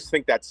 Like, I just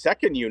think that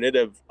second unit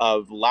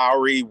of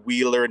Lowry,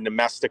 Wheeler,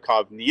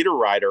 Namestnikov,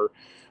 Niederreiter,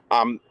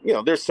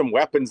 there's some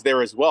weapons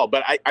there as well.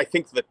 But I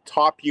think the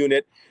top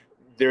unit,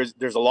 there's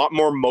a lot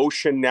more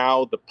motion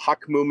now. The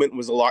puck movement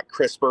was a lot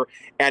crisper.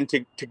 And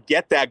to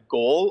get that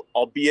goal,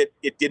 albeit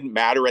it didn't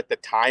matter at the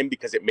time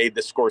because it made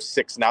the score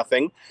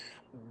 6-0,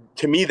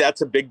 to me,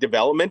 that's a big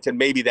development. And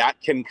maybe that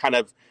can kind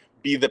of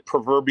be the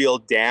proverbial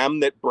dam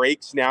that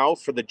breaks now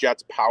for the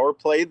Jets power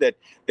play, that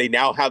they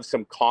now have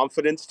some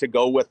confidence to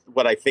go with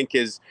what I think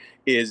is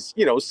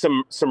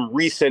some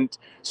recent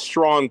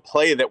strong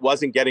play that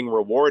wasn't getting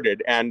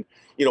rewarded. And,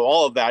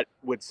 all of that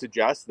would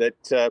suggest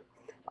that,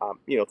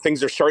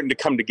 things are starting to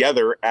come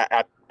together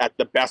at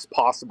the best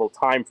possible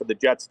time for the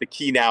Jets. The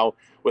key now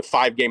with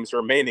 5 games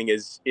remaining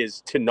is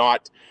to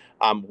not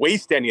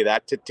waste any of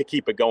that, to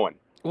keep it going.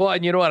 Well,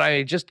 and you know what?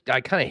 I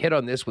kind of hit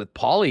on this with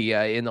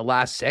Paulie in the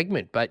last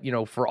segment, but,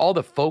 for all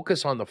the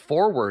focus on the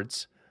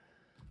forwards,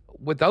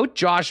 without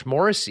Josh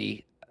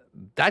Morrissey,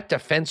 that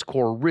defense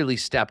core really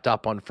stepped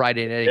up on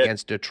Friday night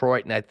against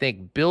Detroit, and I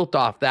think built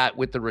off that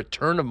with the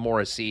return of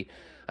Morrissey.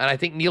 And I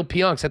think Neil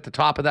Pionk's at the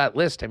top of that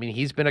list. I mean,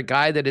 he's been a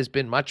guy that has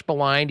been much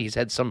maligned. He's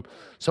had some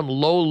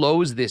low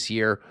lows this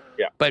year.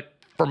 Yeah. But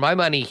for my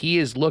money, he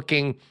is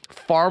looking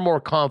far more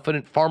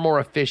confident, far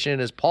more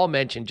efficient, as Paul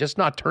mentioned, just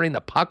not turning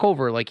the puck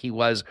over like he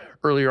was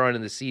earlier on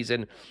in the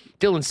season.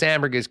 Dylan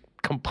Samberg has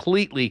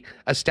completely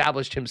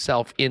established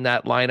himself in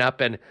that lineup.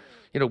 And,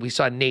 we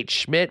saw Nate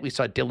Schmidt, we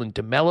saw Dylan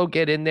DeMello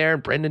get in there,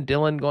 and Brendan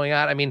Dillon going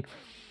out. I mean,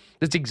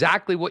 that's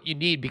exactly what you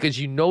need, because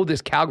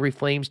this Calgary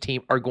Flames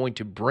team are going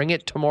to bring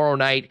it tomorrow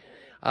night,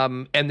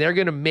 and they're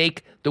going to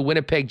make the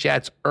Winnipeg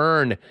Jets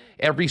earn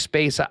every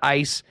space of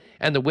ice,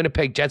 and the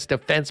Winnipeg Jets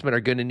defensemen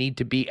are going to need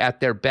to be at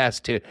their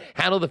best to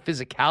handle the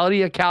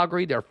physicality of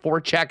Calgary, their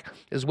forecheck,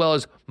 as well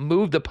as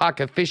move the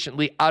puck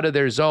efficiently out of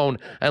their zone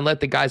and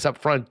let the guys up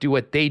front do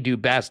what they do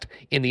best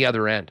in the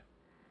other end.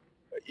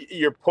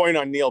 Your point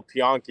on Neil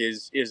Pionk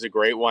is a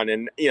great one.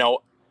 And,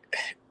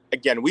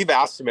 again, we've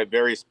asked him at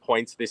various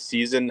points this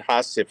season,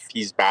 Huss, if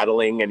he's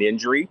battling an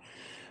injury,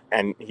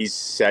 and he's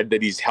said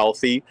that he's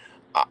healthy.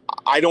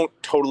 I don't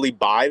totally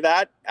buy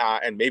that,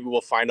 and maybe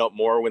we'll find out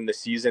more when the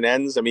season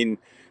ends. I mean,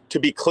 to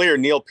be clear,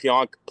 Neil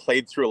Pionk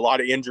played through a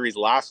lot of injuries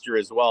last year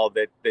as well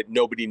that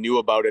nobody knew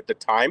about at the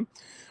time.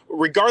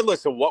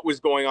 Regardless of what was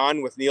going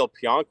on with Neil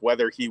Pionk,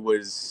 whether he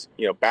was,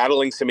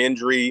 battling some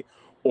injury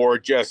or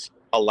just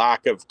a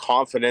lack of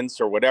confidence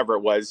or whatever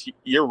it was,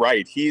 you're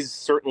right. He's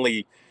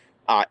certainly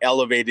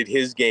elevated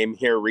his game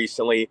here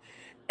recently.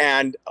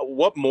 And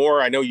what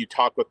more, I know you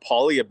talked with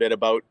Paulie a bit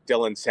about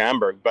Dylan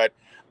Samberg, but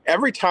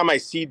every time I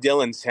see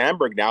Dylan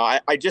Samberg now,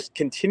 I just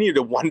continue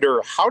to wonder,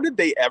 how did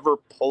they ever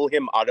pull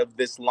him out of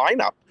this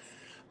lineup?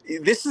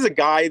 This is a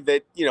guy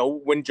that,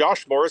 when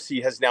Josh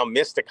Morrissey has now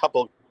missed a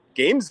couple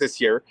games this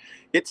year,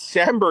 it's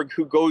Samberg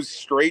who goes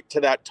straight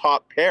to that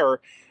top pair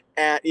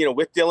and,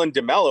 with Dylan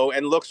DeMello,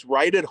 and looks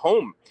right at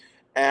home.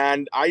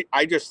 And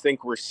I just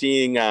think we're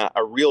seeing a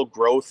real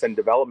growth and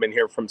development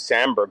here from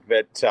Samberg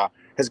that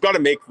has got to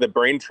make the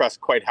Brain Trust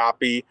quite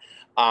happy.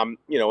 And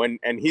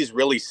he's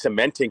really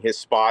cementing his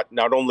spot,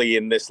 not only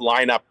in this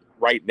lineup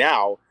right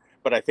now,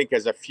 but I think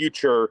as a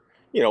future,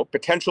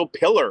 potential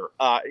pillar.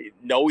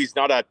 No, he's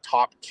not a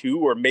top 2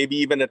 or maybe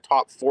even a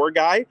top 4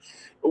 guy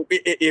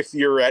if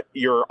you're at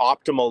your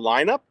optimal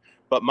lineup.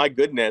 But my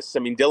goodness, I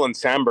mean, Dylan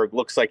Samberg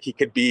looks like he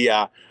could be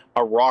a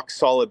rock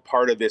solid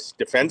part of this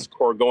defense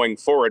core going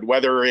forward,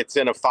 whether it's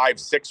in a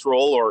 5-6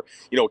 role or,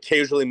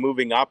 occasionally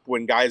moving up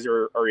when guys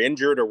are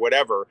injured or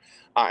whatever.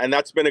 And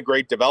that's been a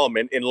great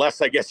development,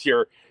 unless I guess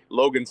you're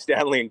Logan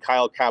Stanley and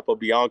Kyle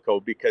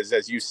Capobianco, because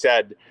as you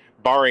said,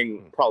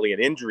 barring probably an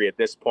injury at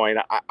this point,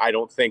 I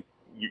don't think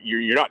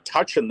you're not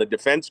touching the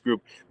defense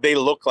group. They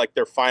look like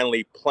they're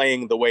finally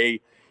playing the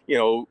way,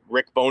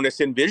 Rick Bowness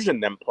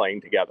envisioned them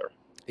playing together.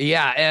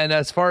 Yeah, and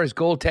as far as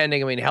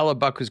goaltending, I mean,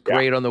 Hellebuck was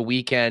great on the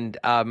weekend.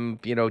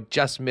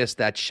 Just missed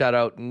that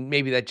shutout, and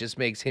maybe that just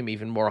makes him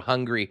even more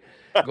hungry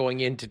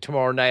going into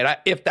tomorrow night,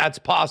 if that's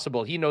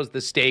possible. He knows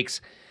the stakes.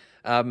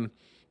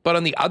 But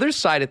on the other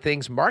side of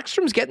things,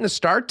 Markstrom's getting the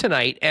start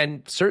tonight,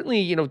 and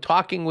certainly,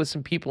 talking with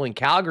some people in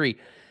Calgary,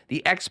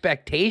 the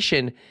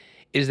expectation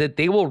is that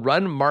they will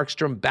run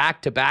Markstrom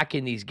back-to-back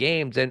in these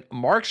games. And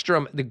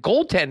Markstrom, the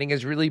goaltending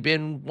has really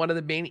been one of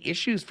the main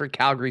issues for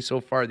Calgary so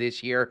far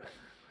this year.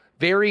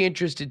 Very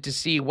interested to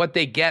see what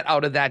they get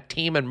out of that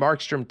team and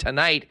Markstrom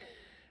tonight,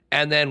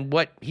 and then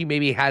what he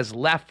maybe has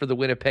left for the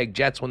Winnipeg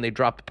Jets when they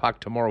drop the puck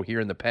tomorrow here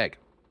in the Peg.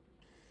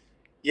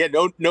 Yeah,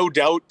 no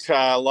doubt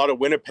a lot of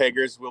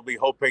Winnipeggers will be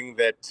hoping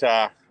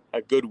that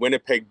a good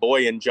Winnipeg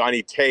boy in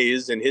Johnny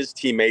Toews and his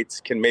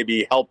teammates can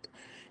maybe help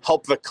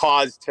the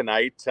cause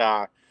tonight.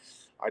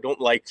 I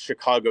don't like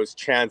Chicago's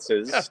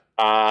chances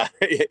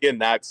in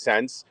that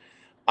sense.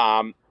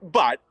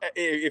 But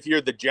if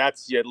you're the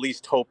Jets, you at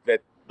least hope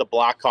that the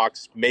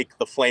Blackhawks make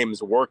the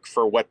Flames work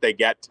for what they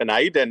get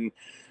tonight. And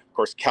of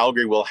course,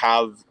 Calgary will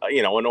have,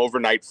 an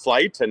overnight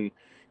flight, and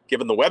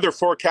given the weather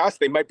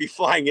forecast, they might be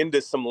flying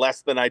into some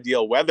less than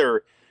ideal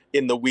weather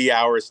in the wee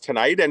hours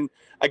tonight. And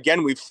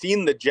again, we've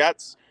seen the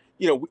Jets,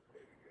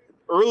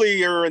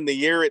 earlier in the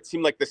year, it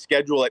seemed like the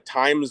schedule at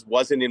times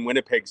wasn't in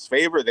Winnipeg's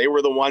favor. They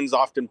were the ones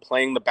often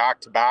playing the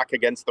back-to-back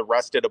against the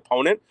rested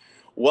opponent.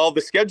 Well,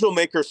 the schedule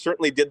makers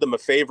certainly did them a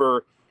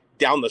favor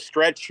down the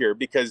stretch here,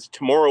 because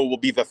tomorrow will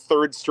be the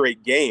 3rd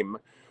straight game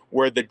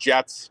where the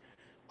Jets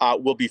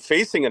will be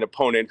facing an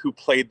opponent who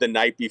played the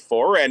night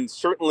before. And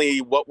certainly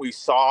what we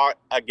saw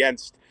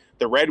against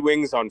the Red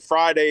Wings on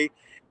Friday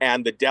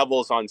and the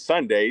Devils on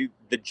Sunday,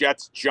 the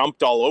Jets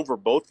jumped all over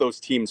both those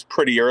teams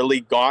pretty early,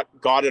 got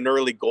an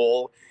early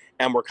goal,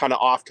 and were kind of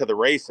off to the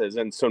races.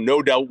 And so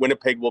no doubt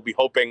Winnipeg will be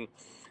hoping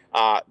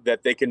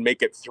that they can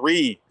make it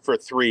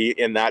 3-for-3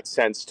 in that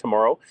sense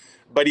tomorrow.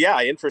 But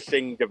yeah,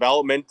 interesting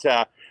development.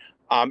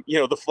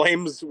 The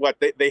Flames,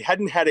 they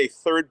hadn't had a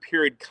third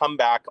period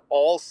comeback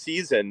all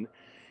season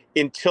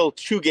until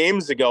 2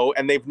 games ago,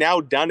 and they've now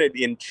done it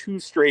in 2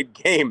 straight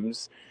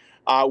games,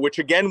 which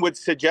again would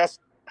suggest,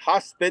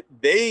 Huss, that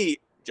they,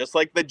 just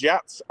like the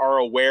Jets, are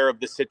aware of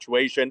the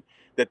situation,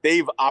 that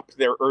they've upped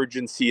their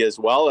urgency as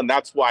well. And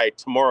that's why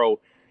tomorrow,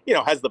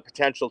 has the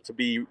potential to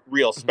be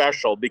real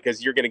special,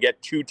 because you're going to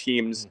get 2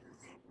 teams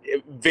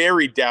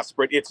very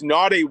desperate. It's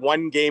not a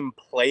 1-game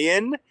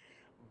play-in,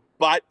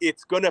 but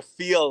it's going to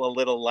feel a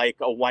little like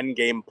a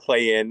 1-game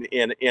play-in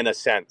in a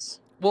sense.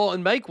 Well,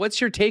 and Mike, what's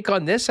your take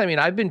on this? I mean,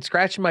 I've been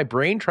scratching my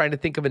brain trying to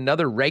think of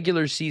another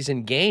regular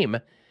season game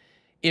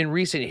in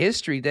recent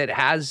history that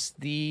has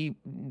the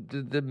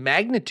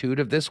magnitude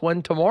of this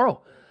one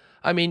tomorrow.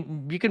 I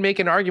mean, you can make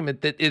an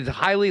argument that it's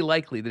highly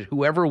likely that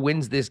whoever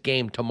wins this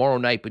game tomorrow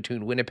night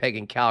between Winnipeg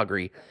and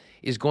Calgary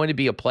is going to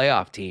be a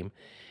playoff team.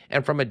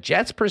 And from a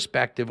Jets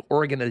perspective,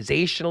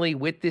 organizationally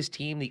with this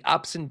team, the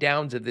ups and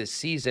downs of this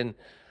season,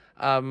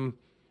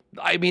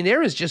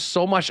 there is just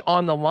so much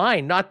on the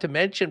line, not to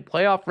mention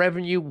playoff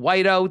revenue,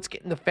 whiteouts,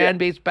 getting the fan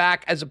base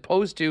back, as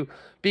opposed to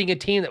being a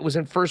team that was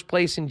in first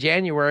place in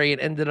January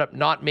and ended up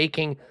not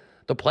making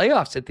the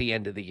playoffs at the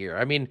end of the year.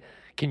 I mean,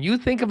 can you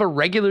think of a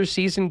regular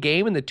season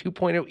game in the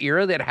 2.0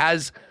 era that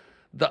has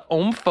the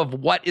oomph of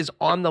what is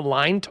on the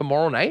line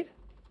tomorrow night?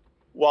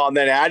 Well, and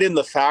then add in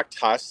the fact,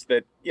 Huss,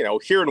 that,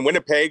 here in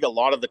Winnipeg, a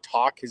lot of the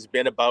talk has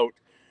been about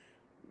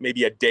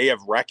maybe a day of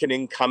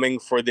reckoning coming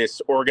for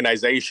this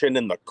organization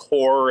and the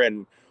core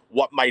and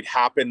what might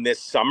happen this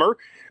summer.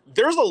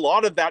 There's a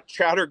lot of that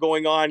chatter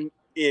going on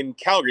in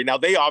Calgary. Now,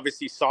 they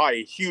obviously saw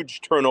a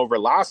huge turnover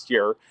last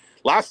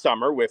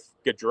summer with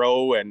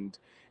Gaudreau and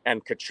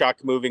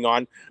Tkachuk moving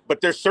on.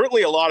 But there's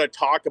certainly a lot of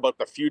talk about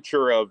the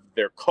future of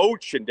their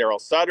coach and Daryl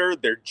Sutter,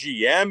 their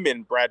GM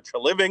and Brad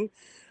Treliving.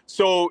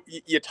 So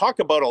you talk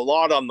about a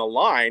lot on the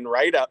line,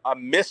 right? A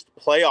missed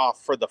playoff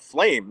for the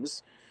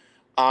Flames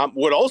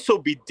would also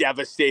be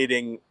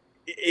devastating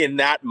in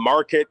that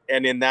market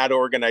and in that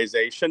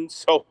organization.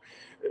 So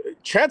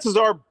chances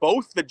are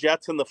both the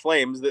Jets and the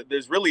Flames,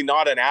 there's really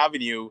not an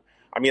avenue.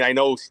 I mean, I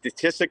know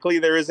statistically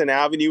there is an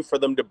avenue for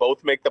them to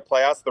both make the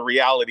playoffs. The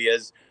reality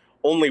is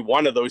only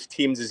one of those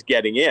teams is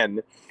getting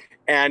in.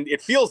 And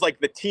it feels like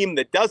the team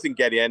that doesn't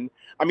get in,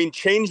 I mean,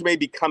 change may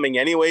be coming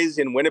anyways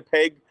in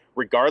Winnipeg,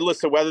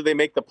 regardless of whether they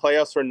make the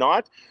playoffs or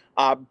not.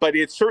 But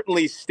it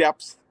certainly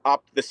steps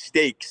up the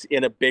stakes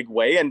in a big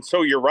way. And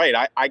so you're right.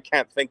 I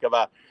can't think of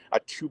a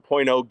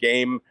 2.0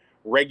 game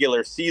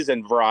regular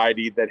season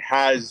variety that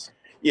has,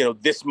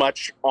 this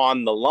much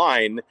on the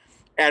line.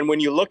 And when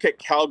you look at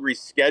Calgary's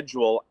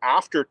schedule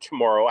after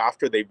tomorrow,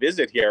 after they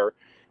visit here,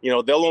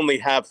 they'll only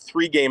have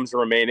 3 games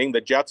remaining. The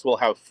Jets will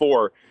have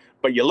 4.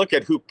 But you look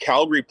at who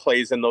Calgary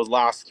plays in those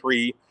last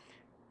 3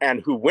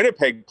 and who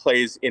Winnipeg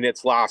plays in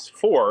its last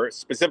 4,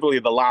 specifically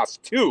the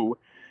last 2.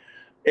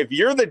 If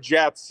you're the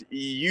Jets,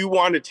 you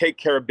want to take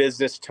care of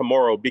business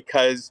tomorrow,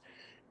 because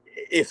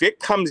if it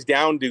comes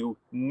down to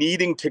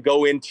needing to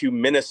go into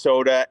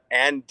Minnesota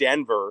and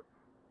Denver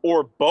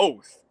or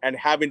both and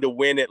having to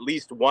win at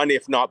least one,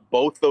 if not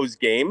both those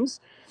games,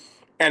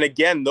 and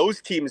again,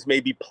 those teams may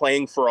be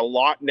playing for a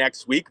lot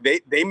next week.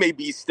 They may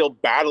be still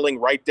battling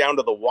right down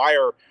to the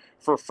wire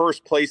for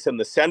first place in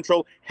the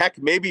Central, heck,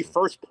 maybe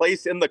first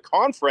place in the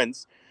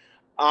conference.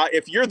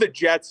 If you're the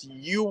Jets,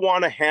 you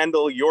want to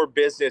handle your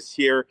business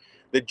here.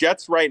 The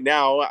Jets right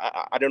now,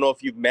 I don't know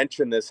if you've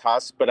mentioned this,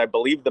 Huss, but I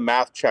believe the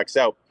math checks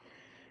out.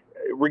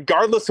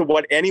 Regardless of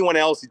what anyone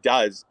else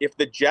does, if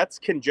the Jets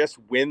can just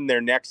win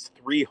their next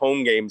 3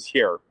 home games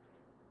here,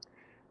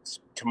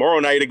 tomorrow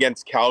night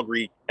against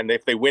Calgary, and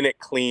if they win it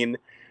clean,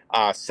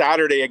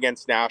 Saturday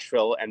against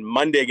Nashville, and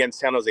Monday against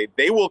San Jose,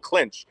 they will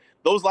clinch.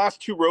 Those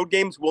last 2 road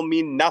games will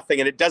mean nothing,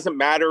 and it doesn't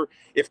matter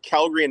if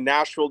Calgary and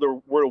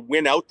Nashville were to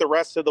win out the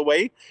rest of the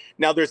way.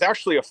 Now, there's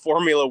actually a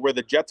formula where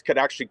the Jets could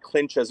actually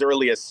clinch as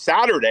early as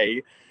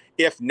Saturday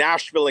if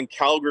Nashville and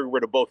Calgary were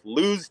to both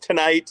lose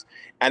tonight,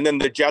 and then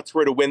the Jets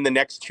were to win the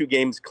next 2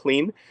 games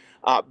clean.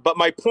 But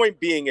my point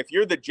being, if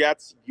you're the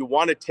Jets, you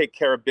want to take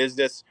care of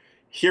business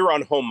here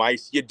on home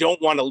ice. You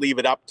don't want to leave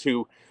it up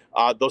to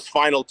those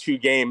final 2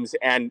 games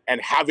and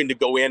having to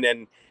go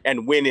in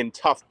and win in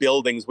tough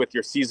buildings with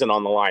your season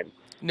on the line.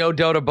 No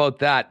doubt about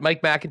that.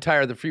 Mike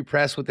McIntyre, the Free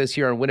Press, with us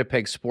here on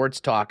Winnipeg Sports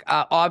Talk.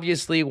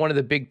 Obviously, one of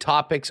the big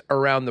topics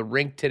around the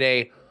rink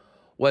today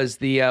was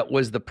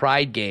the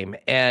Pride game.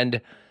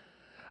 And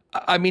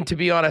I mean, to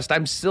be honest,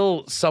 I'm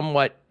still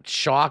somewhat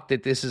shocked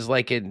that this has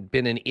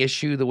been an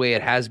issue the way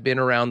it has been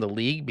around the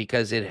league,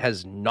 because it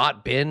has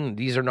not been.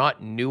 These are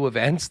not new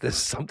events. This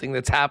is something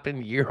that's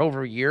happened year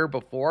over year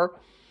before.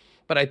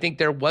 But I think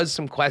there was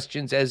some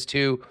questions as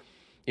to,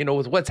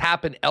 with what's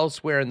happened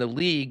elsewhere in the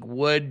league,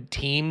 would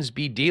teams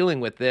be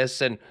dealing with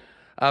this? And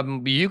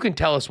You can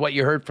tell us what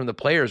you heard from the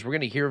players. We're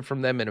going to hear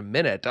from them in a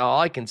minute. All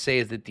I can say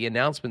is that the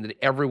announcement that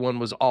everyone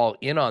was all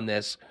in on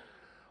this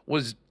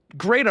was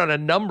great on a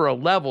number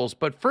of levels,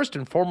 but first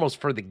and foremost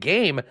for the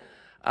game,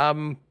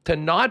 to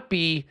not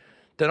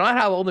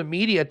have all the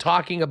media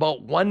talking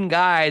about one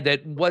guy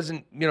that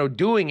wasn't,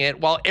 doing it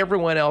while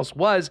everyone else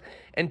was,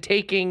 and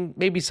taking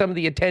maybe some of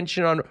the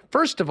attention on,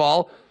 first of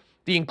all,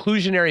 the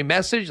inclusionary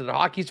message that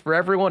hockey's for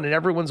everyone and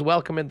everyone's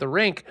welcome in the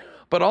rink,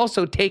 but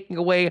also taking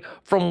away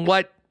from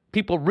what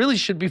people really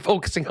should be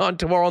focusing on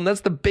tomorrow, and that's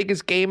the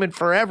biggest game in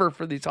forever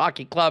for this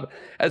hockey club,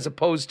 as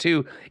opposed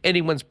to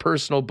anyone's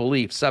personal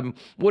beliefs.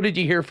 What did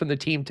you hear from the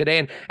team today,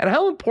 and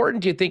how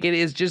important do you think it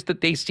is just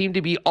that they seem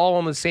to be all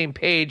on the same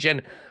page,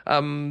 and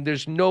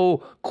there's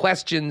no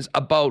questions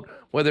about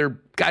whether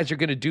guys are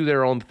going to do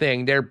their own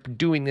thing? They're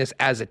doing this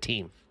as a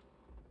team.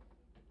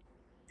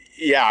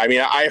 Yeah, I mean,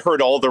 I heard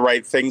all the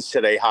right things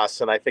today, Huss,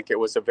 and I think it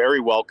was a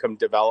very welcome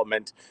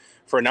development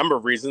for a number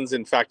of reasons.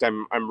 In fact,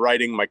 I'm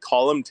writing my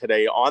column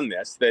today on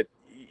this, that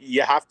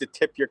you have to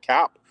tip your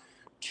cap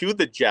to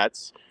the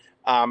Jets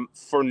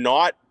for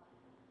not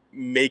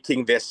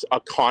making this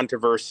a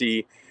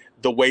controversy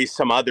the way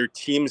some other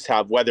teams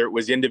have, whether it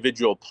was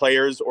individual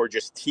players or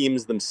just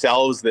teams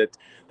themselves that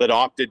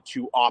opted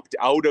to opt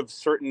out of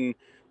certain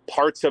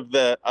parts of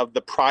the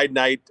Pride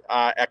Night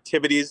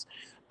activities.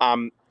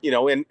 And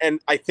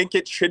I think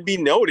it should be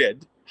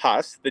noted,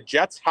 Huss, the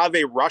Jets have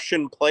a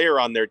Russian player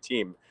on their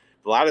team,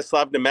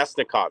 Vladislav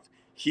Nemesnikov.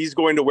 He's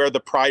going to wear the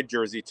Pride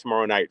jersey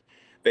tomorrow night.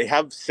 They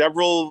have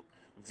several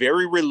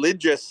very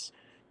religious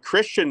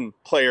Christian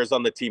players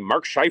on the team.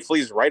 Mark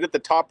Scheifele's right at the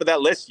top of that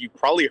list. You've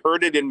probably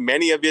heard it in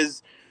many of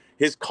his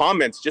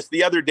comments. Just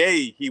the other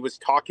day, he was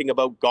talking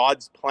about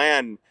God's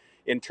plan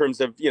in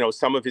terms of,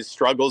 some of his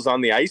struggles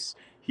on the ice.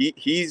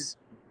 He's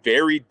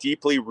very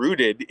deeply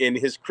rooted in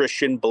his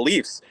Christian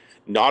beliefs,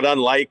 not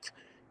unlike,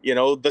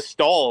 the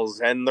Stalls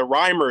and the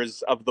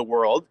Reimers of the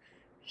world.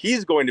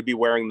 He's going to be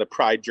wearing the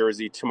Pride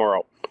jersey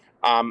tomorrow.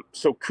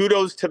 So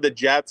kudos to the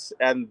Jets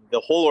and the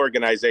whole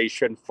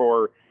organization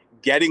for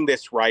getting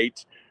this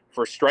right,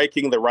 for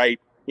striking the right,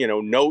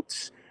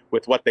 notes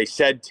with what they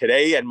said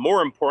today, and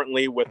more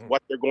importantly, with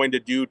what they're going to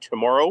do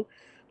tomorrow.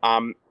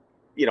 I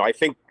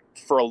think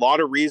for a lot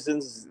of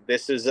reasons,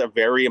 this is a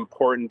very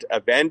important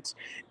event.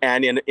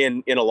 And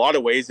in a lot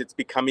of ways, it's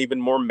become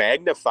even more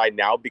magnified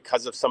now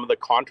because of some of the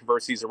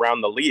controversies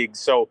around the league.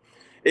 So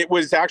it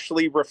was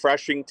actually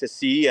refreshing to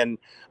see. And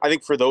I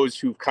think for those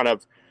who've kind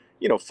of,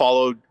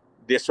 followed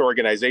this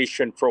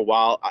organization for a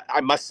while, I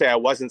must say I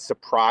wasn't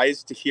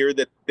surprised to hear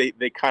that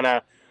they kind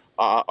of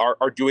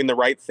are doing the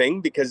right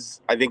thing,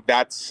 because I think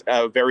that's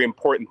a very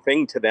important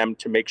thing to them,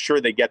 to make sure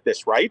they get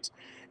this right.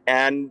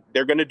 And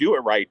they're going to do it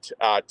right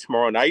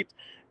tomorrow night.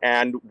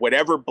 And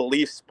whatever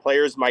beliefs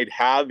players might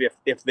have,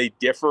 if they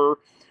differ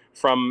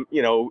from,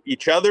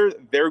 each other,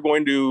 they're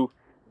going to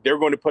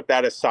put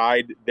that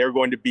aside. They're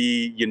going to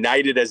be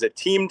united as a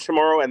team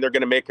tomorrow, and they're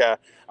going to make a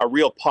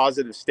real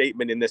positive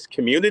statement in this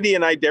community,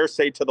 and I dare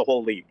say to the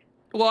whole league.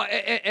 Well,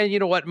 and you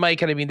know what,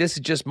 Mike, and I mean, this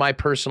is just my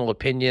personal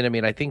opinion. I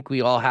mean, I think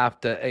we all have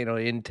to,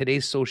 in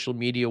today's social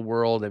media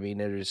world, I mean,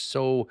 it is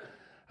so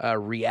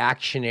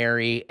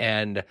reactionary,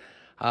 and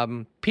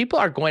people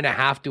are going to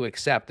have to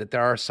accept that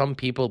there are some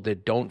people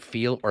that don't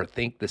feel or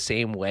think the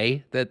same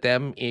way that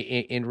them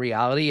in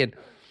reality. And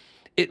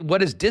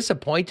what has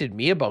disappointed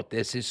me about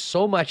this is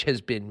so much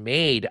has been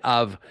made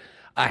of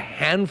a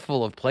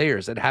handful of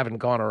players that haven't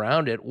gone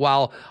around it,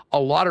 while a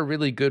lot of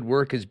really good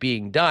work is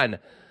being done.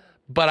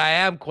 But I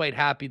am quite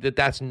happy that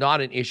that's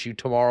not an issue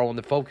tomorrow, and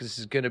the focus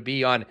is going to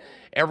be on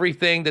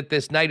everything that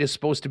this night is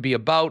supposed to be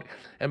about,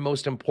 and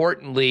most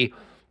importantly,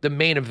 the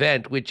main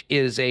event, which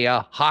is a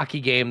hockey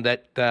game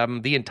that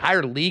the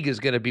entire league is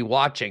going to be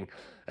watching,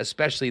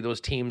 especially those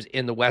teams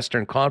in the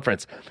Western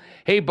Conference.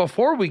 Hey,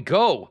 before we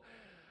go,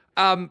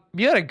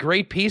 you had a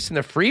great piece in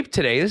the Freep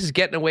today. This is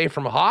getting away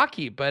from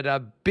hockey, but a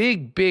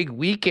big, big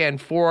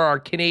weekend for our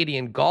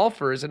Canadian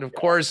golfers. And, of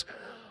course,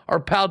 our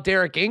pal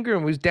Derek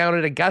Ingram, who's down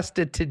at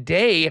Augusta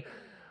today,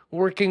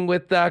 working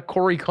with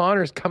Corey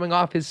Connors, coming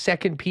off his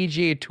second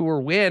PGA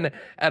Tour win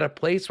at a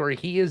place where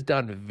he has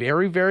done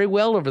very, very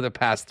well over the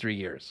past 3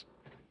 years.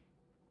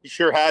 He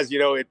sure has.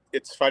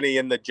 It's funny,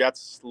 in the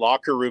Jets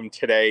locker room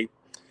today,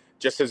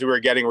 just as we were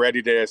getting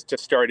ready to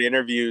start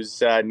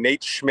interviews,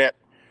 Nate Schmidt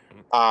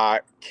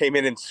came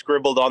in and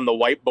scribbled on the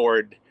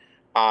whiteboard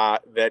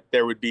that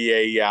there would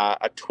be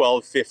a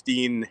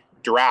 12-15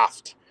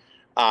 draft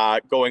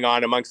going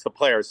on amongst the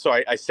players. So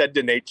I said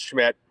to Nate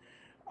Schmidt,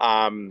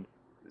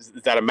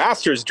 is that a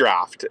Masters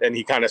draft? And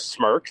he kind of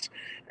smirked.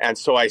 And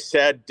so I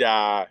said,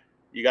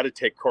 you got to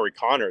take Corey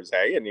Connors,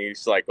 eh? And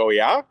he's like, oh,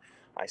 yeah?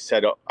 I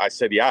said,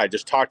 yeah, I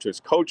just talked to his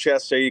coach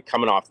yesterday,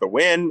 coming off the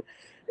win.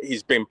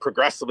 He's been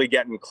progressively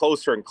getting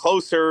closer and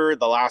closer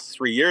the last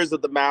 3 years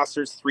of the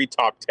Masters, 3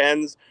 top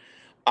 10s.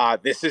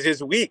 This is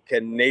his week.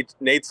 And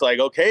Nate's like,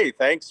 okay,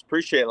 thanks.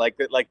 Appreciate it. Like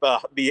the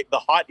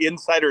hot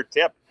insider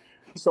tip.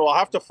 So I'll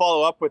have to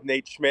follow up with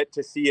Nate Schmidt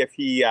to see if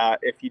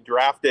he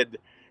drafted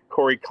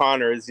Corey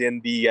Connors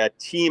in the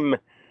team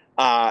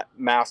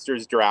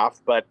Masters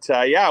draft. But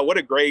what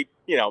a great,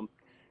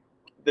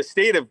 the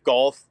state of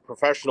golf,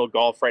 professional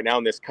golf right now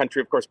in this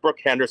country. Of course, Brooke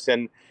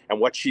Henderson and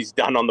what she's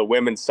done on the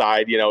women's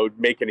side,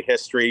 making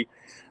history.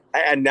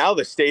 And now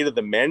the state of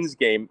the men's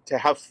game, to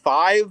have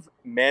 5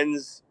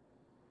 men's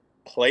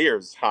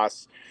players,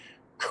 Huss,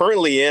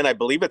 currently in, I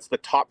believe it's the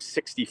top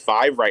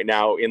 65 right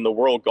now in the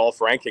world golf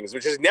rankings,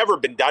 which has never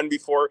been done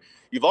before.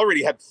 You've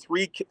already had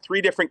three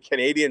different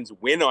Canadians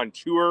win on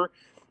tour.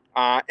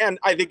 And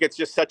I think it's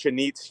just such a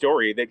neat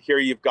story that here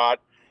you've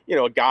got,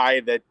 a guy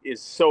that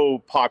is so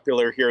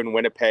popular here in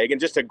Winnipeg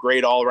and just a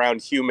great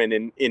all-around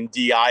human in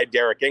DI,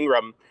 Derek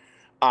Ingram.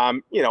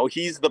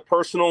 He's the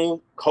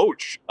personal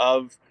coach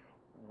of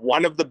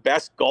one of the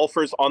best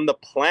golfers on the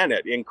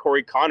planet in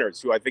Corey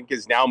Connors, who I think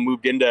is now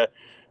moved into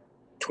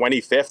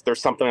 25th or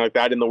something like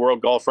that in the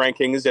world golf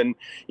rankings. And,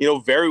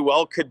 very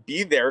well could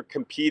be there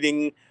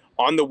competing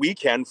on the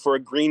weekend for a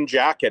green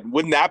jacket.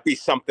 Wouldn't that be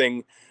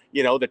something,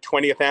 the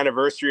 20th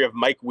anniversary of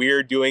Mike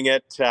Weir doing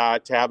it,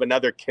 to have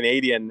another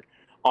Canadian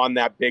on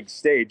that big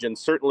stage? And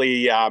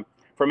certainly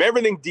from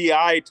everything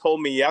DI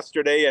told me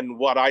yesterday and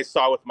what I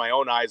saw with my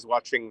own eyes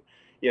watching,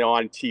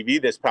 on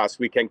TV this past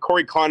weekend,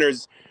 Corey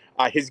Connors,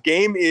 his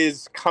game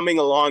is coming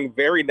along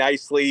very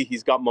nicely.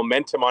 He's got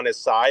momentum on his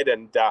side,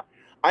 and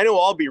I know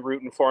I'll be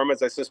rooting for him,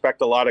 as I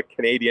suspect a lot of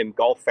Canadian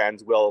golf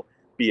fans will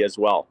be as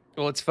well.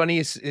 Well, it's funny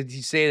you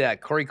say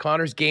that. Corey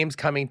Connors' game's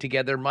coming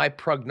together. My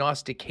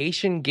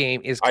prognostication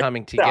game is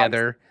coming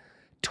together.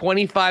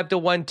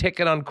 25-1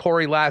 ticket on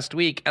Corey last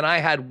week, and I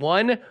had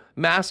one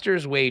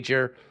Masters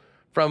wager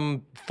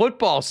from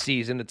football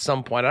season at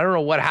some point. I don't know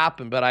what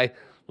happened, but I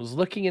was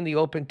looking in the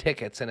open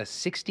tickets, and a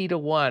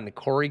 60-1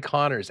 Corey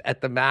Connors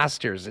at the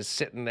Masters is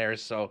sitting there.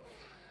 So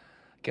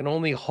can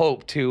only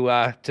hope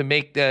to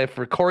make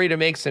for Corey to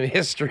make some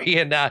history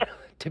and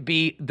to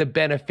be the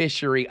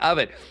beneficiary of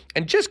it.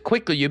 And just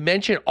quickly, you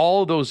mentioned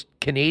all those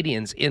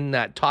Canadians in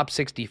that top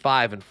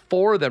 65, and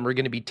 4 of them are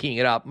going to be teeing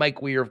it up.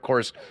 Mike Weir, of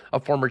course, a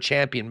former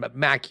champion,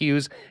 Mac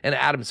Hughes and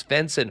Adam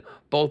Svensson,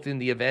 both in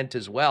the event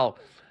as well.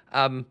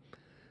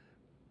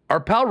 Our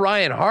pal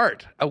Ryan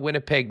Hart, a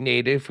Winnipeg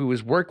native who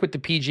has worked with the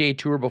PGA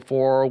Tour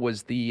before,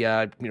 was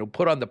the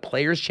put on the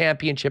Players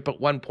Championship at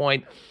one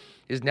point,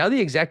 is now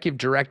the executive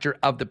director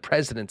of the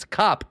President's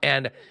Cup.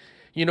 And,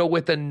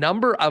 with a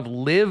number of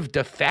live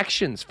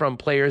defections from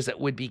players that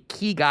would be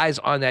key guys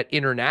on that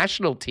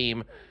international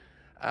team,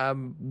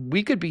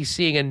 we could be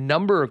seeing a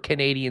number of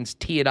Canadians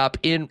tee it up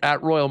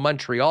at Royal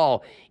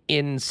Montreal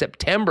in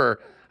September,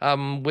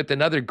 with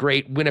another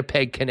great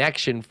Winnipeg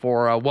connection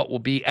for what will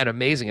be an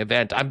amazing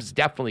event. I'm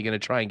definitely going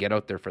to try and get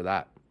out there for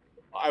that.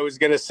 I was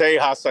going to say,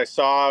 Huss, I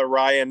saw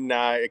Ryan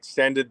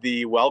extended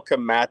the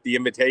welcome mat, the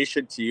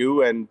invitation to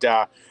you, and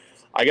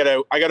I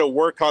gotta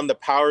work on the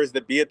powers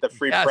that be at the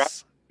Free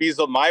Press.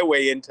 Weasel my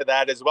way into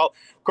that as well.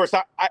 Of course,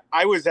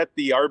 I was at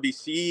the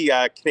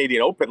RBC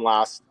Canadian Open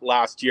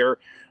last year.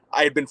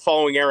 I had been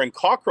following Aaron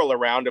Cockrell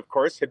around, of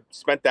course, had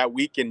spent that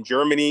week in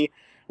Germany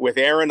with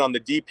Aaron on the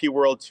DP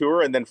World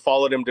Tour, and then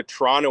followed him to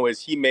Toronto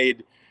as he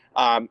made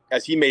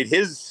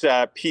his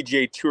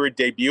PGA Tour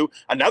debut.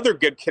 Another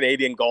good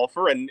Canadian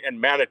golfer and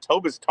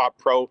Manitoba's top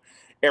pro,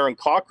 Aaron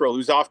Cockrell,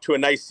 who's off to a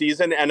nice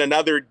season, and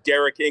another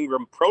Derek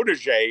Ingram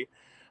protege.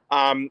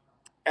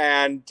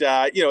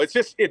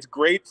 It's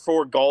great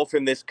for golf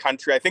in this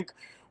country. I think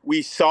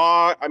we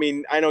saw,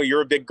 I know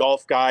you're a big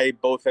golf guy,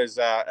 both as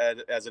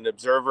an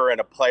observer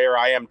and a player.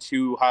 I am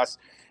too, Huss.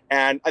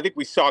 And I think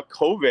we saw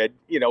COVID,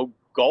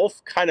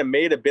 golf kind of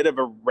made a bit of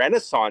a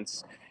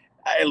renaissance,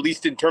 at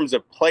least in terms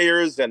of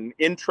players and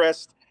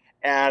interest.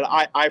 And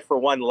I for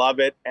one, love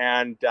it.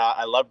 And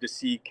I love to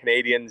see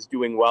Canadians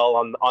doing well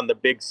on the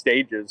big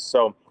stages.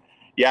 So,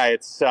 yeah,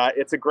 it's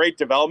a great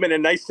development,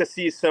 and nice to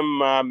see some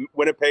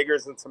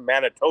Winnipeggers and some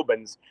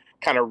Manitobans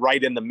kind of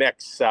right in the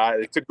mix.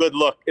 It's a good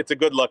look. It's a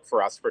good look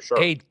for us, for sure.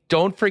 Hey,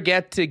 don't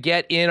forget to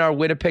get in our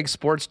Winnipeg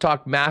Sports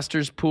Talk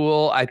Masters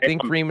pool. I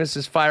think Remus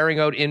is firing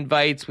out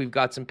invites. We've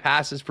got some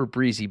passes for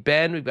Breezy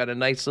Bend. We've got a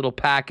nice little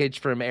package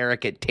from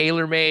Eric at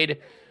TaylorMade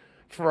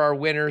for our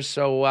winners.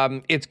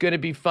 So it's going to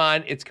be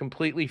fun. It's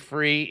completely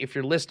free. If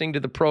you're listening to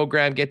the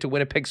program, get to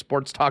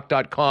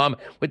winnipegsportstalk.com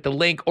with the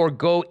link, or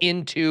go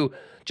into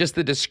just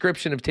the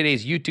description of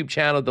today's YouTube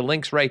channel. The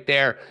link's right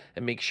there,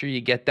 and make sure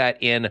you get that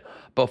in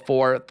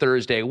before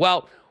Thursday.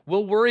 Well,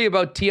 we'll worry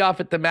about tee-off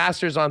at the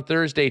Masters on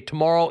Thursday.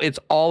 Tomorrow, it's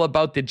all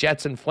about the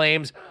Jets and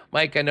Flames.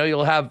 Mike, I know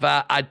you'll have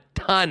a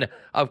ton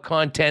of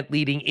content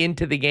leading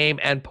into the game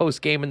and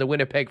post-game in the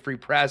Winnipeg Free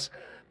Press.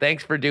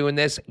 Thanks for doing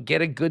this.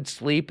 Get a good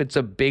sleep. It's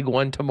a big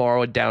one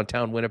tomorrow in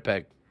downtown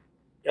Winnipeg.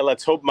 Yeah,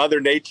 let's hope Mother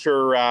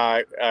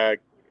Nature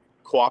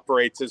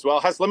cooperates as well.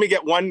 Huss, let me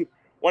get one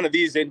of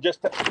these in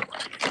just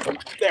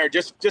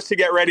to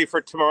get ready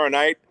for tomorrow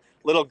night.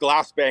 Little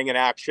glass banging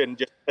action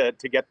just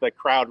to get the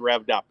crowd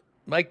revved up.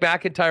 Mike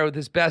McIntyre with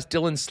his best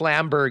Dylan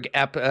Slamberg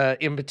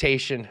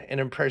imitation and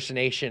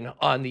impersonation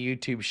on the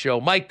YouTube show.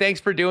 Mike, thanks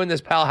for doing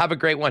this, pal. Have a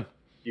great one.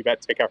 You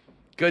bet. Take care.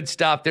 Good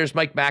stuff. There's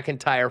Mike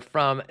McIntyre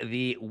from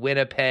the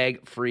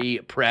Winnipeg Free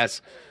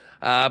Press.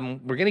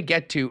 We're going to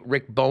get to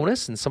Rick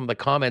Bowness and some of the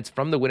comments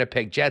from the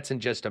Winnipeg Jets in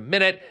just a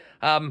minute.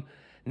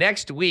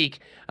 Next week,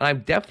 and I'm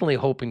definitely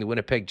hoping the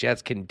Winnipeg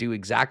Jets can do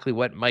exactly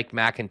what Mike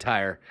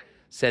McIntyre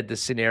said the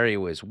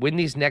scenario is. Win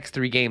these next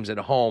 3 games at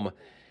home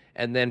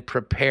and then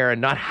prepare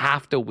and not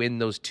have to win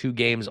those 2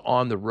 games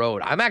on the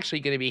road. I'm actually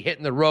going to be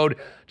hitting the road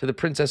to the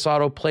Princess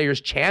Auto Players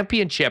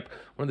Championship,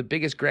 one of the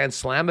biggest Grand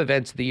Slam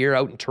events of the year,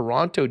 out in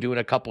Toronto, doing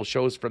a couple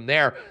shows from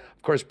there.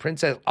 Of course,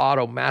 Princess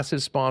Auto,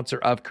 massive sponsor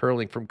of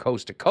curling from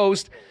coast to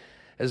coast,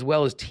 as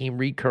well as Team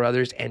Reed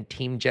Carruthers and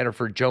Team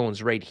Jennifer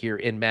Jones right here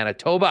in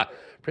Manitoba.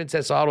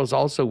 Princess Auto is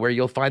also where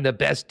you'll find the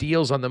best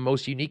deals on the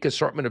most unique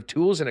assortment of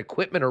tools and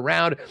equipment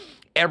around.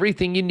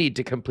 Everything you need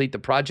to complete the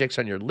projects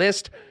on your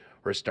list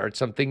or start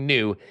something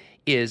new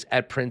is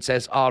at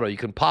Princess Auto. You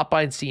can pop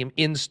by and see them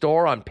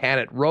in-store on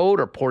Panet Road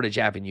or Portage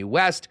Avenue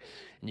West.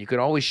 And you can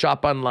always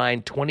shop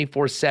online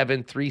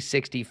 24/7,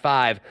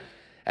 365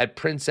 at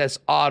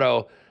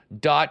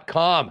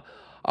princessauto.com.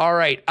 All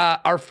right,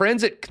 our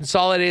friends at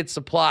Consolidated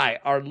Supply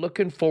are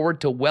looking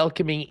forward to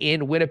welcoming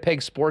in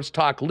Winnipeg Sports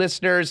Talk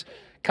listeners,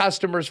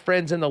 customers,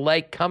 friends, and the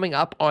like coming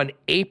up on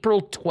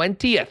April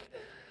 20th.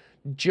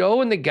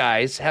 Joe and the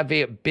guys have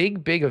a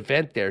big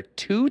event there,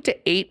 2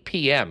 to 8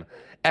 p.m.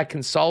 at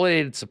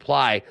Consolidated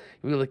Supply.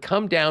 We're going to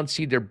come down,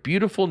 see their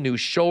beautiful new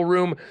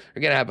showroom.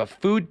 They're going to have a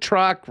food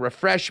truck,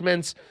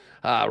 refreshments,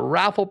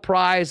 raffle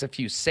prize, a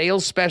few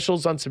sales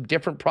specials on some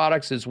different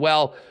products as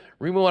well.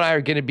 Remo and I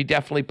are going to be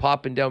definitely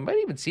popping down. Might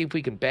even see if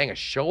we can bang a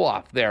show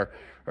off there,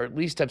 or at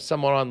least have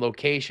someone on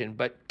location.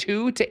 But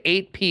 2 to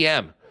 8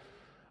 p.m.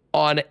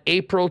 on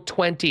April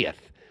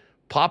 20th.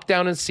 Pop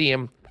down and see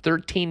them.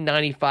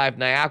 1395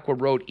 Niagara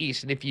Road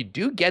East. And if you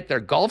do get there,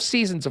 golf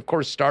season's, of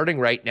course, starting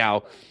right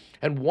now.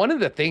 And one of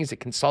the things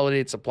that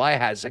Consolidated Supply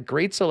has is a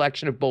great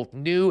selection of both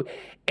new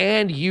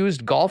and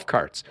used golf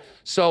carts.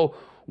 So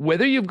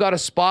whether you've got a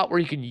spot where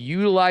you can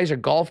utilize a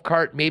golf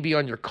cart maybe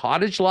on your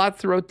cottage lot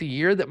throughout the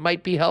year that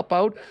might be help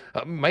out,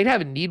 might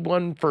have a need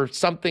one for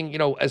something,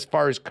 as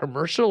far as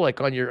commercial, like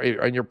on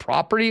your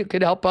property, it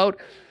could help out.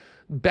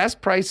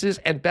 Best prices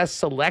and best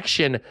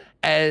selection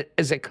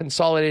as a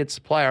Consolidated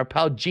Supply. Our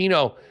pal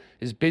Gino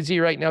is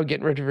busy right now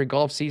getting ready for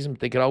golf season, but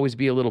they could always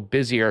be a little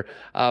busier.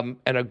 And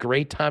a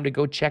great time to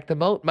go check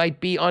them out might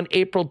be on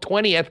April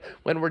 20th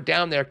when we're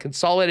down there.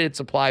 Consolidated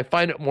Supply.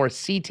 Find out more,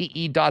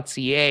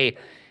 cte.ca,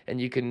 and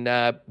you can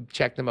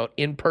check them out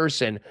in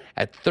person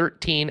at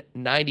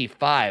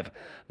 1395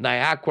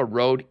 Niagara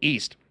Road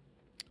East.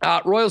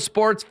 Royal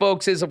Sports,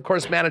 folks, is, of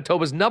course,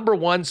 Manitoba's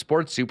 #1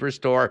 sports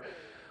superstore,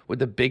 with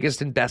the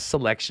biggest and best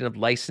selection of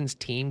licensed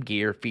team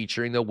gear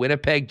featuring the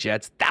Winnipeg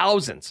Jets,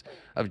 thousands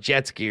of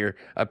Jets gear,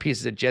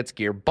 pieces of Jets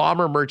gear,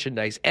 Bomber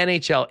merchandise,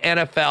 NHL,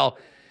 NFL,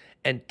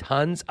 and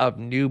tons of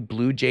new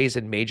Blue Jays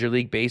and Major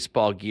League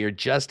Baseball gear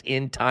just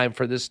in time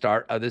for the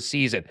start of the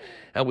season.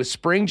 And with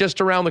spring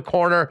just around the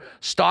corner,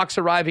 stocks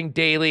arriving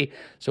daily,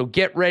 so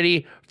get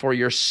ready for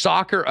your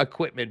soccer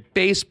equipment,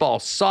 baseball,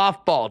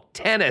 softball,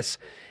 tennis,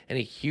 and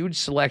a huge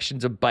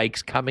selections of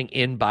bikes coming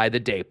in by the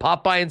day.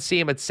 Pop by and see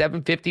him at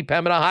 750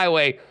 Pembina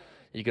Highway.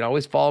 You can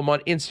always follow him on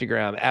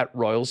Instagram at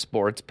Royal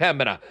Sports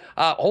Pembina.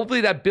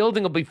 Hopefully that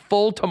building will be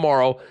full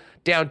tomorrow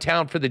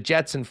downtown for the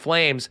Jets and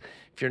Flames.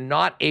 If you're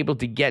not able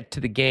to get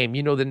to the game,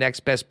 the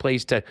next best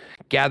place to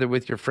gather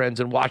with your friends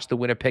and watch the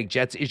Winnipeg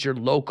Jets is your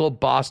local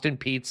Boston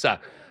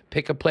Pizza.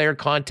 Pick a player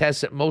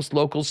contest at most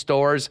local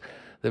stores.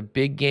 The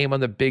big game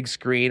on the big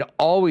screen,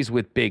 always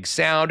with big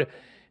sound.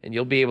 And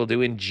you'll be able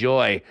to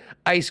enjoy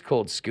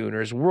ice-cold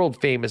schooners,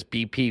 world-famous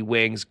BP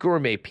wings,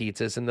 gourmet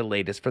pizzas, and the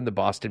latest from the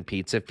Boston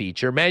Pizza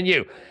feature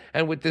menu.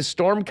 And with this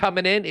storm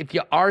coming in, if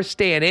you are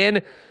staying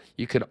in,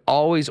 you can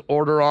always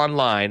order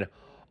online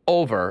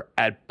over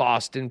at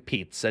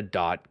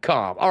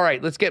bostonpizza.com. All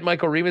right, let's get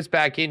Michael Remis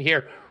back in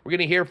here. We're going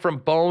to hear from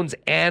Bones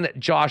and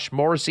Josh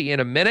Morrissey in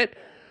a minute.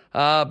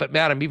 But,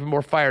 man, I'm even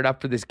more fired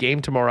up for this game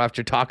tomorrow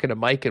after talking to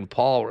Mike and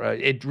Paul.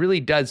 It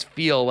really does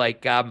feel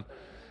like...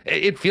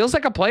 it feels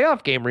like a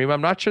playoff game, Reem. I'm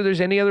not sure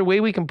there's any other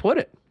way we can put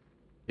it.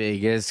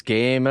 Biggest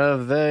game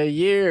of the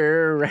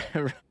year,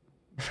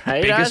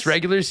 right? Biggest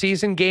regular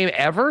season game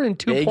ever in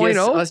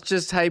 2.0. Let's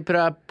just hype it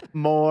up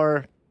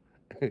more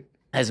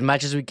as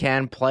much as we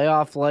can.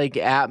 Playoff-like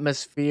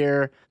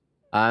atmosphere.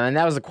 And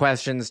that was the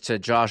questions to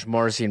Josh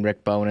Morrissey and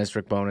Rick Bowness.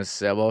 Rick Bowness,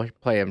 we'll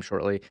play him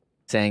shortly,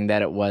 saying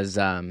that it was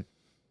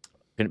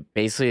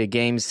basically a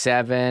Game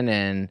 7.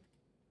 And,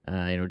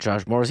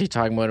 Josh Morrissey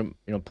talking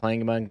about,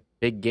 playing among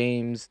big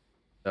games.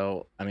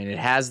 So, it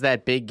has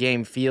that big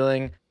game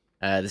feeling.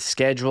 The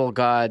schedule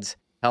gods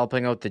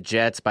helping out the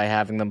Jets by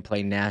having them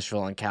play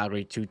Nashville and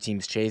Calgary, 2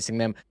 teams chasing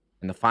them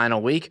in the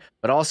final week,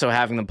 but also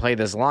having them play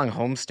this long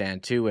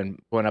homestand too and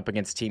going up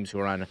against teams who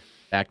are on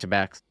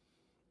back-to-backs.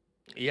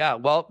 Yeah,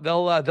 well,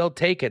 they'll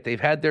take it. They've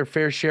had their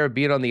fair share of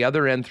being on the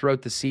other end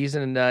throughout the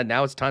season, and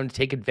now it's time to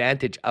take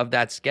advantage of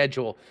that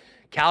schedule.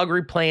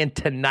 Calgary playing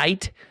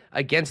tonight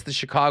against the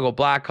Chicago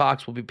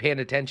Blackhawks. We'll be paying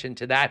attention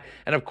to that.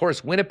 And, of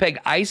course, Winnipeg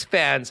Ice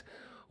fans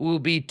will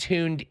be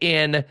tuned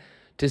in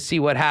to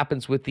see what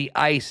happens with the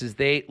Ice as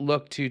they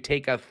look to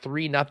take a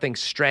 3-0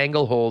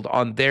 stranglehold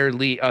on their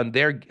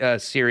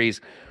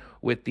series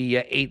with the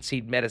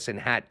 8-seed Medicine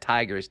Hat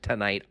Tigers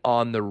tonight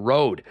on the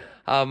road.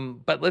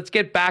 But let's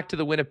get back to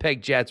the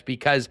Winnipeg Jets,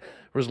 because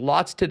there was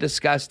lots to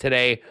discuss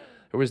today.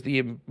 There was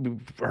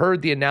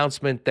heard the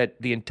announcement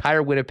that the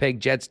entire Winnipeg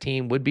Jets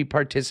team would be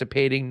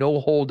participating, no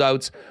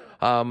holdouts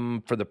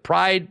for the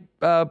Pride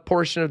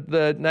portion of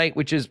the night,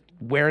 which is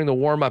wearing the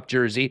warm-up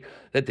jersey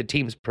that the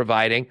team's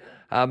providing.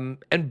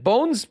 And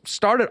Bones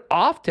started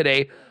off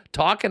today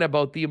talking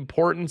about the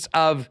importance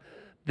of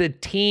the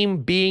team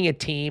being a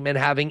team and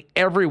having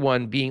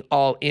everyone being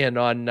all in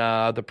on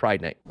the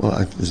Pride Night.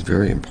 Well, it was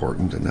very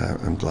important, and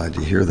I'm glad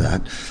to hear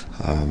that.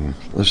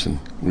 Listen,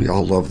 we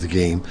all love the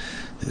game.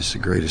 It's the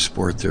greatest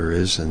sport there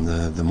is, and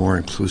the more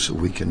inclusive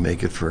we can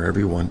make it for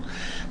everyone,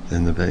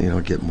 then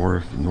get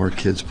more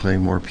kids playing,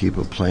 more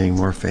people playing,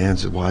 more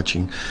fans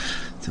watching.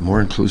 The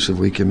more inclusive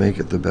we can make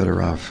it, the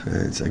better off.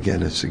 It's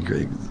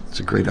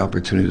a great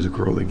opportunity to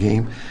grow the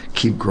game,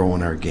 keep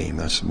growing our game.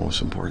 That's the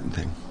most important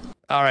thing.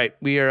 All right,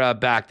 we are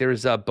back.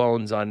 There's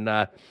Bones on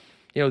the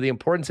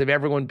importance of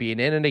everyone being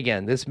in. And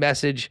again, this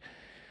message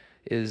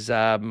is,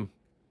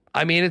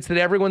 it's that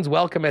everyone's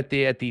welcome at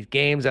these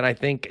games. And I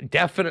think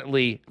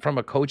definitely from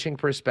a coaching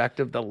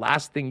perspective, the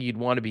last thing you'd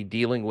want to be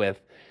dealing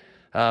with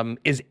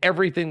is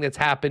everything that's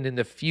happened in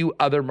the few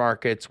other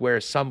markets where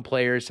some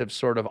players have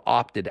sort of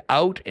opted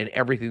out and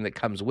everything that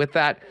comes with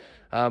that.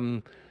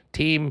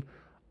 Team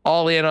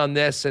all in on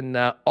this and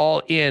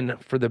all in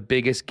for the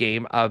biggest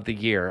game of the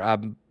year.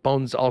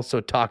 Bones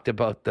also talked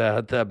about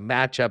the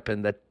matchup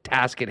and the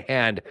task at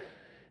hand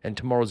and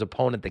tomorrow's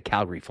opponent, the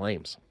Calgary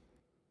Flames.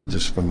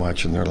 Just been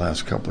watching their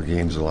last couple of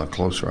games a lot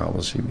closer,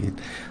 obviously.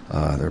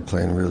 They're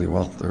playing really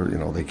well.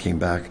 They came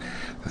back,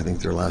 I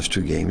think their last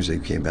two games, they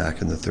came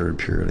back in the third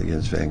period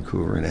against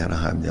Vancouver and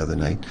Anaheim the other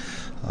night.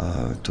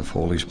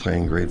 Toffoli's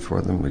playing great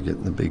for them. We're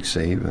getting the big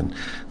save, and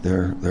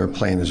they're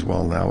playing as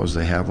well now as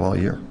they have all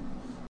year.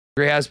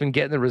 Calgary has been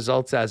getting the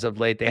results as of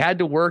late. They had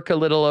to work a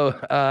little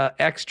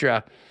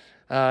extra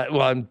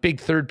in big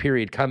third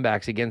period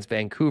comebacks against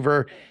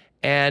Vancouver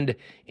and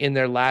in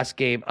their last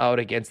game out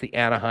against the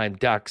Anaheim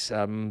Ducks.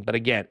 But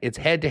again, it's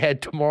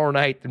head-to-head tomorrow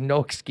night. No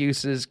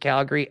excuses.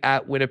 Calgary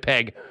at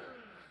Winnipeg.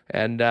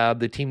 And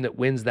the team that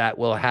wins that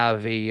will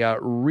have a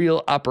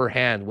real upper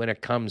hand when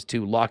it comes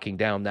to locking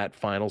down that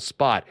final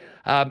spot.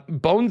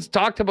 Bones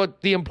talked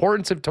about the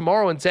importance of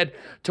tomorrow and said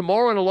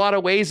tomorrow in a lot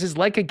of ways is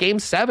like a Game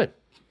 7.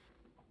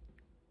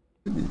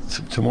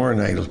 Tomorrow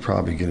night is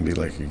probably going to be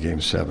like a Game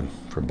 7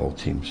 for both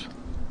teams.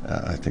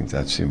 I think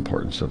that's the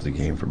importance of the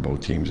game for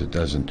both teams. It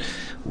doesn't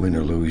win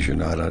or lose. You're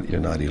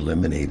not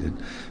eliminated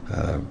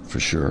for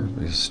sure.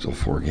 There's still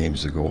 4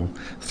 games to go,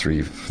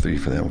 three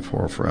for them,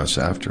 4 for us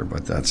after.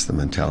 But that's the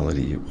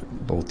mentality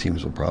both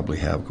teams will probably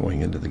have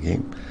going into the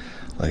game.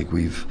 Like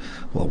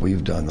what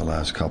we've done the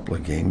last couple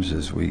of games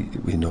is we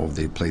know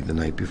they played the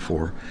night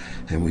before,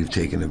 and we've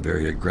taken a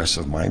very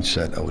aggressive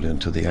mindset out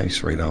into the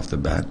ice right off the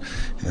bat,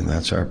 and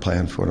that's our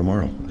plan for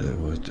tomorrow.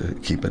 To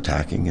keep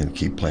attacking and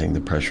keep playing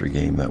the pressure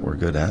game that we're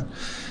good at,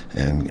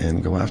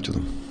 and go after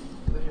them.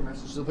 Your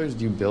message to the players: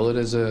 do you build it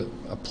as a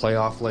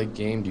playoff-like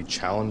game? Do you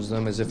challenge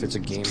them as if it's a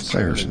game?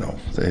 Players know.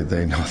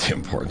 They know the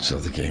importance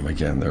of the game.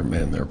 Again, they're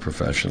men, they're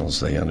professionals.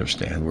 They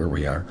understand where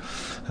we are.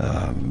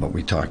 But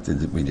we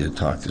did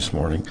talk this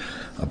morning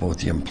about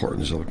the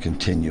importance of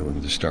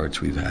continuing the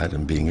starts we've had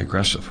and being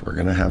aggressive. We're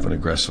going to have an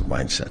aggressive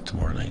mindset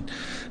tomorrow night,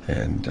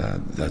 and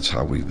that's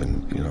how we've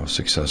been,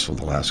 successful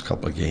the last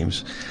couple of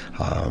games,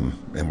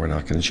 and we're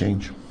not going to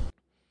change.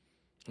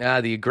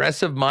 The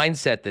aggressive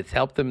mindset that's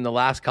helped them in the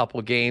last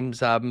couple of games.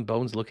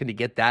 Bones looking to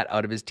get that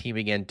out of his team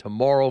again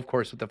tomorrow, of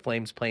course, with the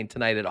Flames playing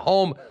tonight at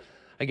home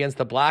against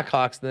the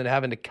Blackhawks, and then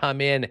having to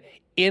come in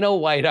a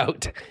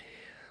whiteout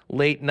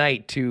late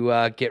night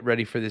to get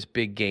ready for this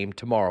big game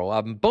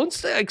tomorrow.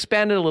 Bones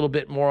expanded a little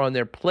bit more on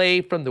their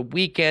play from the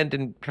weekend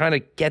and trying to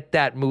get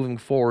that moving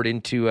forward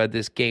into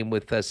this game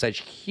with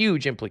such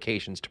huge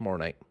implications tomorrow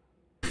night.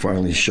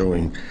 Finally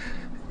showing,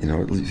 you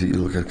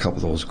look at a couple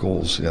of those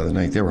goals the other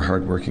night, they were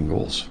hard-working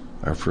goals.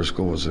 Our first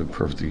goal was a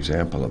perfect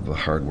example of a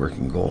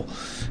hard-working goal,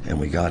 and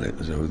we got it.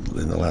 So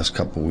in the last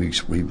couple of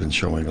weeks, we've been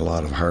showing a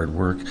lot of hard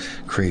work,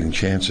 creating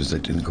chances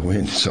that didn't go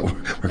in. So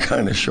we're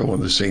kind of showing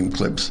the same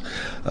clips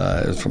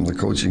from the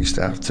coaching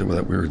staff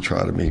that we were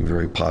trying to make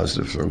very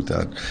positive throughout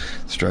that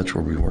stretch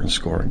where we weren't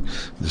scoring.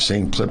 The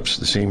same clips,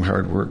 the same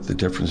hard work. The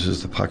difference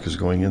is the puck is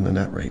going in the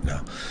net right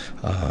now.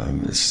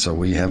 So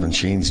we haven't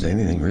changed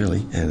anything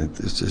really, and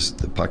it's just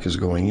the puck is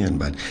going in.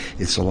 But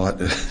it's a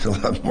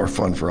lot more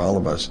fun for all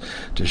of us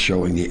to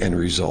showing the end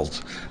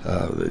result,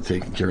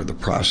 taking care of the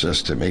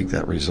process to make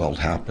that result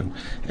happen,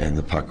 and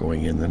the puck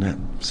going in the net.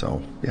 So,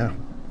 yeah.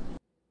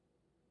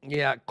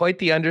 Yeah, quite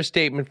the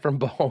understatement from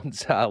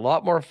Bones. A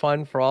lot more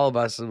fun for all of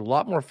us, and a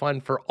lot more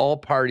fun for all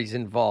parties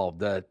involved.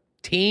 The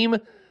team,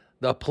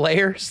 the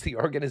players, the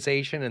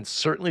organization, and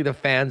certainly the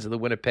fans of the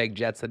Winnipeg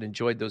Jets that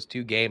enjoyed those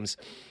 2 games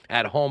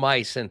at home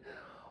ice. And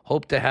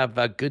hope to have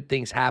good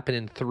things happen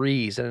in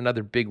threes and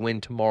another big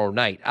win tomorrow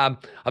night.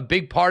 A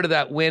big part of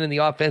that win and the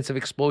offensive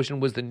explosion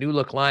was the new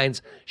look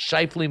lines.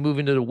 Scheifele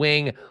moving to the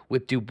wing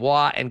with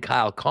Dubois and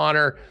Kyle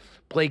Connor.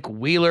 Blake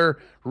Wheeler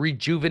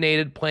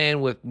rejuvenated, playing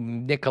with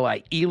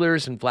Nikolai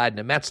Ehlers and Vlad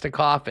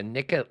Nemestikov, and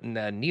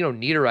Nino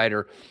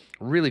Niederreiter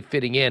really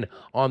fitting in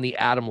on the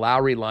Adam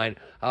Lowry line.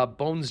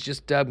 Bones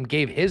just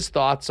gave his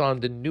thoughts on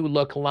the new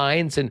look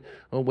lines and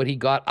what he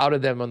got out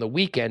of them on the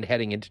weekend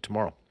heading into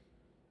tomorrow.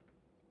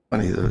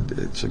 Funny,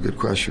 it's a good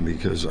question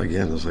because,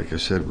 again, as like I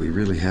said, we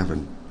really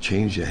haven't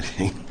changed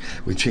anything.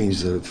 We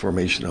changed the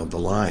formation of the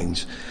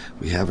lines.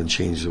 We haven't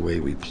changed the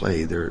way we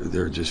play.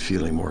 They're just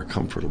feeling more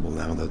comfortable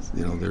now that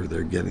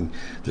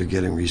they're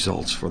getting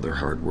results for their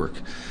hard work.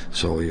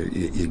 So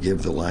you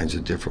give the lines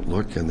a different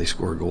look and they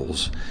score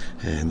goals,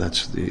 and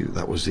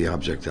that was the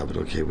object of it.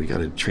 Okay, we got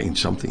to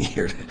change something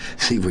here to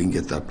see if we can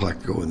get that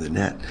puck go in the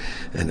net.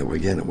 And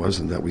again, it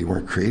wasn't that we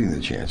weren't creating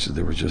the chances;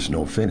 there was just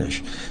no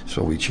finish.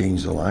 So we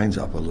changed the lines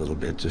up a little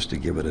bit just to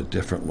give it a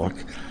different look,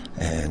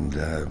 and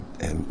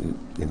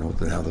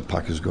now the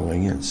puck is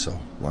going in. So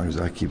as long as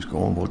that keeps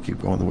going, we'll keep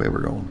going the way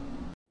we're going.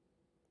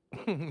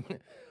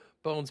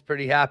 Bones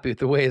pretty happy with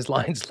the way his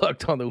lines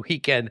looked on the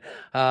weekend.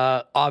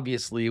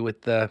 Obviously,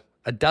 with a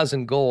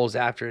dozen goals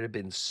after it had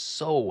been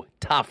so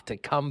tough to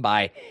come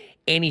by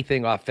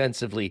anything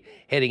offensively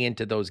heading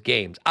into those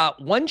games.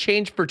 One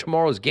change for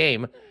tomorrow's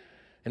game,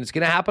 and it's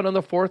going to happen on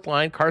the fourth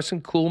line.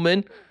 Carson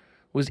Kuhlman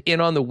was in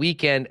on the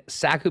weekend.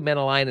 Saku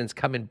Menelainen's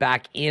coming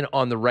back in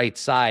on the right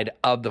side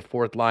of the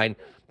fourth line.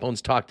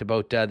 Bones talked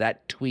about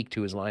that tweak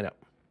to his lineup.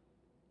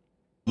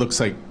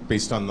 Looks like,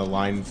 based on the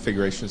line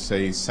configuration,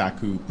 say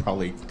Saku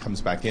probably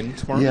comes back in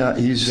tomorrow. Yeah,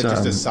 is it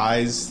just a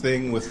size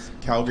thing with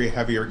Calgary,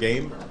 heavier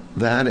game?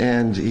 That,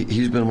 and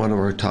he's been one of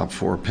our top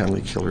 4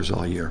 penalty killers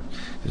all year.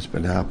 It's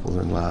been Apple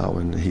and Lau,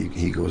 and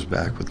he goes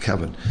back with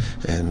Kevin.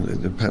 And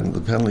the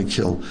penalty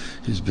kill,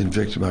 he's been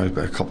victimized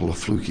by a couple of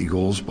fluky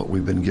goals, but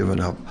we've been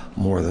giving up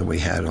more than we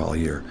had all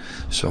year.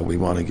 So we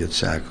want to get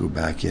Saku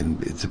back in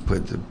to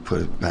put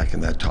it back in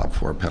that top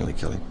 4 penalty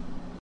killing.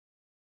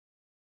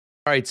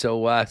 All right,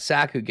 so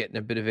Saku getting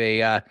a bit of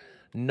a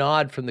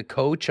nod from the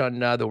coach on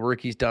the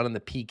work he's done on the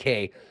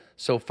PK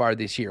so far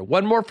this year.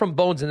 One more from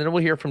Bones, and then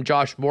we'll hear from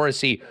Josh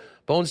Morrissey.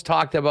 Bones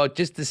talked about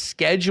just the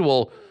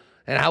schedule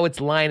and how it's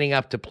lining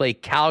up to play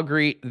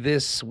Calgary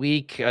this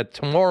week,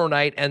 tomorrow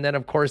night, and then,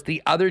 of course,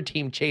 the other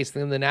team chasing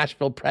them, the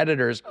Nashville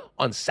Predators,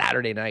 on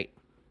Saturday night.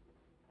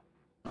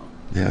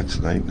 Yeah, it's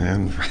night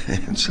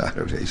and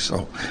Saturday,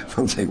 so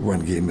we'll take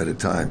one game at a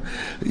time.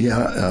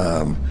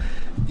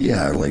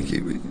 Like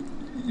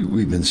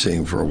we've been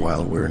saying for a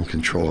while, we're in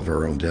control of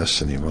our own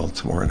destiny. Well,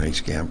 tomorrow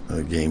night's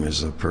game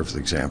is a perfect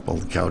example.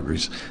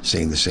 Calgary's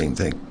saying the same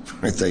thing.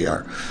 Right, they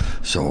are.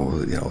 So,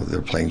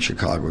 they're playing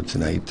Chicago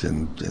tonight,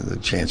 and the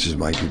chances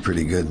might be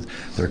pretty good.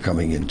 They're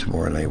coming in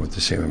tomorrow night with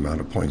the same amount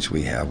of points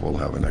we have. We'll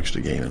have an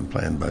extra game in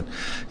plan, but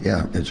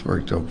yeah, it's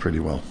worked out pretty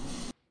well.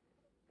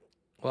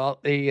 Well,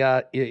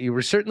 you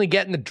were certainly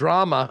getting the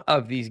drama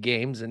of these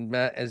games, and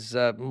as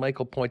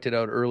Michael pointed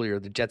out earlier,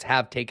 the Jets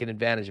have taken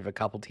advantage of a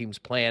couple teams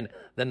playing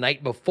the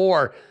night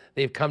before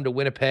they've come to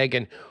Winnipeg,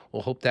 and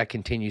we'll hope that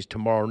continues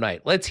tomorrow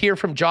night. Let's hear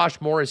from Josh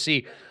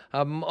Morrissey,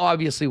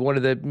 obviously one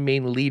of the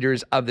main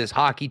leaders of this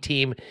hockey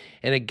team,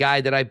 and a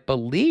guy that I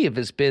believe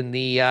has been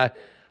the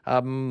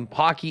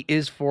hockey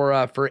is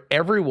for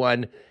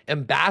everyone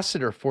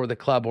ambassador for the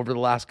club over the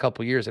last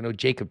couple of years. I know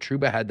Jacob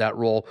Trouba had that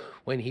role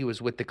when he was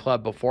with the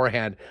club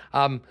beforehand.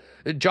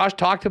 Josh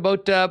talked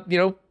about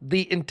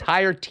the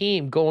entire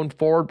team going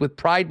forward with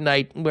Pride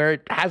Night, where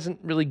it hasn't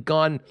really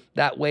gone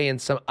that way in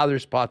some other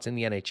spots in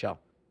the NHL.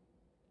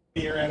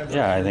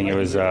 Yeah, I think it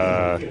was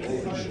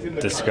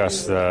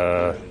discussed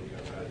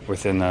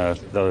within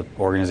the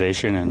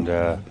organization, and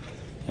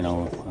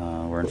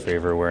we're in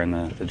favor of wearing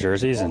the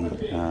jerseys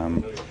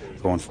and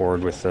going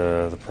forward with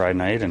the Pride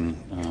Night, and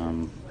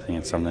I think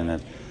it's something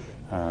that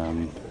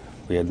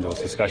we had those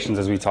discussions,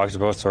 as we talked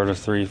about, sort of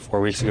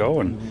 3-4 weeks ago,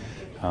 and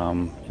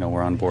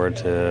we're on board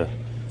to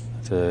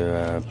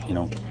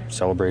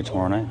celebrate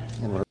tomorrow night.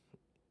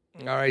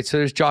 All right, so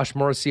there's Josh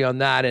Morrissey on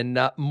that, and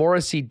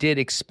Morrissey did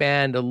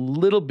expand a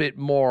little bit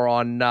more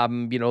on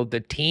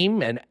the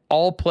team and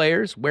all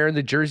players wearing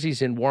the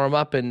jerseys in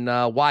warm-up, and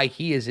why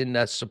he is in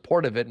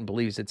support of it and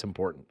believes it's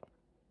important.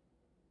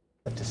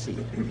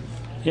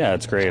 Yeah,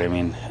 it's great. I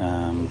mean,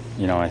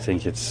 I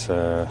think it's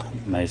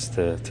nice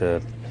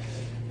to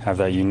have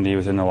that unity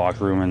within the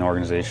locker room and the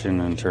organization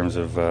in terms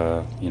of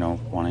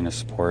wanting to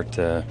support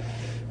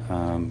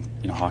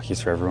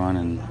hockey's for everyone,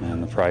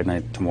 and the Pride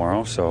Night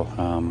tomorrow. So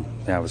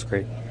it was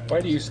great. Why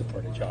do you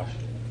support it, Josh?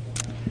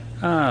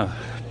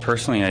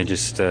 Personally, I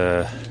just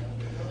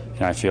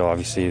I feel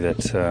obviously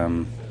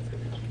that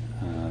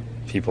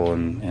people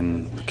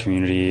in the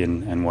community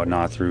and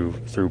whatnot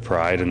through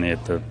Pride and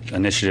the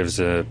initiatives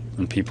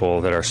and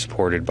people that are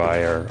supported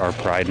by our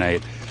Pride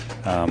Night,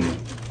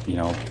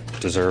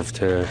 deserve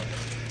to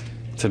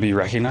be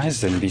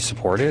recognized and be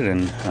supported.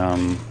 And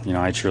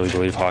I truly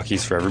believe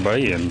hockey's for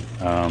everybody, and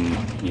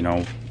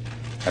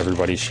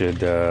everybody should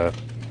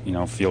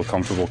feel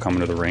comfortable coming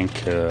to the rink,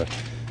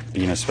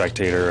 being a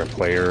spectator, a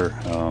player,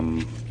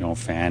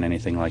 fan,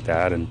 anything like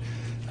that. And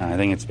I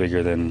think it's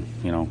bigger than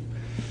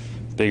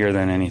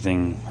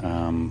anything,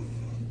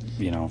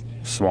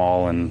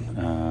 small.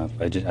 And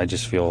I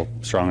just feel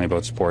strongly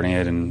about supporting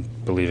it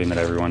and believing that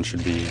everyone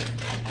should be,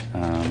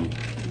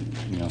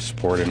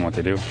 supported in what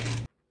they do.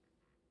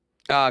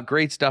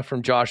 Great stuff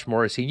from Josh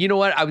Morrissey. You know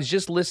what? I was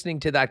just listening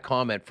to that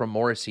comment from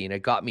Morrissey, and it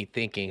got me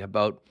thinking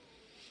about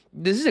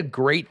this is a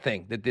great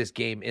thing that this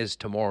game is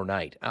tomorrow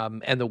night,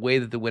 and the way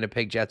that the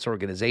Winnipeg Jets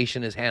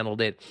organization has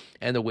handled it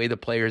and the way the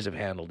players have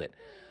handled it.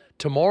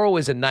 Tomorrow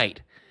is a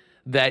night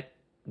that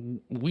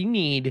we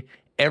need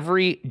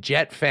every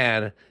Jet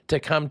fan to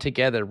come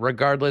together,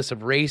 regardless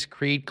of race,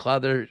 creed,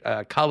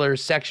 color,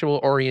 sexual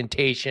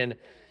orientation,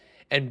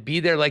 and be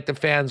there like the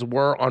fans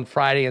were on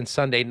Friday and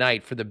Sunday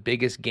night for the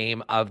biggest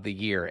game of the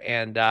year.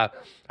 And I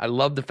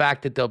love the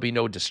fact that there'll be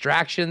no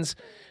distractions.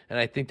 And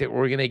I think that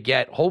we're going to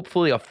get,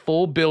 hopefully, a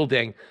full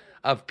building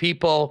of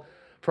people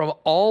from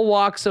all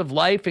walks of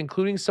life,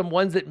 including some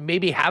ones that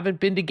maybe haven't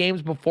been to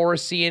games before,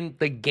 seeing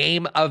the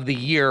game of the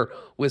year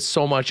with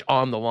so much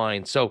on the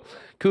line. So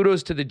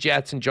kudos to the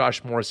Jets and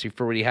Josh Morrissey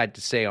for what he had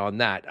to say on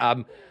that.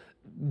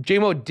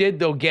 JMO did,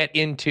 though, get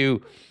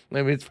into,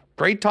 it's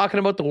great talking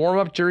about the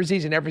warm-up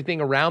jerseys and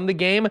everything around the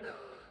game.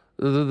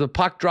 The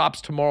puck drops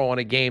tomorrow on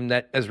a game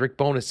that, as Rick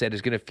Bowness said,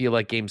 is going to feel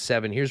like Game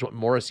 7. Here's what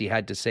Morrissey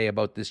had to say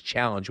about this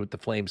challenge with the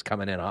Flames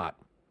coming in hot.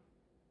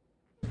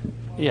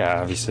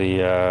 Yeah, obviously,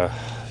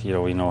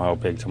 we know how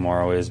big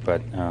tomorrow is,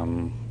 but,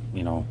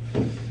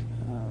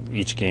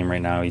 each game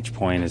right now, each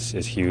point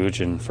is huge.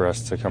 And for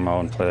us to come out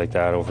and play like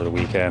that over the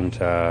weekend,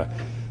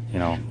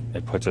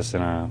 it puts us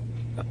in a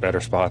better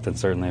spot than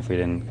certainly if we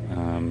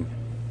didn't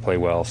play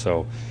well.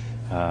 So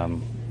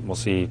we'll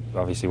see,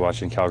 obviously,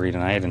 watching Calgary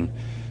tonight, and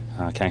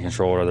can't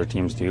control what other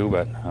teams do,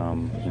 but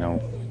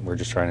we're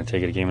just trying to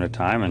take it a game at a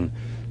time, and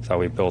thought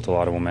we built a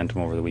lot of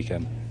momentum over the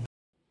weekend.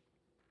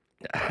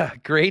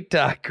 Great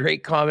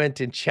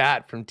comment in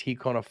chat from T.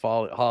 Kona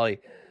Holly.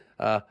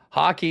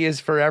 Hockey is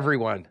for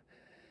everyone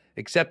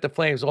except the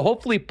Flames. Well,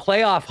 hopefully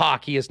playoff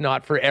hockey is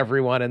not for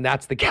everyone, and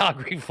that's the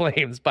Calgary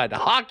Flames, but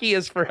hockey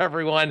is for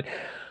everyone.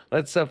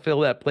 Let's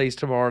fill that place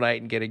tomorrow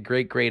night and get a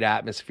great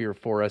atmosphere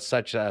for us.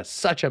 Such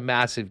a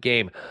massive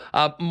game.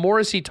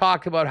 Morrissey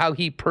talked about how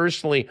he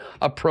personally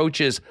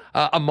approaches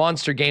a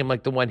monster game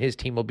like the one his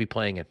team will be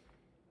playing in.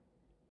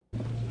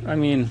 I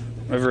mean,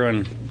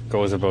 everyone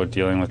goes about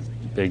dealing with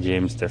big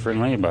games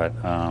differently, but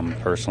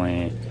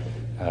personally,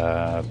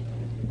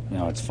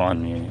 it's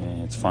fun.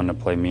 It's fun to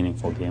play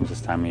meaningful games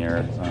this time of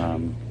year.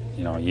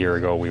 A year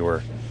ago we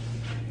were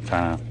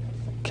kind of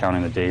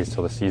counting the days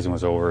till the season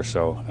was over,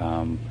 so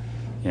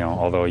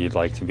although you'd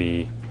like to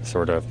be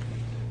sort of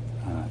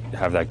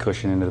have that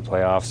cushion into the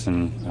playoffs,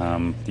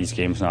 and these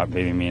games not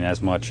maybe mean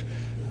as much,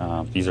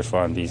 these are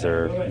fun. These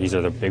are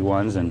the big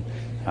ones, and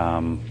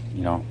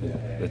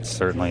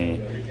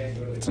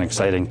it's an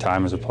exciting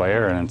time as a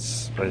player, and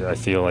I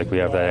feel like we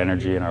have that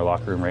energy in our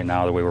locker room right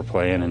now, the way we're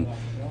playing, and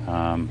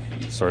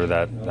sort of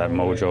that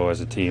mojo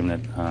as a team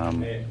that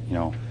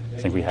I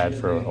think we had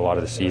for a lot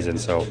of the season.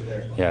 So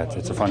yeah,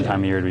 it's a fun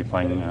time of year to be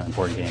playing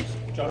important games.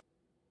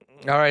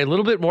 All right, a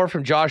little bit more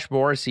from Josh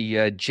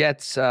Morrissey,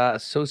 Jets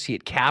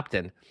associate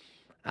captain.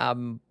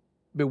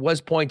 It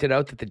was pointed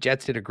out that the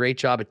Jets did a great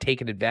job at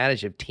taking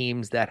advantage of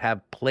teams that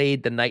have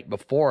played the night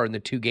before in the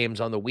two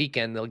games on the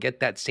weekend. They'll get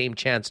that same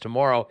chance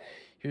tomorrow.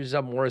 Here's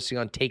Morrissey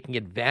on taking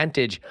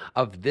advantage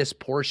of this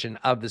portion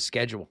of the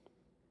schedule.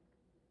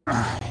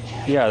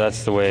 Yeah,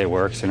 that's the way it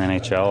works in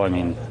NHL. I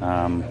mean,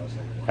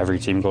 every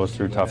team goes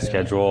through tough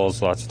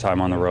schedules, lots of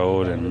time on the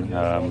road, and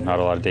not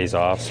a lot of days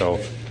off. So,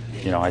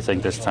 I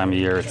think this time of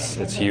year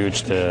it's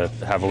huge to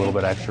have a little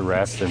bit extra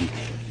rest and,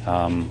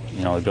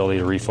 the ability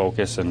to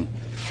refocus. And,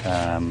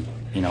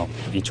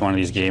 each one of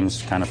these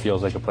games kind of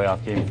feels like a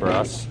playoff game for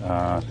us.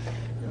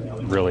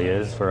 Really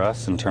is for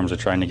us in terms of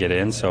trying to get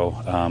in. So,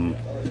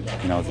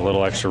 the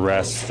little extra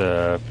rest,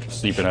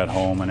 sleeping at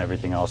home and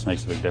everything else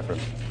makes a big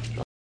difference.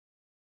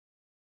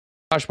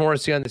 Josh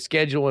Morrissey on the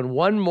schedule, and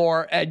one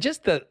more,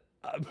 just the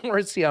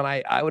Morrissey on,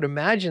 I would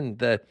imagine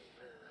the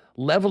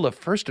level of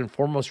first and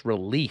foremost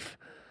relief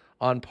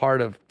on part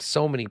of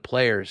so many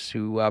players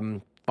who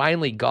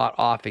finally got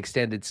off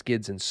extended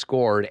skids and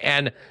scored.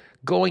 And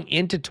going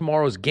into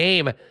tomorrow's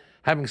game,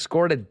 having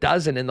scored a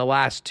dozen in the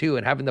last two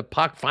and having the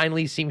puck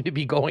finally seem to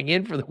be going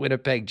in for the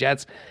Winnipeg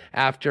Jets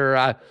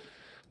after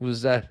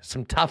was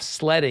some tough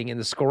sledding in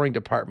the scoring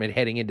department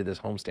heading into this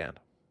homestand.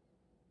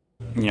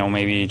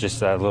 Maybe just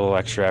that little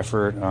extra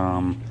effort,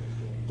 a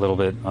little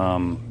bit,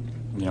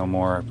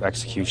 more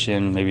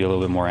execution, maybe a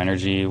little bit more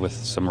energy with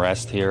some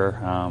rest here.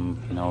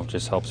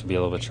 Just helps to be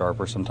a little bit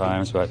sharper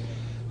sometimes, but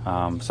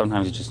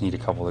sometimes you just need a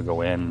couple to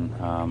go in.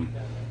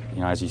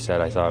 As you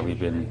said, I thought we've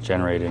been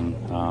generating,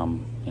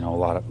 a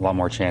lot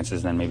more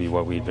chances than maybe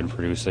what we've been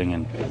producing,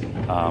 and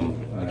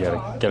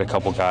get a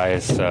couple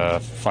guys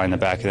find the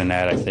back of the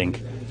net. I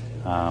think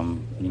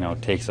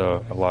takes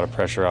a lot of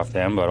pressure off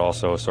them, but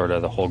also sort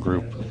of the whole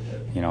group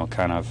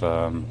kind of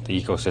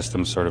the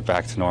ecosystem sort of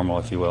back to normal,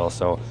 if you will.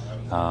 So,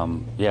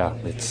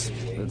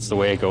 it's the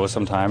way it goes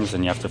sometimes,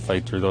 and you have to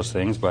fight through those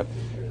things. But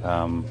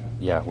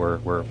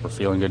we're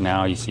feeling good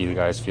now. You see the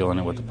guys feeling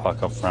it with the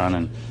puck up front,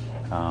 and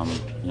I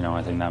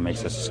think that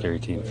makes us a scary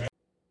team.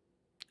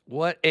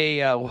 What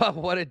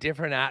a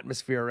different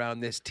atmosphere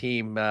around this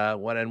team.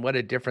 What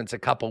a difference a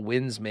couple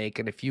wins make,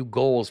 and a few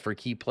goals for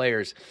key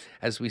players,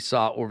 as we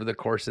saw over the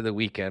course of the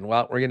weekend.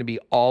 Well, we're going to be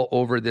all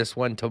over this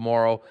one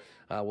tomorrow.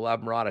 We'll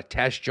have Murat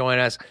Atesh join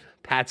us.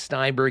 Pat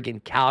Steinberg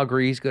in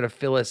Calgary is going to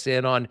fill us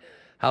in on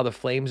how the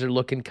Flames are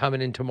looking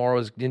coming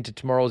into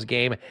tomorrow's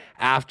game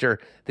after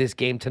this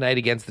game tonight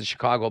against the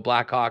Chicago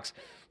Blackhawks.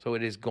 So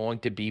it is going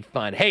to be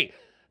fun. Hey,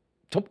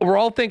 we're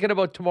all thinking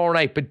about tomorrow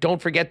night, but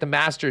don't forget the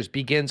Masters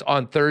begins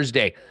on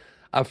Thursday.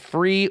 A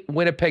free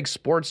Winnipeg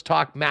Sports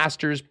Talk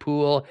Masters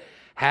pool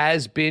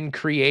has been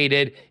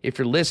created. If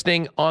you're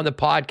listening on the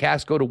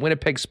podcast, go to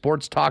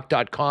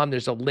winnipegsportstalk.com.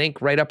 There's a link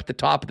right up at the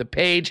top of the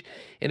page.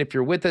 And if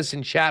you're with us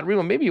in chat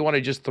room, maybe you want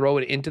to just throw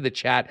it into the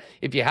chat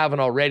if you haven't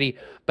already.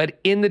 But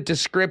in the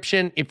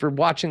description, if you're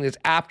watching this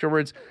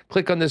afterwards,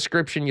 click on the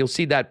description. You'll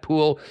see that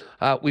pool.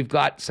 We've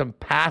got some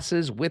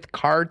passes with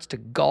carts to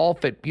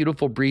golf at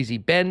beautiful Breezy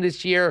Bend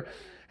this year,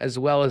 as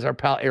well as our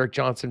pal Eric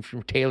Johnson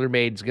from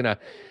TaylorMade is going to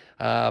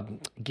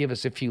give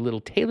us a few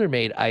little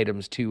TaylorMade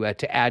items to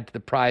add to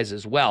the prize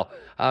as well.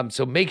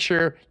 So make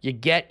sure you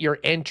get your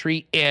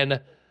entry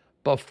in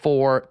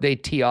before they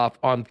tee off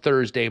on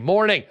Thursday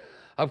morning.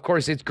 Of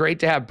course, it's great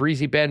to have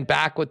Breezy Bend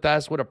back with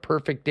us. What a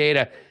perfect day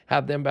to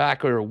have them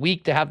back, or a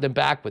week to have them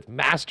back with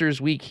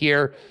Masters Week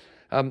here.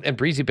 And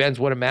Breezy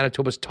Bend's one of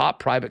Manitoba's top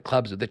private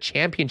clubs with the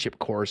championship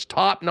course,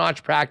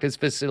 top-notch practice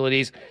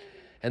facilities,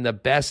 and the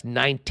best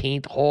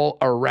 19th hole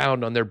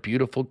around on their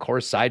beautiful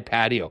course side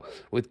patio.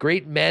 With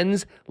great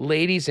men's,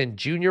 ladies, and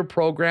junior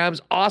programs,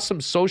 awesome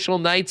social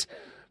nights,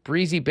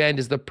 Breezy Bend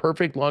is the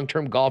perfect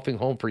long-term golfing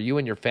home for you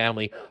and your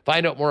family.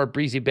 Find out more at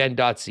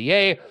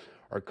breezybend.ca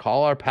or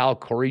call our pal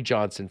Corey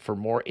Johnson for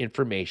more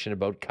information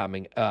about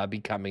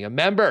becoming a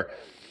member.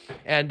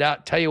 And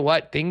tell you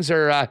what, things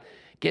are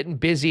getting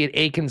busy at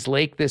Aikens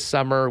Lake this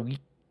summer. We're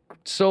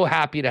so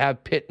happy to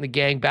have Pitt and the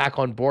gang back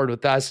on board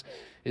with us.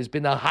 It has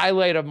been the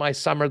highlight of my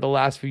summer the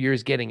last few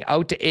years, getting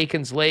out to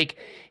Aikens Lake,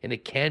 and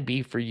it can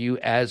be for you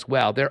as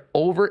well. They're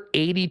over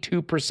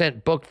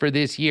 82% booked for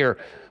this year,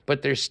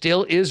 but there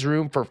still is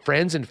room for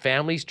friends and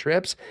families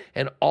trips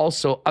and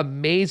also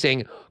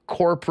amazing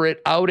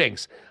corporate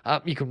outings.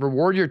 You can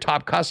reward your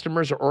top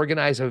customers or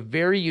organize a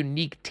very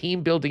unique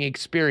team-building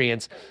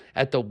experience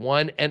at the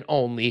one and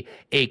only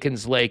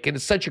Aikens Lake. And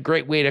it's such a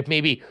great way to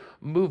maybe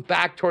move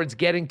back towards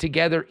getting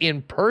together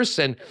in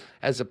person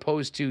as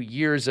opposed to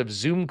years of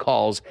Zoom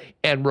calls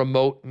and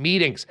remote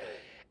meetings.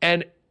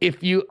 And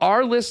if you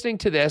are listening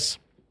to this,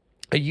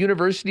 a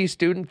university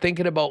student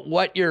thinking about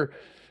what you're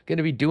going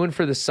to be doing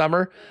for the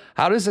summer,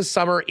 how does a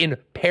summer in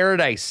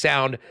paradise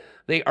sound?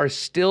 They are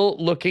still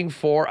looking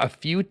for a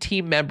few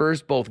team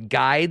members, both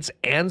guides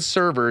and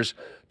servers,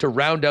 to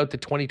round out the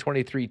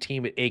 2023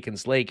 team at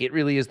Aikens Lake. It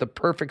really is the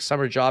perfect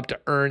summer job to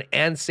earn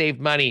and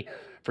save money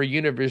for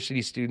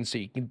university students, so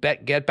you can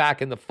get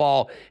back in the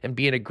fall and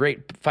be in a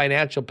great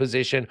financial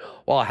position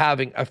while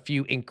having a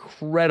few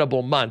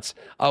incredible months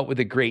out with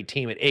a great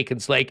team at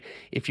Aikens Lake.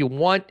 If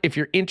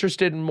you're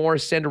interested in more,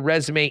 send a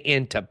resume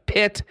in to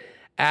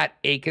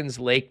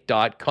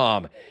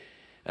pitt@aikenslake.com.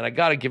 And I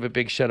got to give a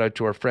big shout out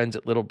to our friends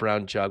at Little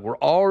Brown Jug. We're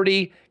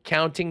already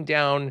counting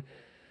down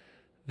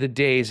the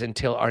days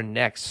until our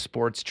next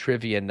sports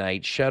trivia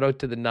night. Shout out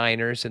to the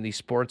Niners and the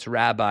sports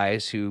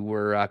rabbis who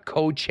were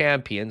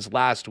co-champions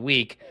last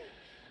week.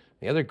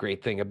 The other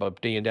great thing about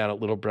being down at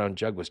Little Brown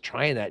Jug was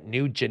trying that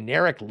new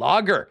generic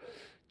lager.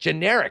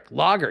 Generic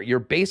lager, your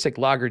basic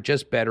lager,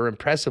 just better,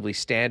 impressively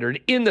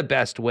standard in the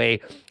best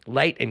way,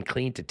 light and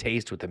clean to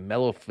taste with a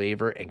mellow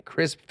flavor and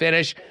crisp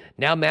finish.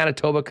 Now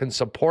Manitoba can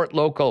support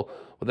local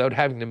without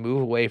having to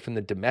move away from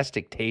the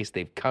domestic taste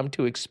they've come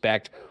to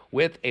expect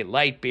with a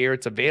light beer.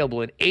 It's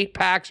available in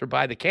 8-packs or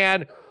by the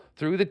can,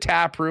 through the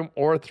tap room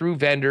or through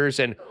vendors,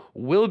 and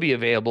will be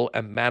available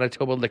at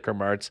Manitoba Liquor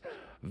Marts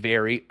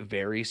very,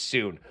 very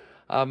soon.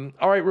 All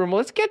right, Room,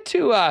 let's get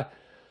a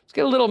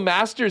little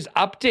Masters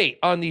update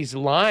on these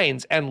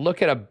lines and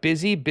look at a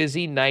busy,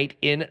 busy night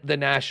in the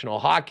National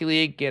Hockey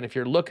League. Again, if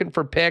you're looking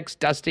for picks,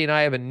 Dusty and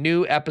I have a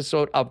new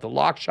episode of The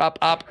Lock Shop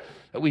up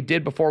that we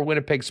did before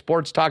Winnipeg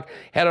Sports Talk.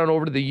 Head on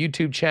over to the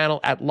YouTube channel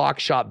at Lock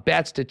Shop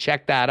Bets to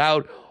check that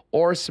out,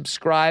 or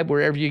subscribe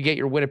wherever you get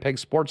your Winnipeg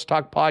Sports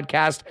Talk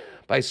podcast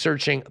by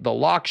searching The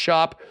Lock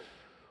Shop.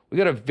 We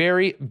got a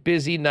very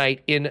busy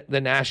night in the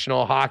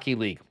National Hockey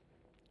League.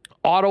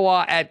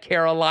 Ottawa at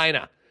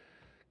Carolina.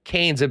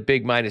 Canes a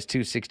big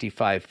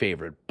 -265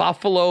 favorite.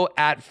 Buffalo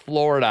at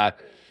Florida.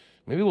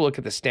 Maybe we'll look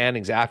at the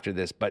standings after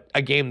this, but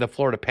a game the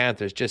Florida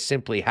Panthers just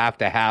simply have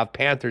to have.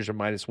 Panthers are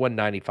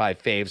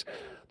 -195 faves.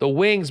 The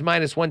Wings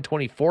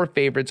 -124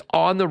 favorites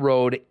on the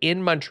road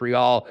in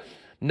Montreal.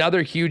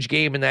 Another huge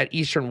game in that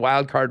Eastern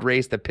wildcard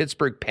race. The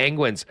Pittsburgh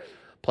Penguins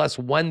plus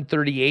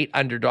 138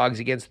 underdogs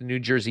against the New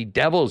Jersey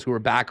Devils, who are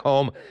back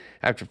home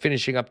after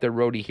finishing up their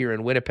roadie here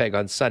in Winnipeg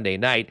on Sunday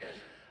night.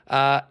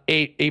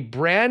 A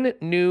brand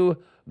new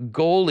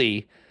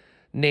goalie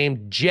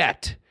named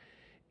Jet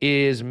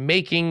is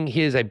making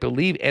his, I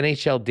believe,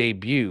 NHL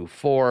debut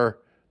for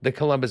the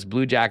Columbus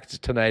Blue Jackets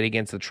tonight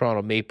against the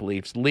Toronto Maple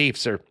Leafs.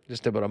 Leafs are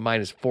just about a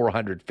minus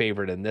 400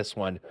 favorite in this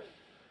one.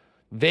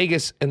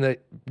 Vegas and the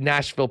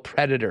Nashville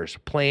Predators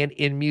playing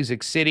in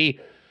Music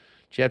City.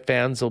 Jet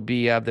fans will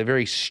be the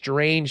very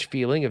strange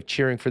feeling of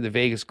cheering for the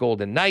Vegas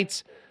Golden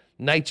Knights.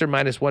 Knights are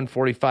minus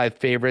 145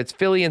 favorites.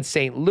 Philly and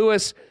St.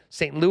 Louis.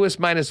 St. Louis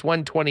minus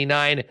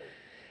 129.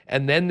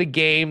 And then the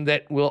game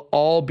that we'll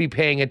all be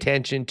paying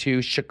attention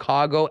to,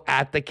 Chicago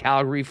at the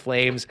Calgary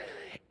Flames.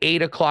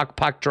 8 o'clock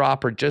puck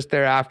drop or just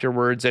there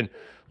afterwards. And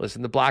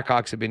listen, the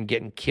Blackhawks have been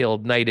getting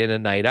killed night in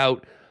and night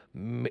out.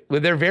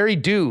 They're very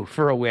due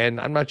for a win.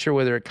 I'm not sure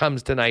whether it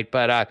comes tonight,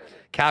 but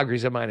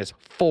Calgary's a minus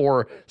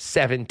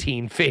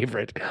 417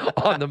 favorite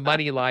on the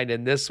money line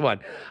in this one.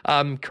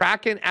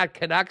 Kraken at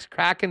Canucks.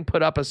 Kraken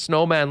put up a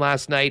snowman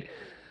last night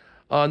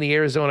on the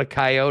Arizona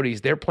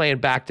Coyotes. They're playing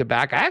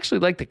back-to-back. I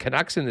actually like the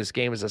Canucks in this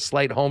game as a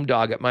slight home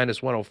dog at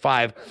minus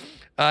 105.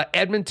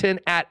 Edmonton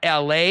at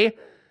L.A.,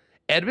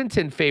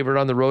 Edmonton favored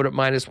on the road at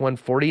minus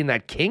 140, and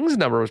that Kings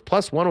number was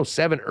plus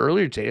 107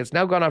 earlier today. It's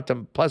now gone up to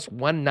plus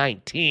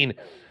 119.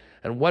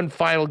 And one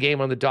final game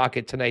on the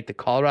docket tonight, the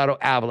Colorado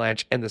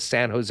Avalanche and the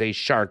San Jose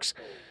Sharks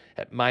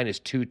at minus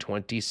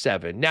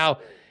 227. Now,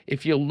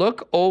 if you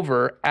look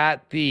over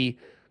at the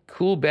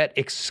CoolBet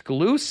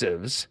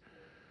exclusives,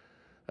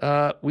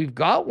 we've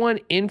got one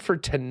in for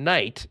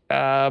tonight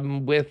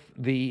with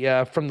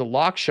the from the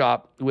Lock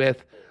Shop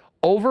with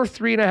over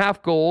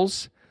 3.5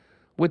 goals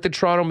with the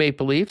Toronto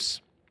Maple Leafs.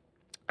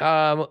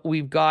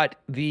 We've got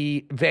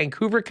the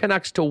Vancouver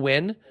Canucks to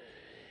win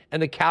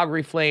and the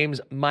Calgary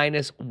Flames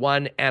minus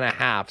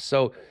 1.5.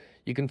 So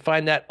you can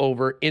find that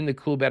over in the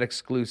CoolBet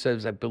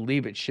exclusives. I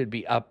believe it should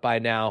be up by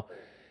now.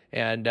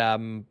 And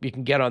you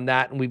can get on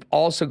that. And we've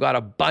also got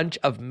a bunch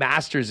of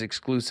Masters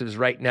exclusives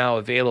right now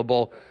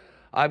available.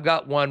 I've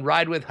got one,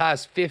 Ride with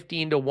Huss,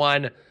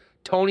 15-1.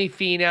 Tony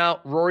Finau,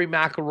 Rory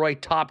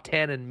McIlroy, top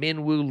 10, and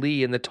Min Woo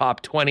Lee in the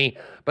top 20.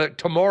 But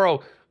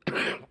tomorrow,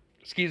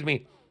 excuse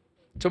me,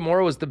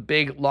 tomorrow is the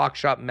big Lock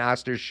Shop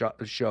Masters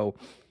show.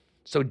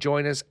 So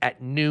join us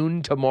at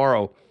noon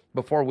tomorrow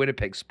before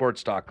Winnipeg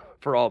Sports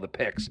Talk for all the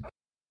picks. You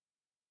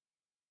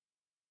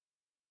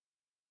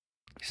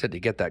said to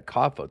get that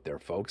cough out there,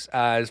 folks.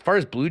 As far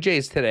as Blue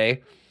Jays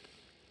today,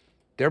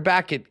 they're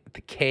back at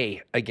the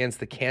K against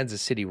the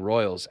Kansas City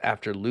Royals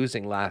after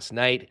losing last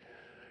night.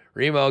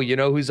 Remo, you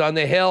know who's on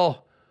the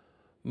hill?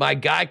 My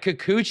guy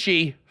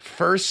Kikuchi,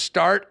 first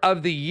start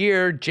of the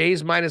year.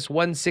 Jays minus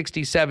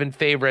 167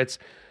 favorites.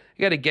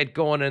 You got to get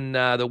going in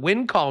the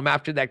win column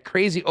after that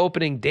crazy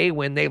opening day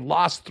win. They've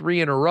lost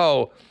 3 in a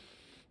row.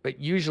 But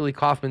usually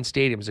Kauffman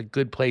Stadium is a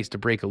good place to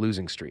break a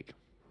losing streak.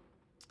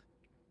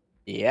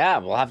 Yeah,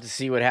 we'll have to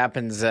see what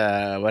happens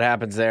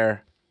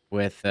there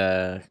with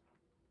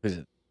who's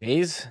it?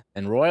 Jays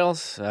and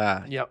Royals.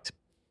 Yep.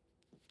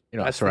 You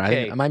know,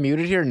 sorry, am I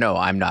muted here? No,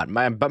 I'm not.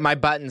 But my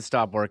buttons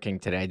stopped working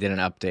today. I did an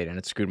update and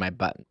it screwed my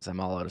buttons. I'm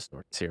all out of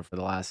sorts here for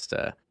the last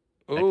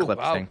clip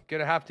thing.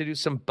 Gonna have to do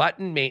some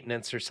button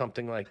maintenance or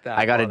something like that.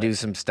 I got to do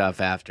some stuff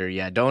after.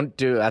 Yeah,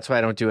 that's why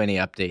I don't do any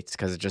updates,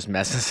 because it just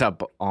messes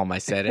up all my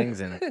settings.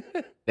 And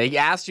they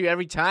ask you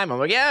every time. I'm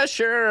like, yeah,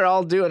 sure,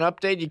 I'll do an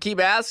update. You keep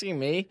asking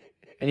me,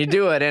 and you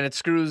do it, and it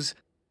screws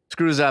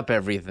up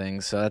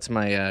everything. So that's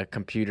my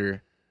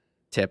computer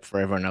tip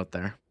for everyone out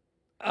there.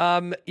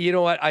 You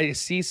know what? I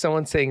see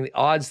someone saying the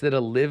odds that a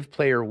live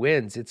player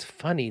wins. It's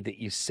funny that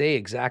you say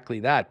exactly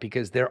that,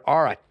 because there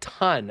are a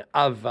ton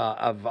of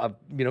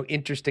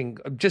interesting,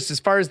 just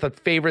as far as the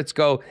favorites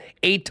go,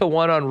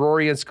 8-1 on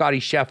Rory and Scotty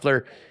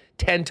Scheffler,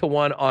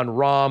 10-1 on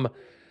Rahm,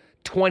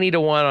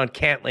 20-1 on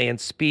Cantlay and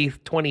Spieth,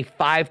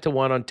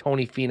 25-1 on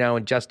Tony Finau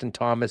and Justin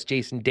Thomas,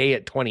 Jason Day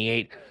at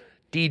 28,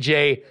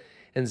 DJ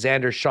and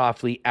Xander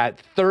Schauffele at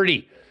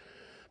 30.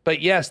 But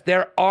yes,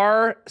 there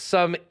are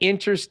some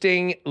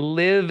interesting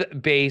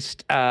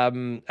live-based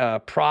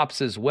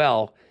props as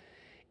well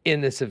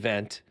in this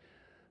event.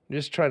 I'm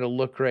just trying to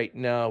look right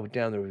now.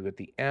 Down there, we've got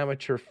the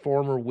amateur,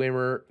 former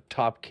winner,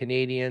 top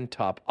Canadian,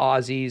 top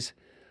Aussies.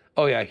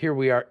 Oh, yeah, here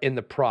we are in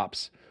the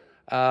props.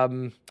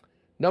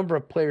 Number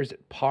of players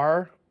at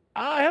par.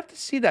 I have to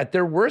see that.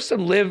 There were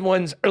some live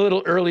ones a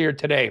little earlier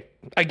today.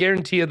 I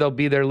guarantee you they'll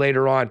be there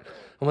later on,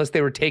 unless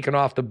they were taken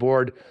off the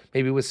board,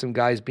 maybe with some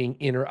guys being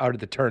in or out of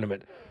the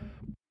tournament.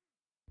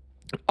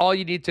 All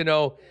you need to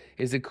know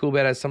is that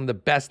CoolBet has some of the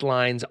best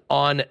lines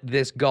on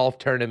this golf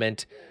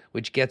tournament,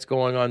 which gets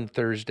going on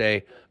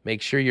Thursday.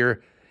 Make sure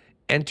you're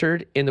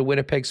entered in the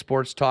Winnipeg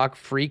Sports Talk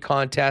free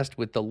contest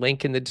with the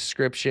link in the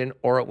description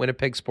or at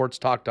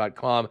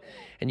winnipegsportstalk.com.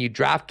 And you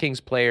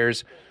DraftKings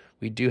players,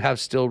 we do have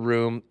still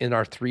room in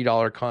our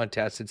 $3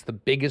 contest. It's the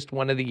biggest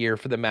one of the year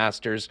for the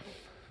Masters.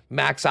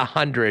 Max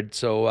 100,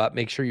 so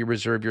make sure you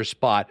reserve your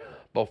spot.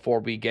 before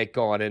we get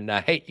going. And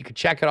hey, you can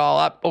check it all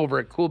up over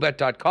at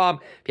coolbet.com.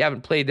 If you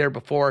haven't played there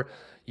before,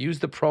 use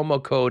the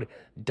promo code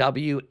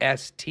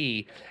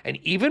WST. And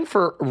even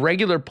for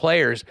regular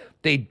players,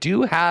 they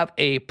do have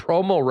a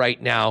promo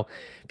right now.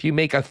 If you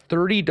make a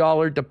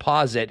 $30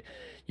 deposit,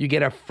 you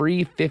get a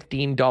free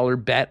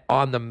 $15 bet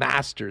on the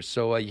Masters.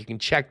 So you can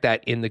check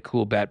that in the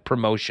Coolbet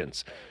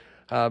promotions.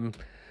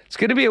 It's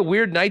going to be a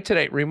weird night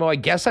tonight, Remo. I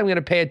guess I'm going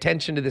to pay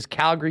attention to this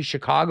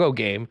Calgary-Chicago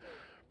game.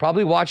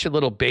 Probably watch a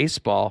little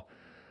baseball.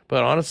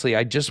 But honestly,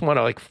 I just want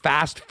to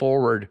fast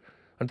forward,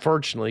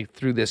 unfortunately,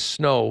 through this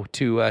snow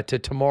to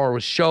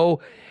tomorrow's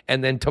show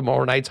and then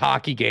tomorrow night's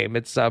hockey game.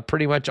 It's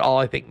pretty much all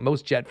I think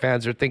most Jet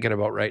fans are thinking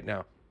about right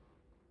now.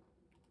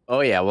 Oh,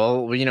 yeah.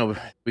 Well, we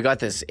got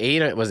this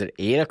 8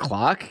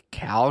 o'clock?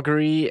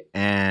 Calgary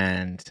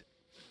and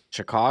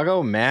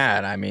Chicago?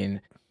 Man, I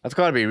mean, that's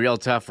got to be real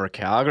tough for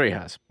Calgary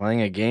Us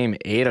playing a game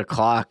 8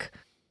 o'clock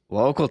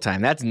local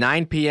time. That's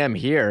 9 p.m.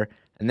 here,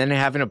 and then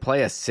having to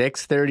play a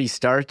 6:30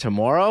 start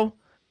tomorrow.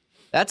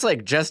 That's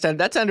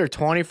that's under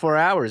 24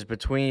 hours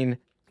between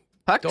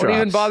puck drops. Don't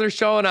even bother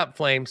showing up,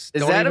 Flames.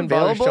 Is Don't that even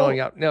available? bother showing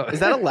up. No. Is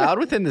that allowed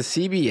within the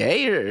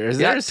CBA? Or is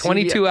there a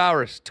 22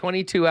 hours.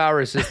 22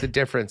 hours is the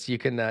difference. You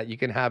can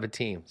have a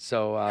team.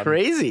 So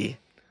crazy.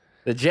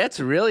 The Jets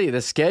really,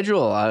 the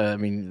schedule,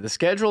 the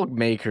schedule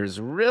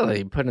makers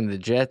really putting the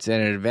Jets in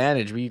an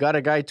advantage. We got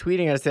a guy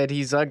tweeting us that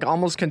he's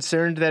almost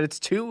concerned that it's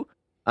too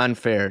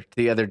unfair to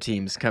the other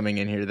teams coming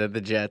in here, that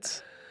the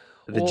Jets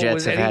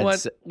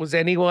was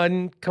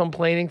anyone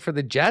complaining for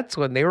the Jets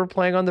when they were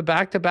playing on the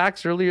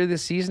back-to-backs earlier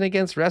this season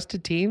against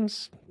rested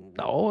teams?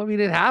 No, I mean,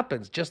 it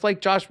happens. Just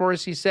like Josh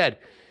Morrissey said,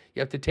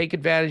 you have to take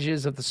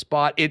advantages of the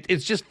spot.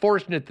 It's just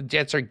fortunate the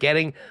Jets are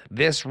getting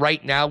this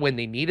right now when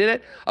they needed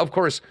it. Of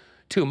course,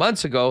 2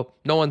 months ago,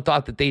 no one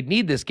thought that they'd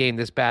need this game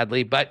this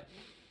badly, but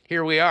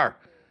here we are.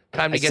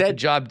 Time to get the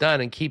job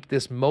done and keep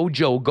this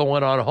mojo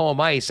going on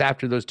home ice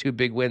after those 2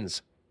 big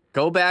wins.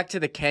 Go back to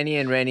the Kenny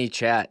and Rennie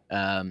chat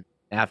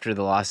after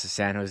the loss to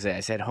San Jose.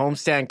 I said,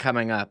 homestand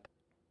coming up.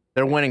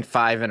 They're winning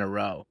 5 in a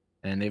row.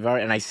 And they've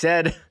already, and I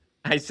said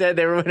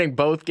they were winning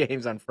both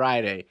games on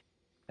Friday,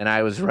 and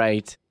I was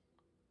right.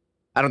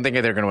 I don't think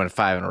they're going to win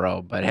 5 in a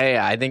row, but hey,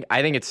 I think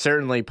it's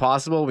certainly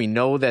possible. We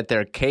know that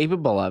they're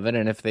capable of it,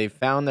 and if they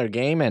found their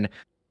game and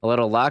a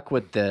little luck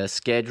with the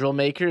schedule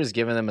makers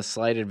giving them a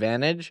slight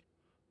advantage,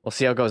 we'll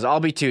see how it goes.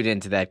 I'll be tuned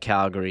into that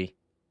Calgary.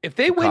 If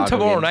they win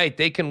tomorrow night,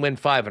 they can win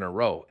 5 in a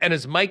row. And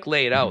as Mike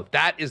laid out,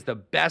 that is the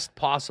best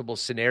possible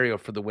scenario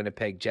for the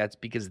Winnipeg Jets,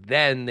 because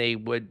then they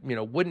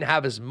wouldn't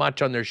have as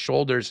much on their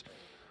shoulders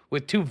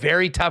with 2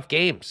 very tough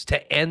games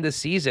to end the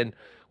season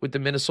with the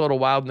Minnesota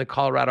Wild and the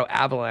Colorado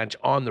Avalanche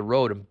on the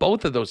road. And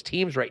both of those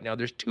teams right now,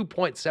 there's 2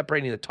 points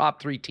separating the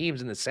top 3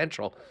 teams in the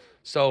Central.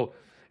 So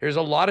there's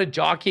a lot of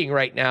jockeying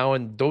right now,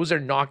 and those are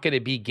not going to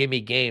be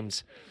gimme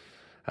games.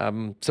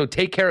 So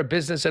take care of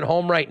business at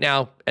home right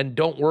now, and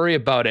don't worry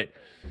about it.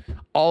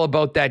 All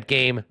about that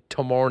game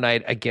tomorrow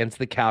night against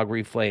the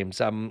Calgary Flames.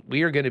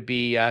 We are going to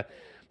be, we're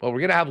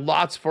going to have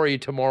lots for you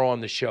tomorrow on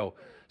the show.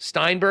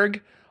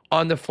 Steinberg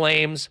on the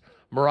Flames,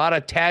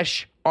 Murata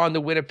Tesh on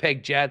the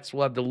Winnipeg Jets.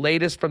 We'll have the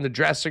latest from the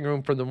dressing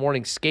room from the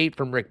morning skate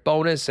from Rick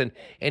Bowness and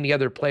any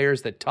other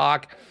players that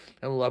talk.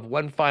 And we'll have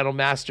one final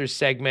Masters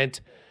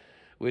segment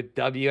with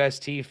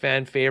WST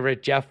fan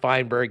favorite Jeff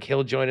Feinberg.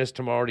 He'll join us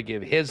tomorrow to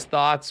give his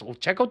thoughts. We'll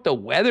check out the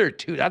weather,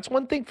 too. That's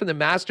one thing for the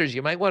Masters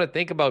you might want to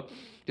think about,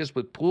 just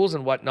with pools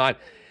and whatnot.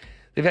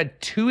 They've had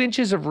 2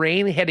 inches of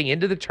rain heading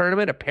into the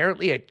tournament.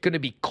 Apparently, it's going to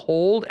be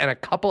cold, and a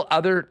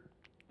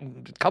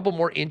couple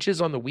more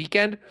inches on the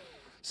weekend.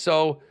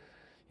 So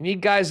you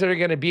need guys that are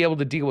going to be able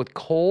to deal with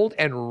cold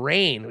and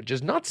rain, which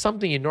is not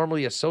something you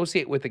normally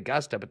associate with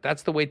Augusta, but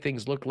that's the way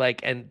things look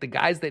like. And the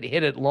guys that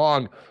hit it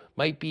long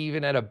might be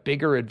even at a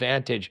bigger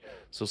advantage.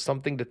 So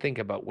something to think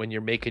about when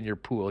you're making your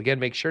pool. Again,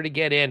 make sure to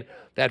get in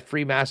that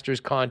free Masters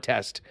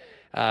contest.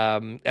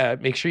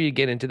 Make sure you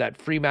get into that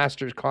free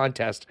Masters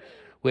contest,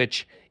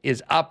 which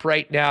is up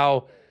right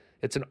now.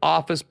 It's an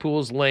Office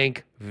Pools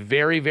link.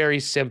 Very, very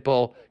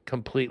simple,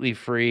 completely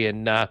free.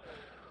 And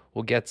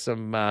we'll get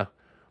some,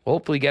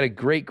 hopefully get a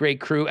great,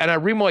 great crew.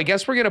 And Remo, I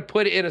guess we're going to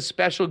put in a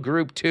special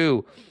group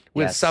too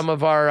with some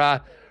of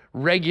our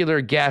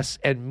regular guests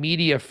and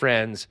media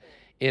friends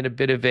in a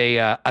bit of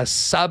a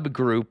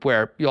subgroup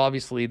where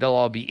obviously they'll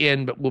all be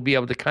in, but we'll be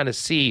able to kind of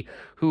see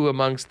who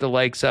amongst the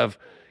likes of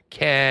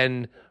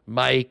Ken,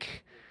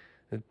 Mike,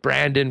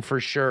 Brandon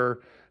for sure,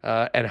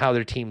 and how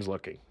their team's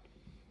looking.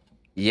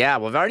 Yeah,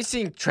 well, I've already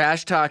seen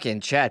trash talk in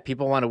chat.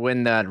 People want to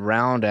win that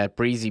round at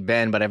Breezy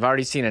Bend, but I've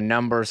already seen a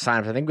number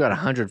signed up. I think we got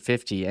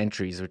 150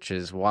 entries, which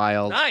is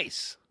wild.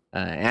 Nice.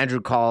 Andrew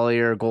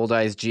Collier, Gold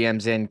Eyes,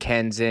 GM's in,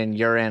 Ken's in,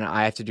 you're in.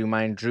 I have to do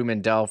mine. Drew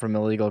Mindell from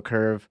Illegal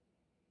Curve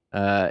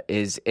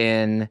is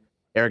in.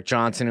 Eric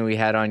Johnson, who we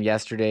had on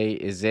yesterday,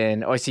 is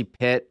in. Oh, I see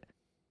Pitt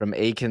from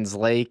Aikens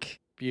Lake.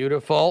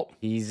 Beautiful.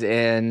 He's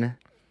in.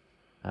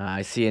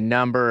 I see a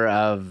number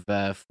of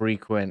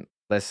frequent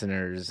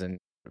listeners and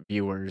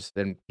viewers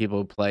and people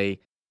who play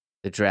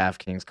the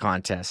DraftKings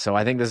contest. So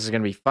I think this is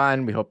going to be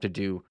fun. We hope to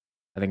do,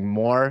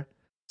 more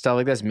stuff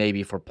like this.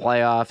 Maybe for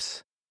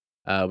playoffs,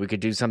 we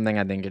could do something.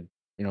 I think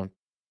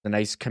a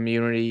nice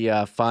community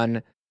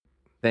fun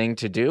thing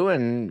to do.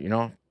 And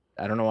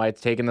I don't know why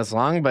it's taken this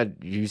long,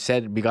 but you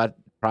said we got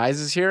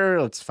prizes here.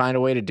 Let's find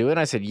a way to do it. And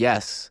I said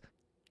yes.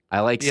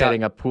 I like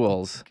setting up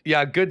pools.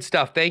 Yeah, good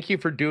stuff. Thank you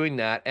for doing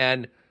that.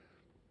 And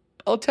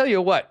I'll tell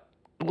you what,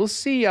 we'll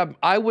see.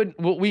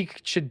 We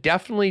should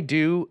definitely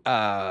do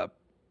a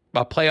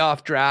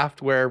playoff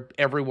draft where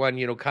everyone,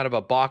 kind of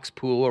a box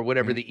pool or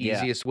whatever the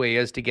easiest way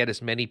is to get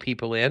as many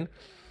people in.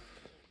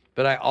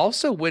 But I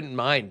also wouldn't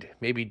mind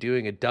maybe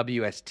doing a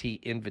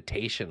WST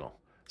Invitational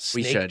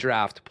snake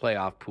draft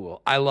playoff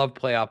pool. I love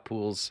playoff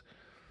pools.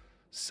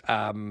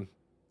 And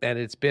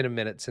it's been a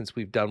minute since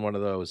we've done one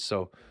of those.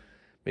 So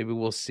maybe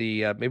we'll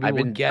see.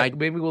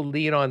 Maybe we'll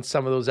lean on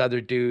some of those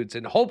other dudes,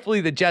 and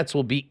hopefully the Jets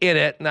will be in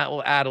it, and that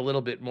will add a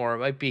little bit more. It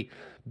might be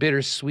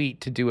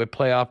bittersweet to do a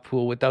playoff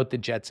pool without the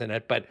Jets in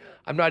it, but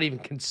I'm not even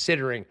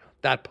considering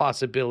that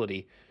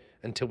possibility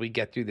until we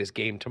get through this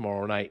game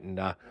tomorrow night, and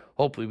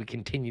hopefully we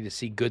continue to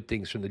see good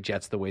things from the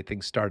Jets the way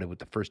things started with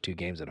the first 2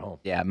 games at home.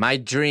 Yeah, my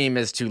dream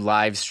is to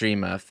live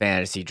stream a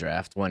fantasy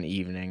draft one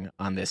evening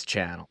on this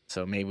channel.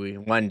 So maybe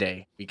one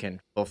day we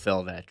can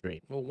fulfill that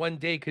dream. Well, one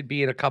day could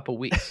be in a couple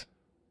weeks.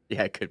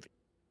 Yeah, it could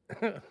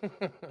be.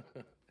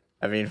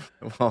 I mean,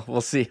 well,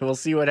 we'll see. We'll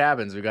see what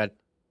happens. We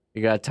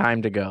got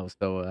time to go.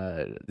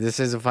 So this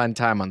is a fun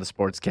time on the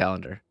sports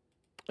calendar.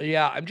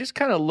 Yeah, I'm just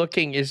kind of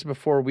looking just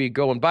before we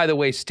go. And by the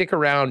way, stick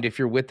around if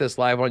you're with us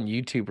live on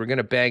YouTube. We're going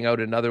to bang out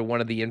another one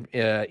of the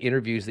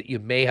interviews that you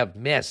may have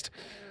missed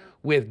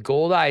with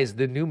Goldeyes,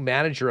 the new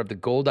manager of the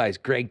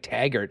Goldeyes, Greg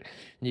Taggart.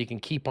 And you can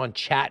keep on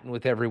chatting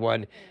with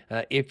everyone,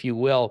 if you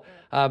will.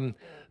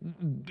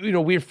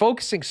 We're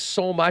focusing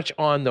so much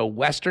on the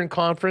Western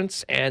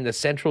Conference and the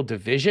Central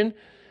Division.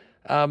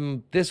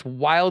 This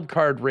wild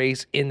card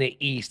race in the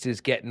East is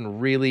getting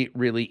really,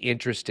 really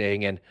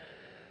interesting. And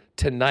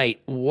tonight,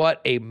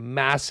 what a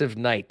massive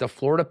night. The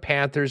Florida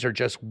Panthers are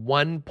just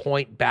 1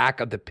 point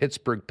back of the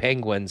Pittsburgh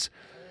Penguins,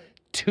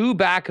 2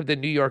 back of the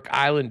New York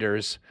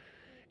Islanders,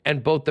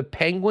 and both the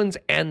Penguins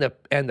and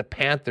the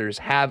Panthers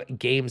have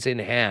games in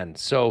hand.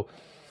 So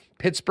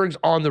Pittsburgh's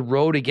on the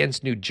road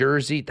against New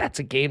Jersey. That's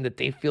a game that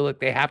they feel like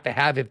they have to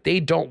have. If they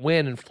don't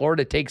win and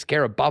Florida takes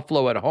care of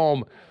Buffalo at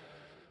home,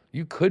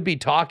 you could be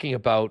talking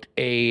about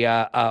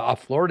a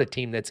Florida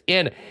team that's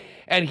in.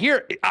 And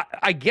here,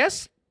 I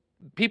guess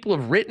people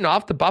have written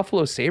off the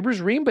Buffalo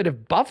Sabres, Reem, but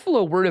if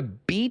Buffalo were to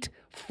beat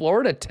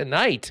Florida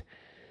tonight,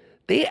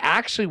 they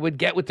actually would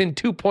get within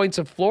 2 points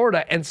of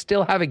Florida and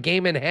still have a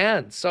game in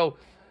hand. So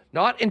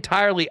not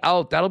entirely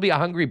out. That'll be a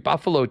hungry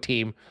Buffalo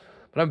team.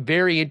 But I'm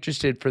very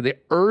interested for the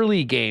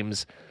early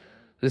games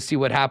to see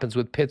what happens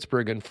with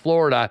Pittsburgh and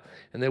Florida,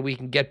 and then we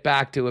can get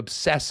back to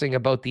obsessing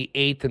about the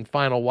 8th and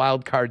final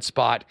wild card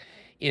spot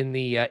in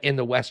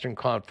the Western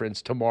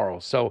Conference tomorrow.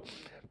 So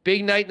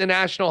big night in the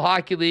National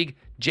Hockey League.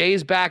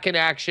 Jay's back in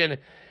action,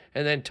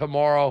 and then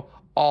tomorrow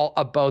all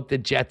about the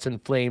Jets and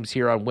Flames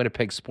here on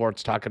Winnipeg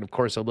Sports Talk, and of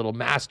course a little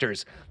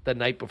Masters the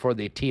night before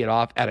they tee it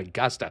off at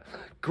Augusta.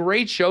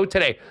 Great show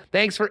today.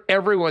 Thanks for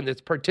everyone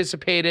that's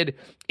participated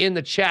in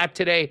the chat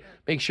today.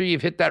 Make sure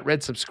you've hit that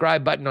red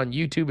subscribe button on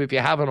YouTube if you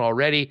haven't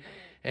already,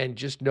 and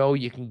just know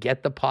you can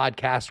get the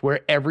podcast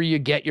wherever you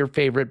get your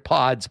favorite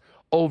pods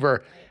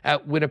over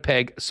at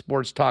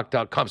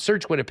winnipegsportstalk.com.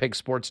 Search Winnipeg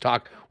Sports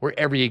Talk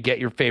wherever you get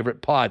your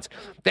favorite pods.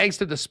 Thanks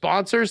to the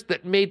sponsors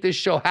that made this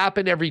show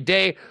happen every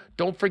day.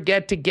 Don't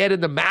forget to get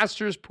in the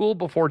Masters pool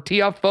before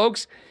tee-off,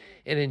 folks,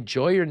 and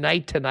enjoy your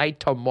night tonight,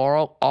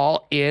 tomorrow,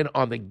 all in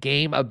on the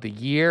game of the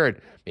year and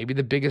maybe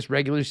the biggest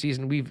regular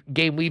season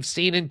game we've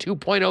seen in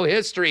 2.0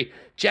 history.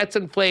 Jets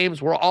and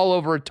Flames, we're all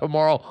over it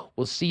tomorrow.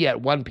 We'll see you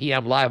at 1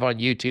 p.m. live on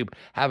YouTube.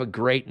 Have a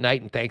great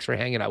night, and thanks for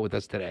hanging out with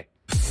us today.